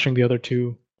splashing the other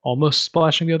two, almost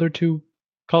splashing the other two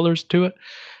colors to it.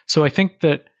 So I think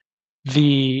that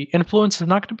the influence is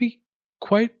not going to be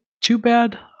quite too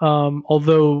bad.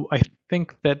 Although I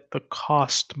think that the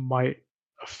cost might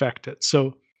affect it.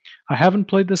 So I haven't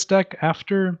played this deck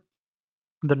after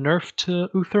the nerf to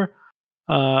Uther.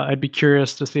 I'd be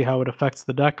curious to see how it affects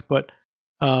the deck, but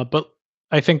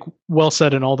I think well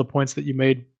said in all the points that you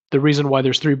made. The reason why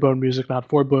there's 3 bone music, not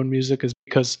 4 bone music, is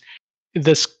because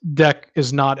this deck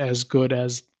is not as good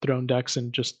as Throne decks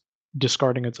and just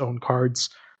discarding its own cards.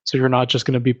 So you're not just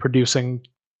going to be producing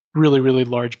really, really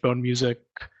large bone music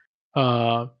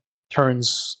uh,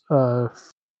 turns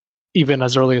even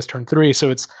as early as turn 3. So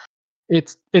it's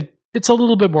a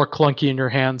little bit more clunky in your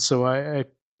hand. So I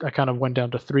kind of went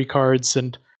down to 3 cards,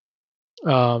 and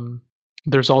um,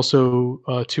 there's also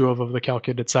 2 of the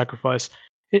calculated sacrifice.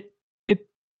 It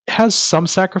has some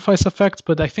sacrifice effects,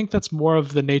 but I think that's more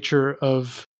of the nature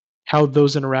of how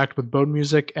those interact with bone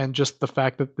music, and just the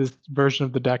fact that this version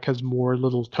of the deck has more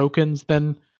little tokens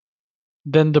than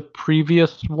the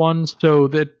previous one, so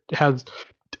that has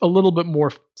a little bit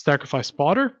more sacrifice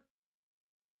fodder.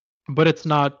 But it's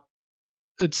not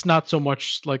so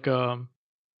much like a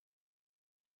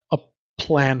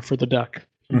plan for the deck.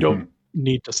 You Mhm. don't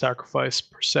need to sacrifice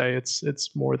per se.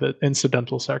 It's more the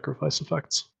incidental sacrifice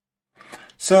effects.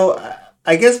 So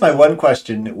I guess my one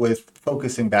question with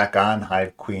focusing back on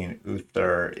Hive Queen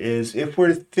Uther is if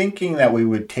we're thinking that we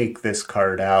would take this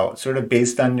card out, sort of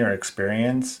based on your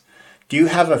experience, do you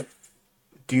have a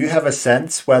do you have a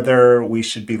sense whether we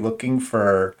should be looking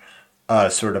for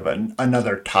sort of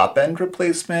another top end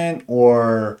replacement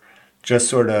or just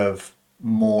sort of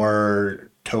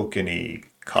more tokeny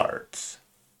cards?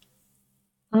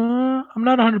 I'm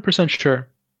not 100% sure.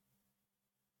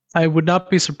 I would not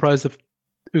be surprised if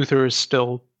Uther is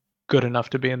still good enough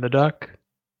to be in the deck.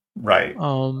 Right.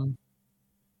 Um,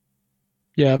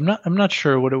 yeah, I'm not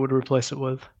sure what it would replace it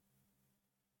with.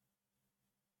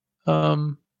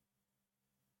 Um,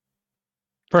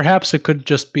 Perhaps it could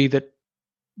just be that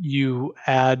you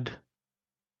add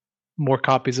more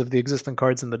copies of the existing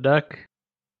cards in the deck.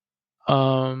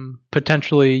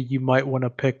 Potentially, you might want to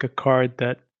pick a card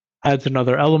that adds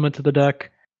another element to the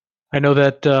deck. I know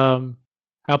that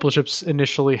Appleships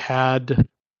initially had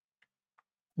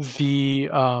the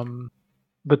um,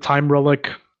 the time relic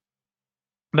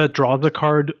that draws a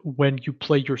card when you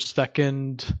play your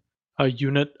second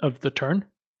unit of the turn.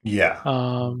 Yeah.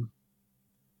 Um,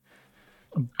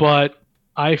 but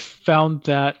I found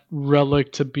that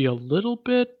relic to be a little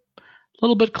bit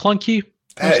clunky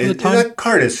most of the time. That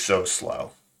card is so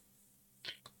slow.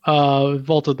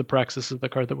 Vault of the Praxis is the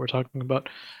card that we're talking about.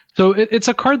 So it's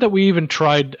a card that we even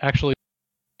tried actually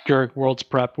during Worlds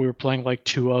Prep. We were playing like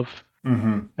 2 of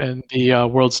Hmm. in the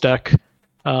Worlds deck,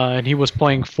 and he was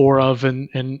playing 4 of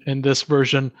in this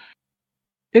version.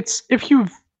 It's if you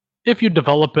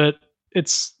develop it,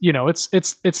 it's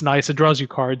nice. It draws you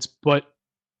cards, but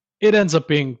it ends up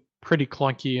being pretty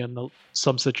clunky in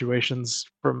some situations.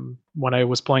 From when I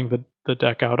was playing the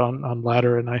deck out on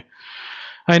ladder, and I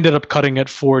ended up cutting it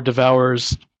for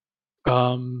Devours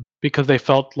because they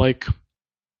felt like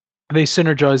they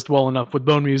synergized well enough with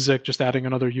Bone Music. Just adding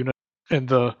another unit in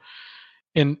the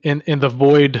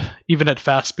void, even at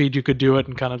fast speed, you could do it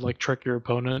and kind of like trick your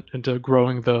opponent into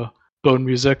growing the Bone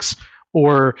Musics,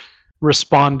 or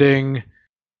responding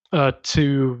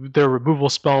to their removal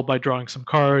spell by drawing some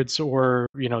cards, or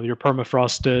your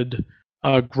permafrosted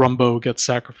Grumbo gets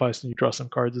sacrificed and you draw some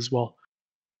cards as well.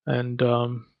 And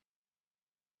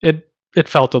it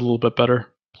felt a little bit better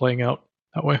playing out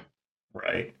that way.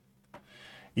 Right.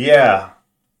 Yeah.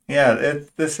 Yeah.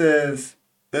 This is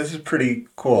pretty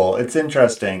cool. It's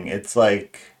interesting. It's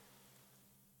like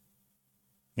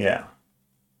yeah.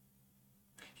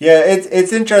 Yeah,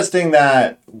 it's interesting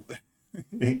that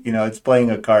it's playing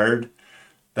a card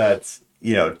that's,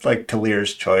 it's like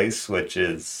Talir's Choice, which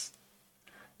is,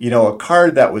 a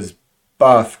card that was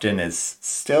buffed and is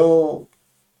still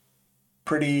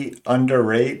pretty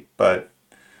underrated, but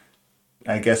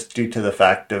I guess due to the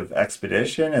fact of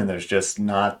Expedition and there's just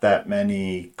not that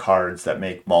many cards that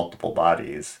make multiple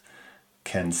bodies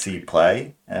can see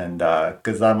play. And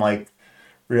because I'm like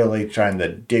really trying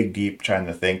to dig deep, trying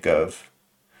to think of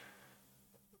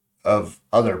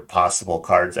other possible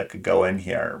cards that could go in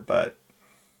here, but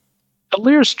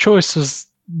Alir's Choice is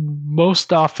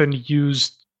most often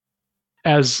used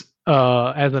as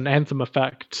an anthem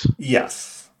effect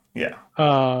yes. Yeah.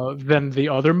 than the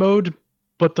other mode,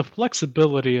 but the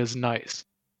flexibility is nice.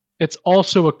 It's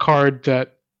also a card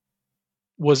that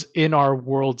was in our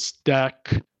Worlds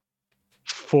deck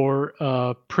for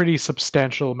a pretty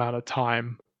substantial amount of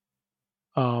time.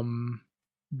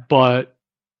 But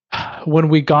when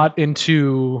we got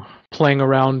into playing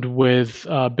around with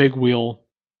Big Wheel,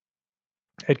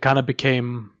 it kind of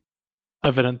became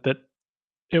evident that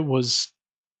it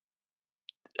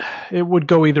would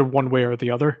go either one way or the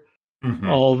other. Mm-hmm.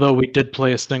 Although we did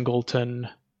play a singleton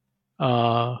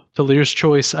Delir's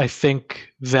Choice, I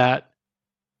think that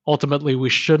ultimately we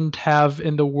shouldn't have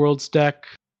in the World's deck,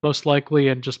 most likely,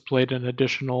 and just played an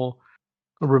additional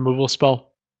removal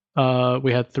spell.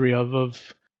 We had 3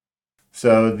 of.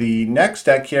 So the next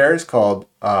deck here is called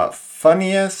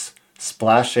Funniest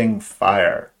Splashing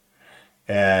Fire.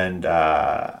 And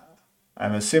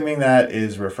I'm assuming that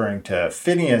is referring to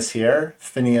Phineas here.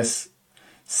 Phineas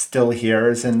still here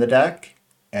is in the deck.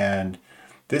 And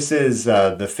this is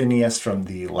the Phineas from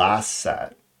the last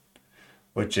set,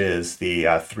 which is the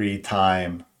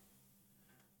 3-time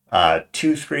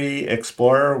 2/3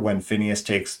 Explorer. When Phineas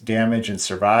takes damage and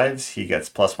survives, he gets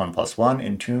 +1/+1.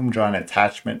 Entomb, draw an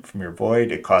attachment from your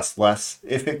void. It costs less.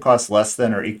 If it costs less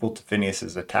than or equal to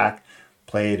Phineas's attack,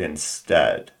 play it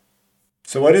instead.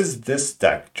 So what is this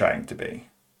deck trying to be?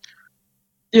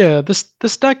 Yeah,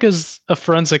 this deck is a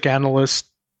Forensic Analyst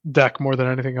deck more than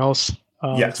anything else.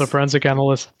 Yes. So Forensic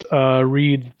Analyst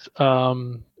reads a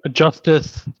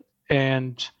Justice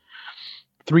and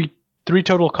 3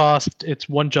 total cost. It's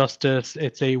 1 Justice.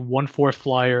 It's a 1/4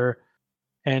 flyer,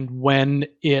 and when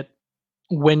an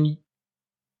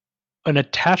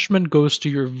attachment goes to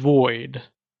your void,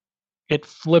 it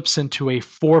flips into a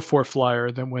 4/4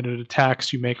 flyer. Then when it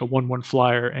attacks, you make a 1/1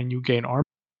 flyer and you gain armor.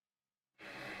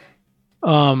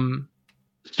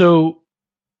 So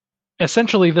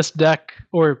essentially, this deck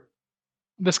or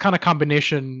this kind of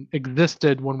combination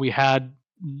existed when we had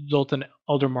Zoltan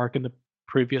Eldermark in the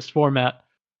previous format.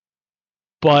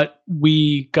 But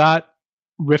we got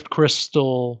Rift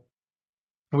Crystal.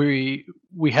 We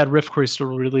had Rift Crystal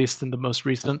released in the most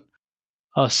recent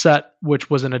set, which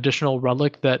was an additional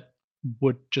relic that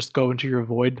would just go into your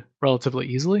void relatively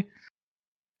easily.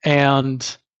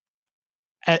 And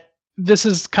this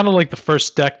is kind of like the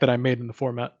first deck that I made in the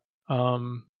format.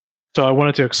 So I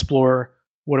wanted to explore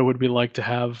what it would be like to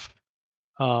have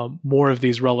more of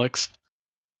these relics.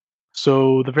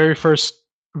 So the very first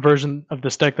version of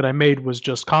this deck that I made was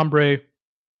just Combrei,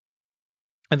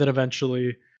 and then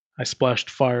eventually I splashed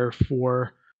fire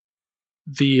for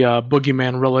the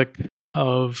Boogeyman relic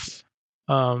of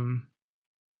Throne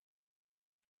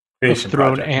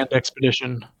Project. And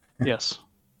Expedition. Yes,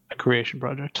 a creation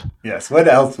project. Yes. What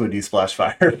else would you splash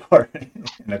fire for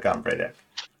in a Combrei deck?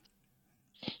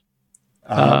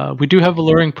 We do have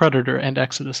Alluring Predator and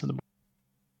Exodus in the board.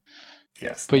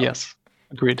 Yes. But yes,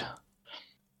 agreed.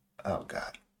 Oh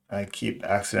god. I keep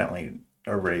accidentally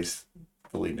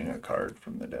deleting a card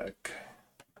from the deck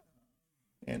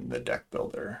in the deck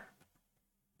builder.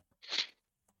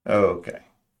 Okay.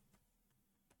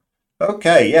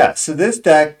 Okay, yeah. So this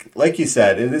deck, like you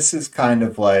said, this is kind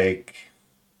of like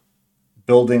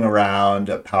building around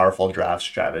a powerful draft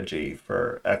strategy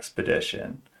for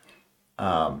Expedition.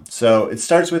 So it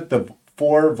starts with the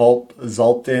 4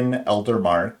 Zoltan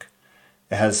Eldermark.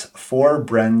 It has 4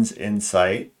 Bren's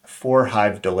Insight, 4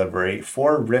 Hive Delivery,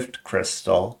 4 Rift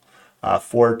Crystal,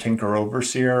 4 Tinker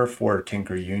Overseer, 4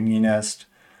 Tinker Unionist,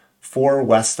 4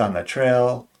 West on the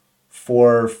Trail,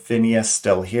 4 Phineas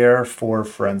Still Here, 4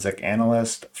 Forensic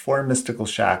Analyst, 4 Mystical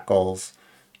Shackles,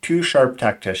 2 Sharp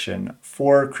Tactician,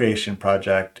 4 Creation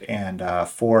Project, and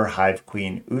 4 Hive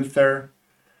Queen Uther.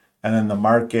 And then the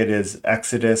market is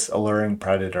Exodus, Alluring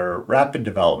Predator, Rapid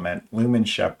Development, Lumen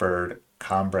Shepherd,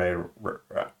 Combrei,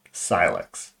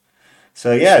 Silex.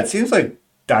 So yeah, it seems like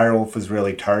Direwolf was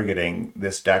really targeting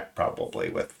this deck probably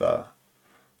with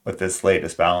this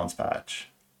latest balance patch.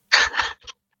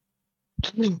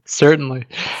 Certainly.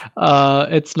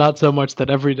 It's not so much that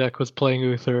every deck was playing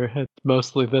Uther, it's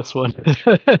mostly this one.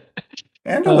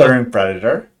 And Alluring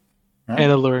Predator. Right?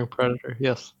 And Alluring Predator,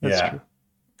 yes, that's true.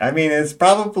 I mean,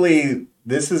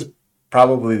 this is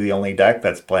probably the only deck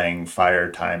that's playing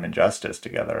Fire, Time, and Justice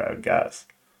together, I would guess.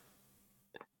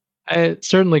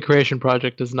 Certainly Creation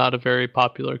Project is not a very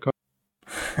popular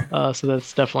card. So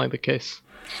that's definitely the case.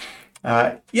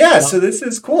 Yeah, Uh, so this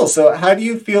is cool. So how do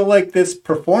you feel like this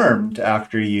performed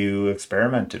after you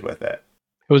experimented with it?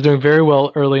 it was doing very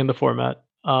well early in the format.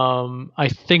 I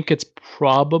think it's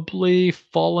probably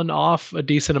fallen off a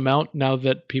decent amount now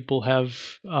that people have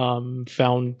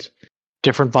found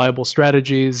different viable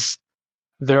strategies.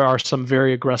 There are some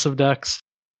very aggressive decks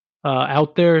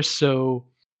out there, so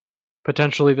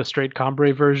potentially the straight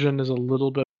Combre version is a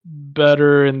little bit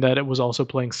better in that it was also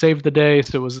playing Save the Day,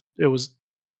 so it was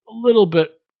a little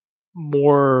bit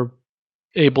more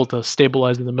able to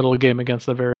stabilize in the middle of the game against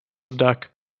the very deck.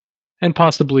 And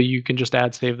possibly you can just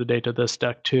add Save the Day to this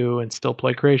deck too and still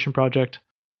play Creation Project.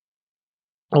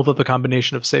 Although the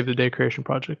combination of Save the Day Creation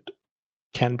Project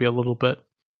can be a little bit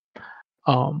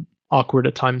awkward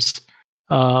at times.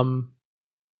 Um,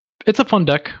 it's a fun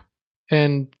deck,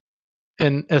 and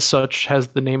as such has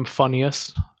the name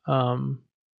Funniest.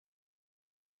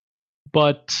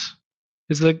 But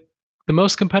is it the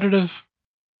most competitive?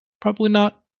 Probably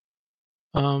not.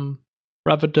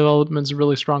 Rapid Development's a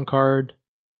really strong card.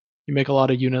 You make a lot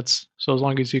of units, so as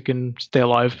long as you can stay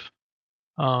alive,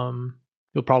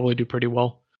 you'll probably do pretty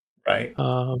well. Right.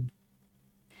 Um,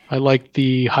 I like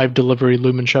the Hive Delivery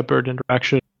Lumen Shepherd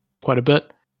interaction quite a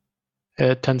bit.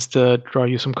 It tends to draw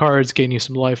you some cards, gain you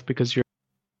some life because you're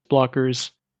blockers.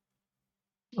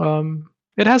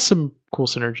 It has some cool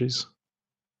synergies.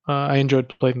 I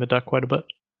enjoyed playing the deck quite a bit.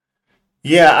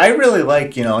 Yeah, I really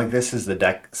like, like this is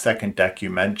the second deck you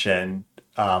mentioned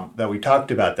that we talked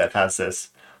about that has this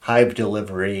hive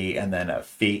delivery and then a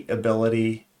fate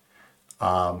ability.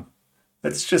 Um,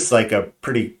 It's just like a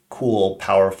pretty cool,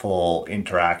 powerful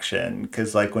interaction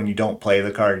because, like, when you don't play the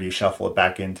card, you shuffle it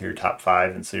back into your top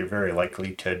five, and so you're very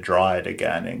likely to draw it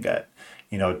again and get,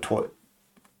 you know,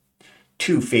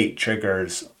 two fate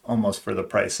triggers almost for the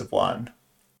price of one.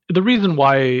 The reason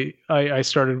why I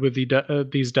started with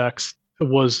these decks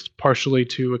was partially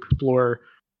to explore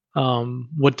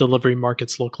what delivery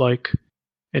markets look like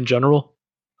in general.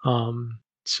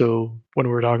 So when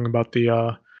we were talking about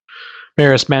the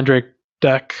Maris Mandrake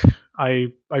deck,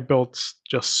 I built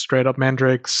just straight up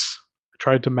Mandrakes. I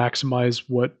tried to maximize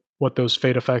what those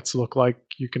fate effects look like.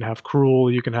 You can have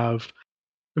Cruel, you can have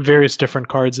various different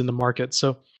cards in the market.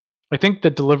 So I think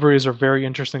that deliveries are very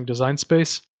interesting design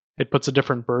space. It puts a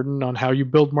different burden on how you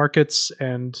build markets,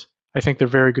 and I think they're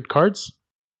very good cards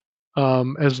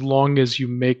as long as you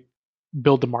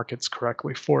build the markets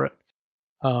correctly for it.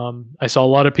 I saw a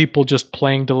lot of people just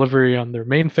playing delivery on their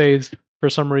main phase for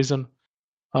some reason,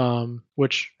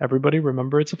 which everybody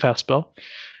remember it's a fast spell,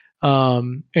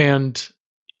 um, and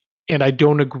and I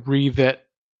don't agree that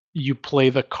you play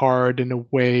the card in a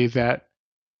way that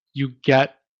you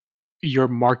get your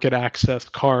market access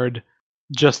card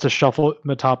just to shuffle it in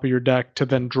the top of your deck to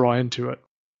then draw into it.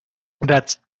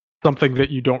 That's something that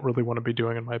you don't really want to be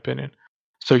doing, in my opinion.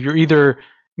 So you're either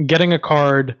getting a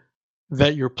card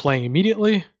that you're playing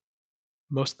immediately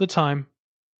most of the time,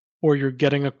 or you're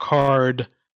getting a card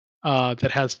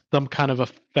that has some kind of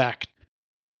effect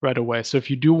right away. So if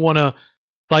you do want to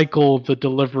cycle the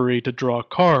delivery to draw a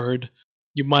card,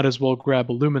 you might as well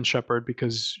grab a Lumen Shepherd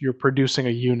because you're producing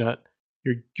a unit.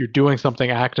 You're doing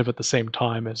something active at the same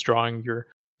time as you're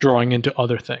drawing into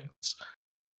other things.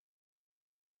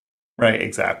 Right,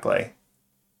 exactly.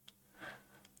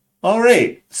 All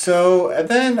right. So and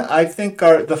then I think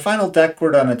the final deck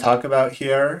we're going to talk about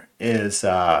here is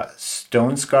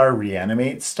Stone Scar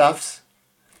Reanimate Stuffs.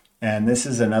 And this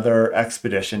is another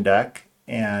expedition deck.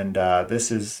 And this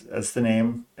is, as the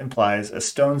name implies, a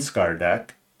Stone Scar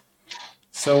deck.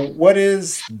 So, what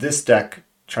is this deck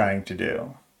trying to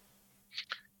do?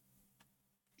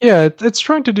 Yeah, it's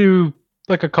trying to do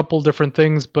like a couple different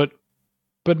things, but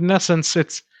in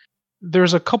essence,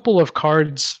 there's a couple of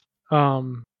cards,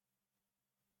 um,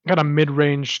 kind of mid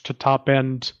range to top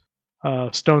end,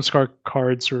 Stone Scar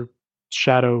cards or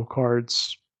Shadow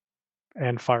cards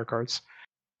and Fire cards,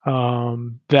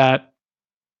 that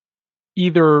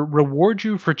either reward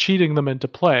you for cheating them into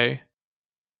play,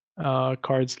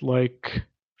 cards like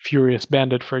Furious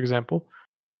Bandit, for example,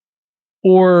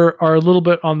 or are a little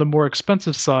bit on the more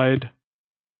expensive side,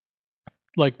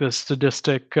 like the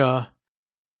sadistic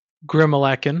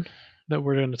Grimalakin that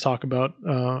we're going to talk about.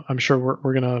 I'm sure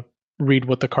we're going to read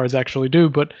what the cards actually do,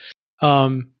 but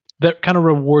that kind of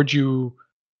reward you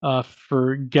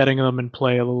for getting them in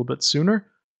play a little bit sooner.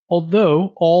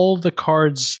 Although all the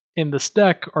cards in this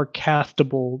deck are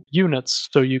castable units,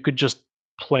 so you could just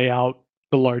play out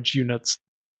the large units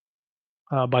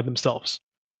by themselves.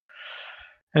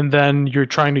 And then you're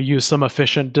trying to use some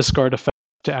efficient discard effect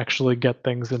to actually get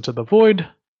things into the void,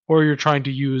 or you're trying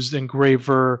to use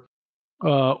Engraver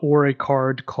or a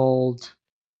card called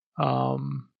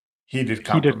um, Heated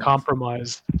heated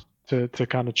compromise. compromise to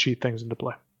kind of cheat things into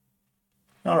play.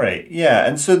 All right, yeah,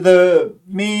 and so the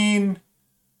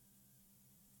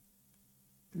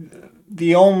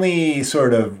only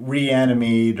sort of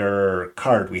reanimator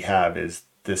card we have is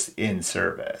this in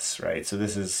service, right? So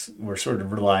this is we're sort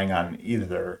of relying on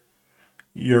either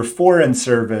your four in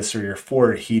service or your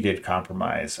four heated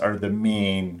compromise are the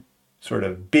main sort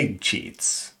of big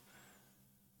cheats.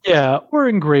 Yeah, or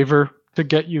engraver to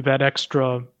get you that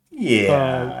extra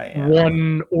Yeah, yeah.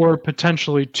 one or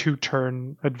potentially two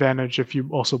turn advantage if you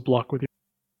also block with your.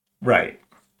 Right.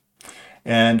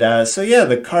 And so yeah,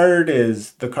 the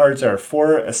cards are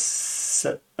four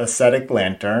ascetic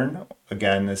lantern.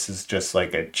 Again, this is just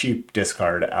like a cheap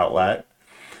discard outlet.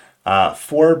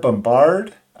 Four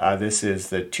bombard. This is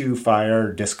the two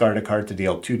fire. Discard a card to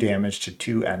deal two damage to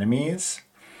two enemies,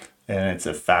 and it's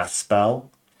a fast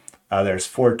spell. There's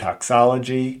four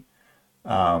toxology.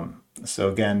 So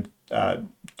again,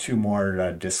 two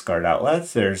more discard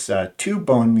outlets. There's two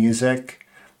bone music.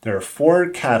 There are four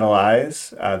catalyze,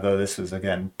 though this is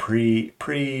again pre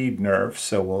nerf,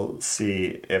 so we'll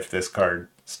see if this card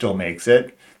still makes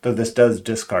it. Though this does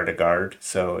discard a guard,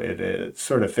 so it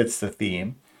sort of fits the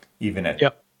theme, even at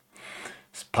Yep.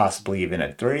 possibly even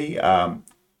at three.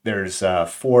 There's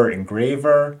four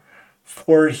engraver,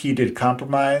 four heated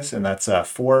compromise, and that's a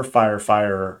four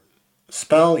fire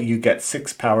spell. You get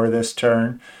 6 power this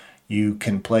turn. You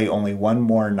can play only one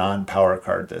more non-power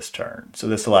card this turn. So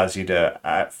this allows you to,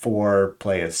 at 4,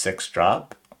 play a 6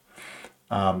 drop.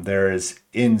 There is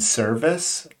in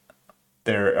service.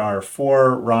 There are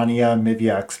 4 Rania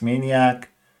Miviax Maniac,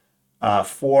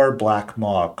 4 Black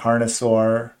Maw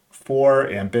Carnosaur, 4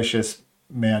 Ambitious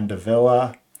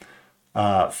Mandevilla,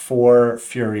 4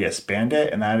 Furious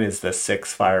Bandit, and that is the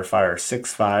 6 Fire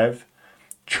 6/5.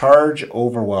 Charge,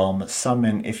 overwhelm,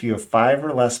 summon. If you have 5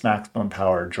 or less maximum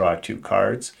power, draw 2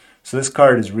 cards. So this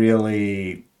card is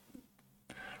really,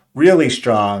 really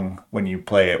strong when you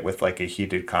play it with like a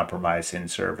heated compromise in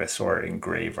service or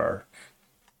engraver,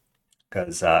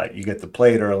 because you get to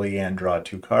play it early and draw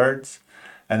 2 cards.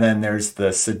 And then there's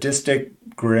the sadistic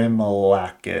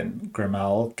Grimalkin,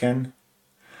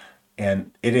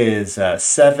 and it is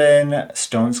 7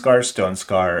 Stone Scar,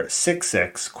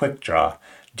 6/6, quick draw.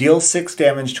 Deal 6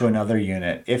 damage to another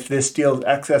unit. If this deals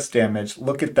excess damage,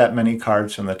 look at that many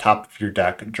cards from the top of your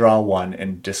deck, draw 1,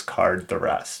 and discard the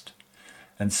rest.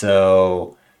 And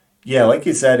so, yeah, like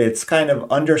you said, it's kind of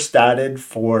understated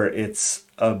for its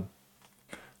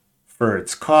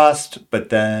cost, but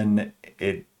then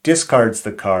it discards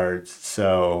the cards,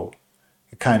 so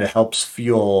it kind of helps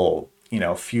fuel,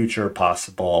 future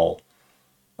possible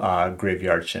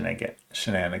graveyard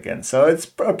shenanigans. So it's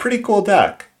a pretty cool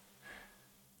deck.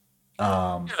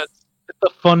 Yeah, it's a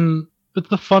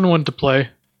fun one to play.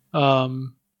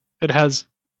 It has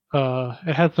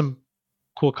some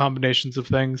cool combinations of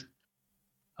things.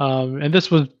 And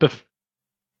this was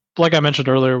like I mentioned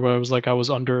earlier, where I was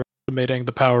underestimating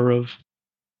the power of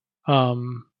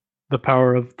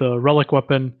the relic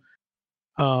weapon,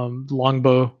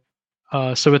 longbow.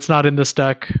 So it's not in this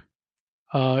deck.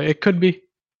 It could be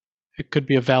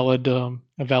a valid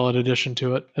addition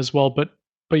to it as well. But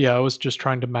yeah, I was just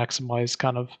trying to maximize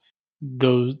kind of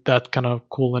that kind of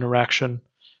cool interaction,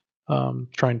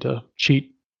 trying to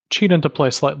cheat into play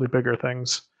slightly bigger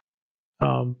things,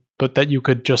 but that you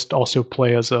could just also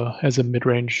play as a mid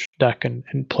range deck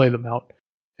and play them out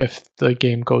if the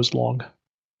game goes long.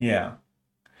 Yeah.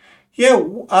 Yeah,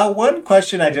 one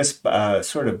question I just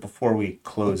sort of before we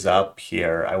close up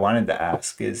here, I wanted to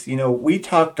ask is, we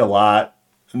talked a lot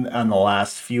on the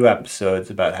last few episodes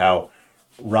about how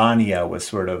Rania was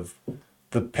sort of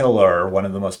the pillar, one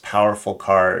of the most powerful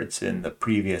cards in the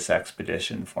previous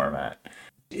expedition format.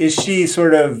 Is she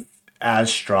sort of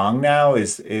as strong now?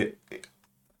 Is it,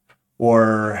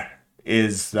 or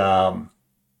is oh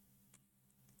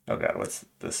god, what's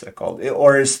this called?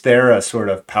 Or is Thera sort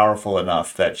of powerful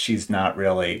enough that she's not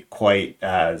really quite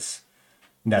as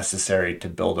necessary to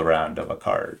build around of a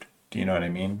card? Do you know what I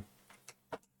mean?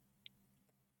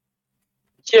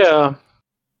 Yeah,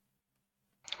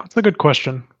 that's a good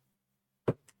question.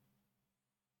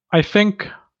 I think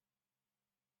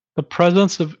the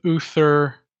presence of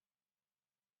Uther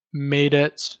made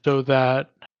it so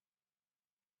that,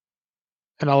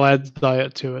 and I'll add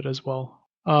Diet to it as well,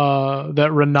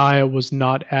 that Rania was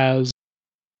not as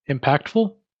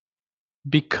impactful,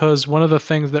 because one of the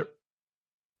things that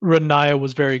Rania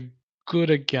was very good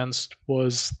against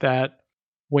was that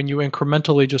when you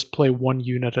incrementally just play one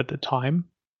unit at a time,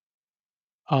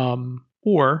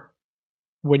 or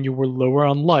when you were lower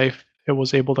on life, it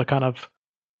was able to kind of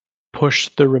push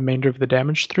the remainder of the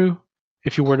damage through.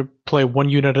 if you were to play one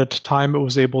unit at a time, it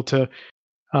was able to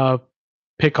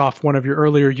pick off one of your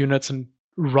earlier units and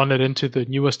run it into the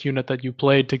newest unit that you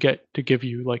played to give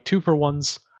you like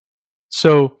 2-for-1s.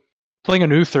 So playing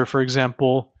an Uther, for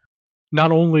example,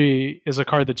 not only is a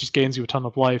card that just gains you a ton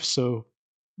of life, so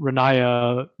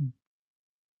Renaya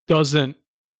isn't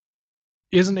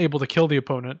able to kill the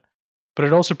opponent, but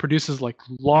it also produces like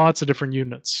lots of different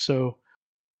units. So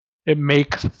it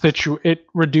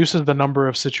reduces the number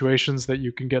of situations that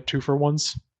you can get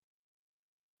 2-for-1s.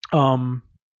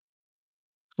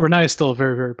 Renaya is still a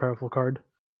very, very powerful card,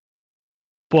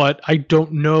 but I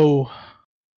don't know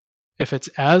if it's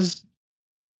as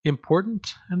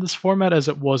important in this format as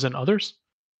it was in others.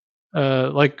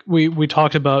 Like we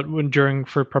talked about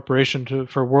for preparation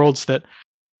for Worlds, that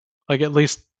like at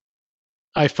least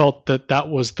I felt that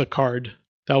was the card,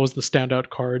 that was the standout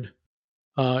card,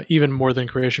 even more than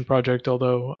Creation Project.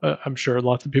 Although I'm sure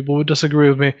lots of people would disagree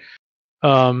with me.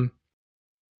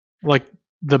 Like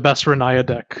the best Renaya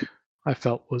deck, I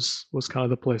felt was kind of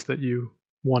the place that you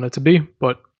want it to be,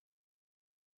 but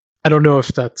I don't know if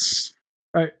that's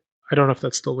I don't know if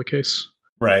that's still the case.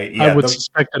 Right. I Yeah. would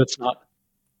suspect that it's not.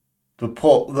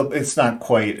 It's not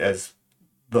quite as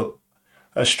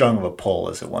strong of a pull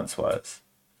as it once was.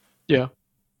 Yeah.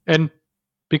 And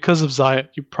because of Zayat,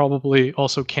 you probably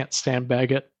also can't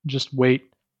sandbag it. Just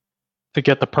wait to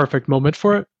get the perfect moment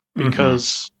for it,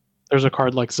 because there's a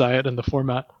card like Zayat in the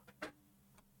format.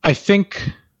 I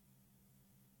think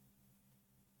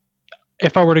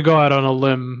if I were to go out on a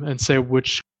limb and say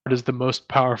which card is the most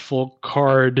powerful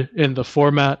card in the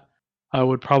format, I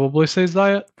would probably say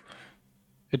Zayat.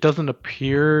 It doesn't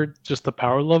appear just the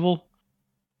power level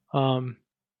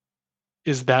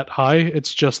is that high.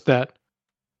 It's just that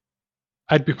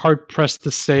I'd be hard pressed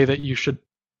to say that you should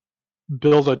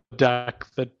build a deck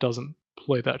that doesn't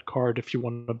play that card if you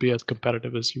want to be as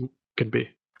competitive as you can be.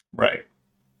 Right.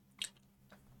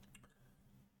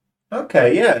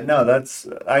 Okay, yeah, no,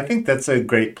 I think that's a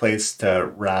great place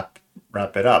to wrap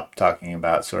it up, talking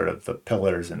about sort of the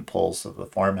pillars and pulls of the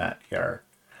format here.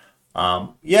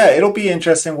 Yeah, it'll be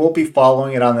interesting. We'll be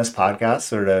following it on this podcast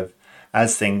sort of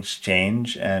as things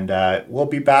change, and we'll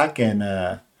be back in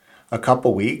a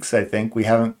couple weeks. I think we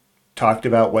haven't talked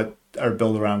about what our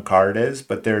build around card is,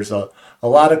 but there's a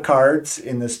lot of cards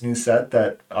in this new set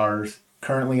that are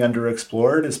currently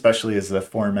underexplored, especially as the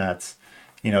format's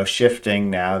shifting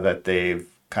now that they've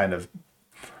kind of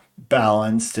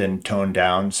balanced and toned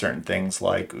down certain things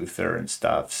like Uther and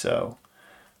stuff. So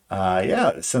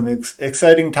yeah, some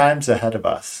exciting times ahead of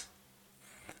us.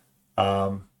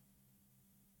 Shall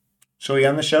we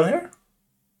end the show here?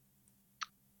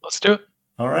 Let's do it.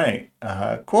 All right.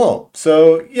 Cool.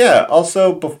 So yeah,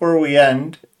 also before we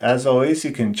end, as always,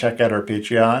 you can check out our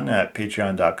Patreon at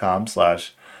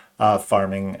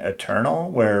patreon.com/farming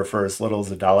eternal, where for as little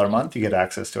as $1 a month, you get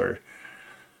access to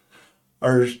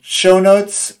our show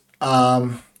notes,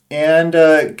 and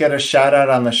get a shout out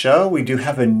on the show. We do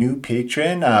have a new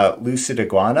patron, Lucid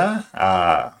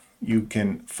Iguana. You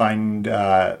can find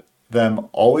them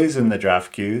always in the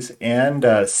draft queues, and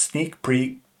sneak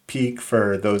peek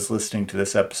for those listening to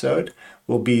this episode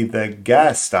will be the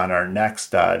guest on our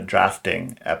next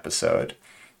drafting episode.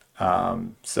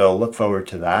 So look forward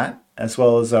to that, as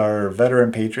well as our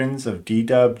veteran patrons of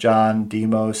D-Dub, John,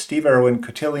 Demo, Steve Irwin,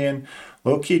 Cotillion,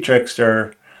 Low-Key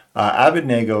Trickster,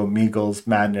 Abednego, Meagles,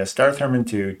 Madness, Darth Herman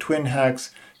 2, Twin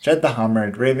Hex, Jed the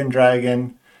Hammered, Raven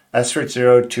Dragon,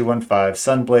 Esfert0215,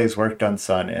 Sunblaze, Work Done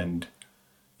Sun, and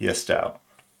Yistow.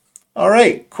 All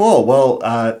right, cool.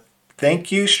 Well,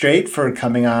 thank you, Straight, for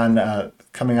coming on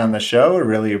the show. I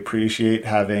really appreciate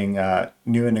having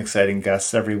new and exciting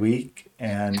guests every week.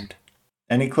 And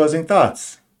any closing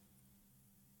thoughts?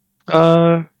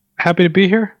 Happy to be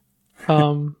here.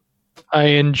 I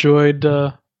enjoyed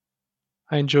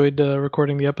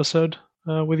recording the episode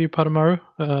with you, Padamaru.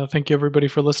 Thank you, everybody,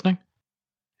 for listening,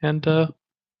 and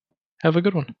have a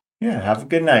good one. Yeah, have a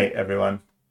good night, everyone.